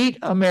defeat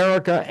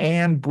America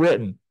and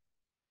Britain.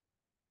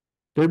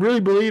 They really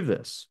believe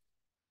this.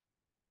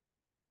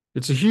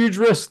 It's a huge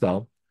risk,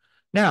 though.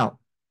 Now,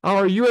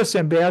 our U.S.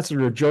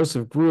 Ambassador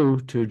Joseph Grew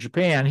to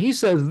Japan, he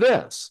says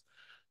this: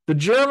 the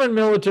German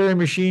military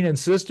machine and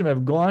system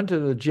have gone to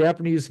the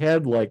Japanese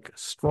head like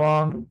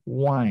strong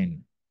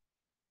wine.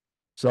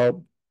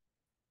 So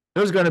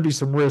there's going to be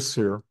some risks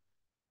here.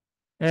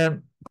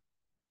 And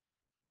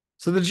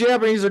so the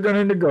Japanese are going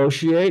to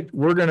negotiate.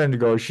 We're going to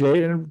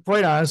negotiate. And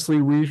quite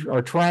honestly, we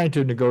are trying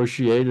to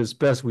negotiate as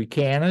best we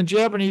can. And the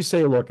Japanese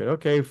say, look,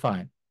 okay,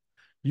 fine.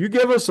 You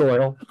give us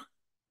oil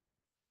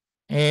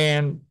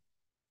and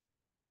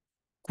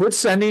quit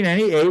sending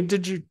any aid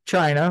to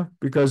China,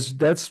 because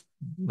that's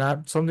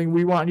not something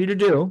we want you to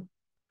do.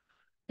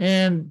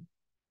 And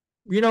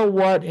you know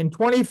what? In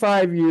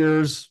 25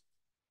 years,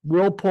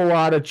 we'll pull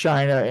out of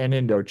China and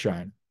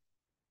Indochina.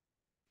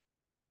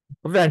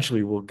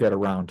 Eventually, we'll get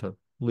around to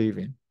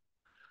leaving.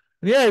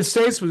 The United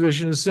States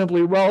position is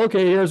simply, well,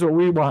 okay, here's what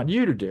we want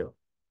you to do.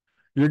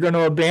 You're going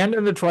to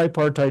abandon the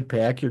tripartite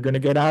pact. You're going to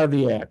get out of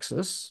the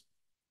Axis.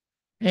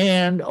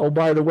 And, oh,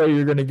 by the way,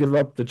 you're going to give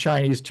up the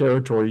Chinese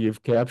territory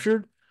you've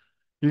captured.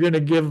 You're going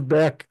to give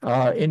back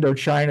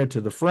Indochina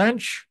to the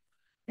French.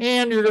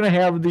 And you're going to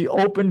have the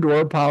open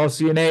door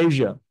policy in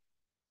Asia.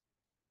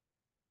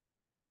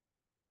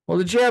 Well,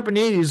 the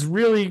Japanese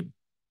really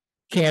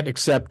can't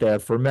accept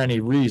that for many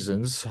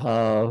reasons.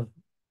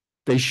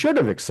 They should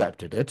have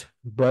accepted it,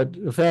 but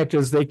the fact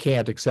is they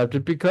can't accept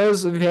it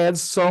because they've had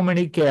so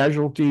many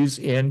casualties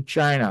in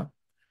China.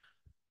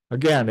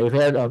 Again, they've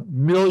had 1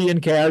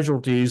 million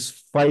casualties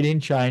fighting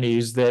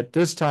Chinese, that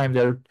this time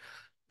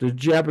the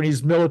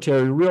Japanese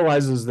military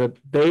realizes that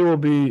they will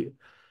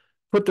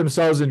put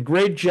themselves in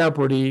great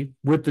jeopardy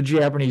with the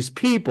Japanese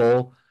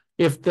people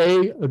if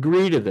they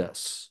agree to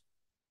this.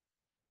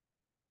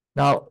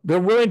 Now, they're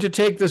willing to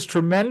take this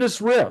tremendous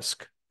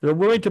risk They're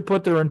willing to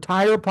put their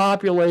entire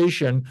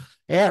population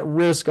at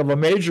risk of a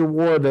major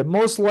war that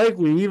most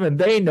likely even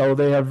they know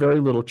they have very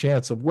little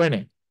chance of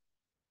winning.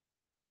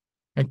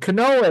 And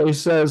Kanoe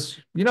says,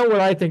 you know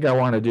what I think I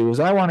want to do is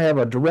I want to have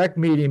a direct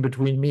meeting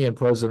between me and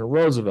President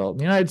Roosevelt. And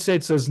the United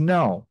States says,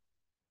 no,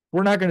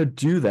 we're not going to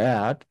do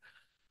that.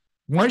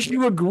 Once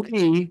you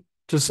agree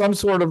to some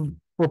sort of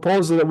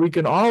proposal that we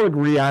can all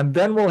agree on,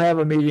 then we'll have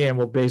a meeting and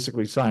we'll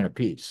basically sign a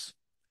peace.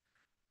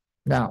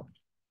 Now,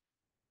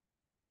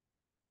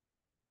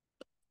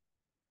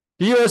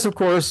 the U.S., of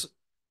course,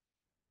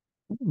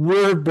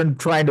 we've been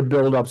trying to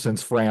build up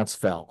since France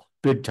fell,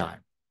 big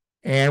time.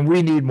 And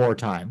we need more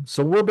time.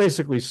 So we're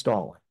basically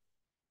stalling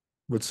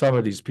with some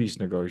of these peace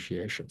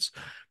negotiations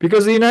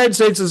because the United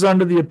States is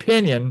under the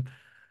opinion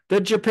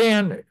that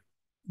Japan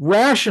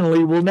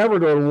rationally will never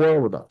go to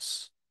war with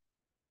us.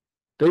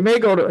 They may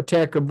go to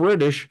attack the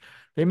British,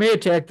 they may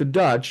attack the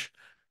Dutch,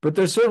 but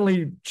they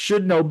certainly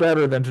should know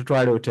better than to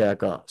try to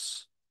attack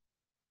us.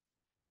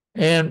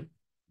 And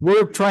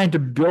we're trying to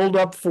build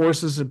up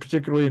forces, and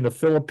particularly in the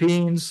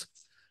Philippines.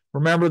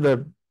 Remember,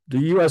 the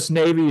U.S.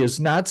 Navy is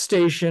not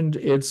stationed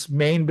its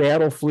main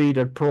battle fleet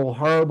at Pearl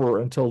Harbor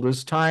until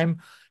this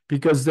time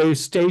because they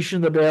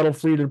stationed the battle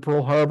fleet at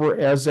Pearl Harbor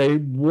as a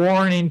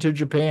warning to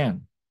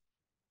Japan.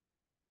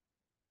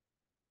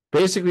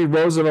 Basically,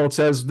 Roosevelt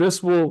says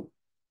this will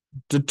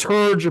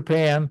deter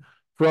Japan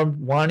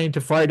from wanting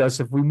to fight us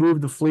if we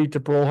move the fleet to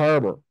Pearl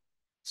Harbor.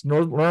 It's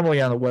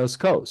normally on the West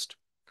Coast.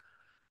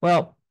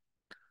 Well,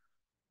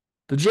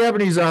 the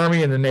Japanese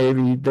Army and the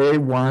Navy, they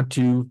want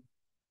to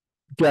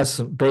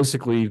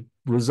basically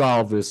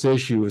resolve this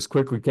issue as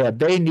quickly as can.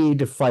 They need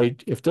to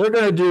fight. If they're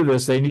going to do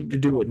this, they need to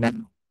do it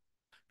now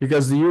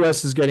because the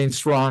U.S. is getting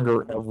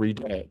stronger every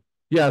day.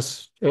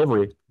 Yes,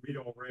 Avery. We'd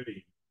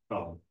already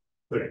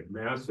put a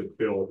massive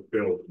build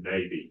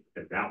Navy,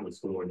 and that was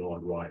going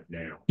on right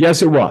now.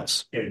 Yes, it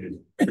was.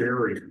 And it's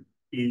very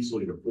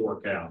easily to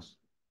forecast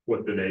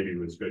what the Navy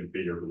was going to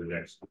be over the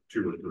next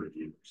 2 or 3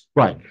 years.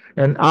 Right.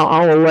 And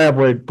I'll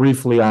elaborate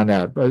briefly on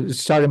that. But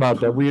it's talking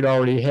about that we'd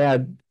already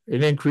had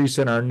an increase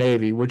in our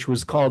Navy, which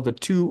was called the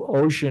Two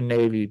Ocean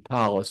Navy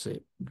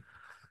policy.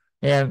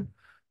 And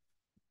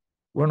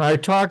when I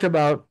talked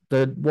about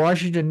the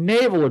Washington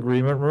Naval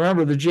Agreement,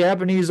 remember the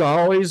Japanese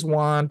always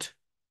want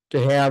to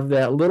have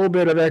that little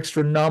bit of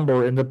extra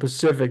number in the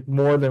Pacific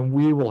more than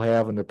we will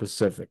have in the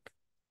Pacific.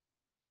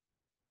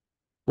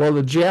 Well,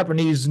 the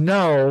Japanese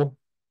know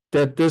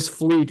that this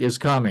fleet is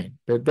coming,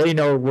 that they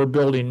know we're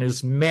building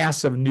this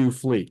massive new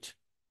fleet.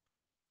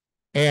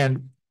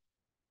 And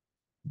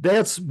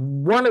that's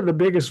one of the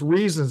biggest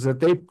reasons that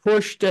they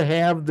pushed to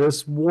have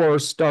this war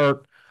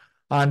start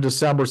on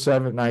December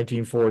 7th,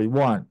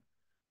 1941.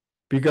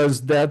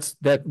 Because that's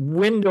that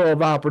window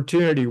of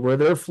opportunity where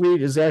their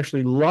fleet is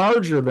actually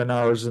larger than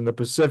ours in the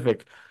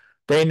Pacific.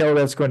 They know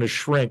that's going to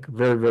shrink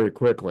very, very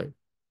quickly.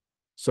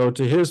 So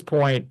to his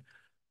point,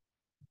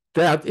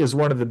 that is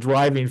one of the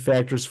driving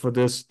factors for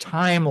this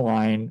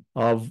timeline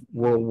of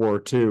World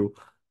War II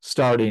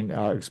starting,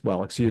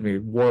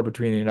 war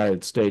between the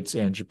United States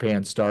and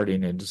Japan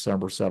starting in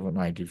December 7th,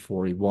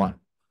 1941.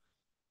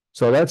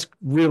 So that's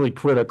really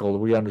critical that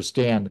we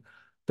understand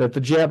that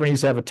the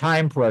Japanese have a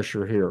time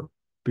pressure here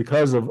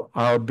because of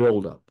our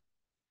buildup.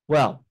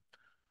 Well,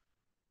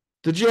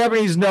 the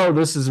Japanese know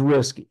this is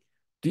risky.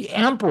 The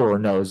emperor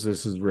knows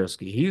this is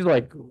risky. He's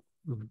like,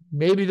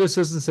 maybe this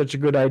isn't such a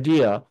good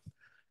idea.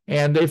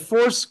 And they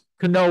force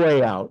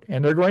Kanoe out,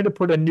 and they're going to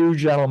put a new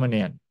gentleman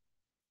in.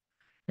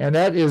 And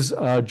that is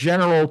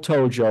General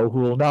Tojo, who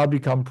will now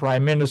become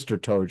Prime Minister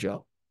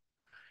Tojo.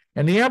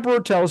 And the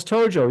emperor tells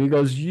Tojo, he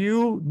goes,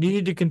 you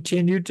need to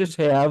continue to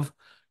have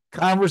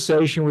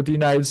conversation with the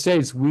United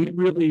States. We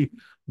really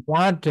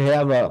want to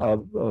have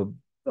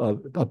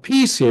a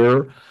peace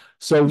here,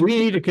 so we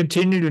need to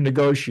continue to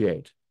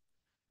negotiate.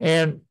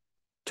 And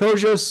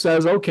Tojo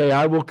says, okay,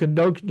 I will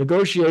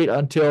negotiate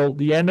until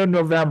the end of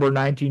November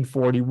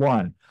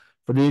 1941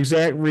 for the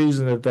exact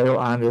reason that they're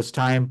on this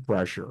time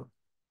pressure.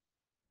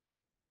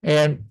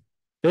 And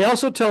they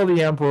also tell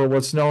the emperor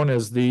what's known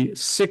as the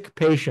sick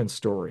patient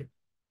story.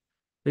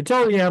 They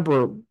tell the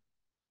emperor,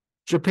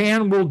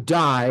 Japan will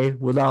die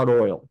without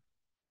oil.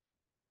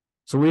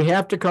 So we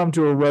have to come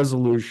to a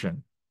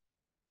resolution.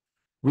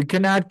 We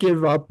cannot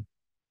give up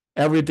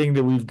everything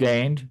that we've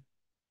gained.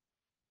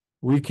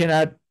 We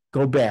cannot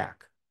go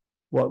back.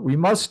 What we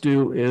must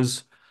do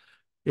is,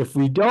 if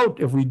we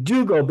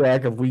do go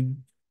back, if we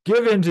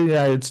give in to the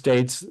United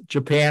States,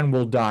 Japan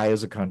will die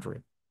as a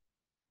country.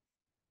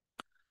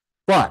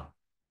 But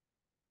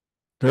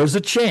there's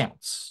a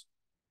chance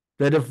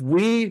that if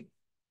we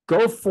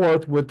go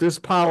forth with this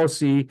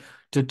policy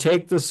to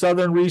take the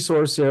southern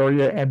resource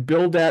area and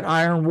build that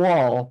iron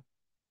wall,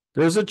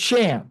 there's a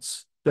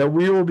chance that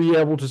we will be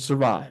able to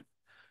survive.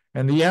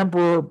 And the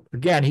emperor,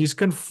 again, he's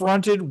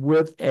confronted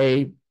with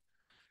a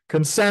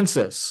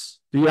consensus.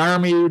 The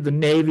army, the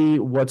navy,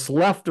 what's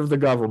left of the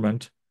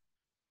government,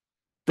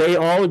 they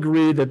all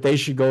agree that they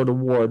should go to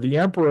war. The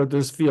emperor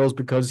this feels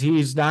because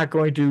he's not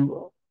going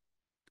to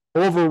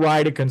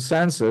override a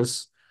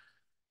consensus.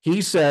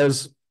 He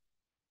says,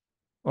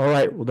 All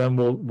right, well, then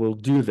we'll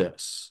do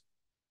this.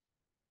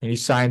 And he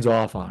signs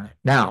off on it.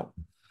 Now,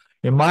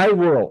 in my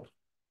world,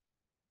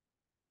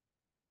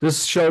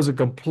 this shows a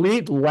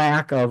complete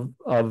lack of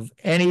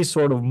any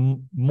sort of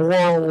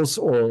morals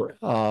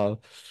or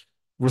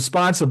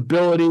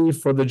responsibility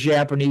for the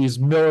Japanese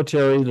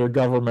military, their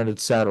government,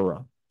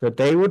 etc. That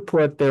they would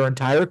put their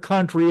entire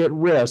country at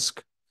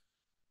risk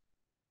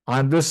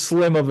on this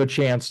slim of a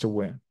chance to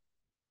win.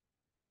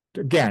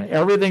 Again,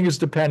 everything is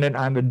dependent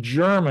on the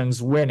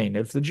Germans winning.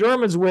 If the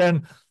Germans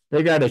win,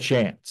 they got a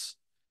chance.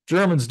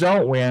 Germans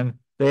don't win,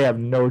 they have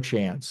no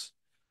chance.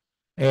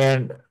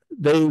 And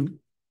they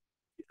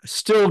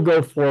still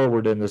go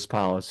forward in this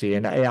policy,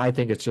 and I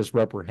think it's just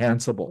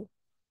reprehensible.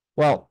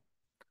 Well,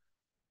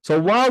 so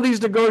while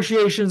these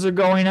negotiations are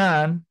going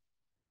on,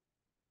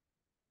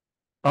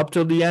 up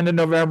till the end of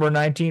November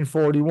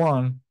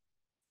 1941,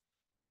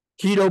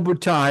 Kido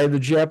Butai, the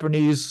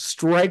Japanese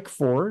strike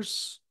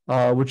force,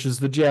 which is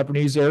the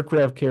Japanese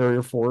aircraft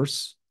carrier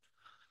force,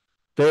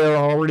 they are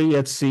already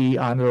at sea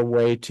on their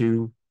way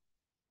to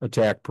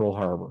attack Pearl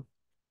Harbor.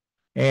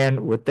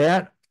 And with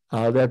that,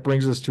 that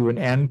brings us to an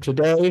end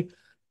today.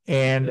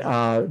 And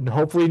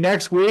hopefully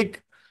next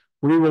week,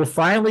 we will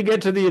finally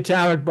get to the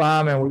atomic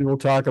bomb and we will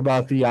talk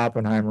about the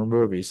Oppenheimer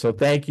movie. So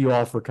thank you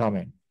all for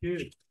coming.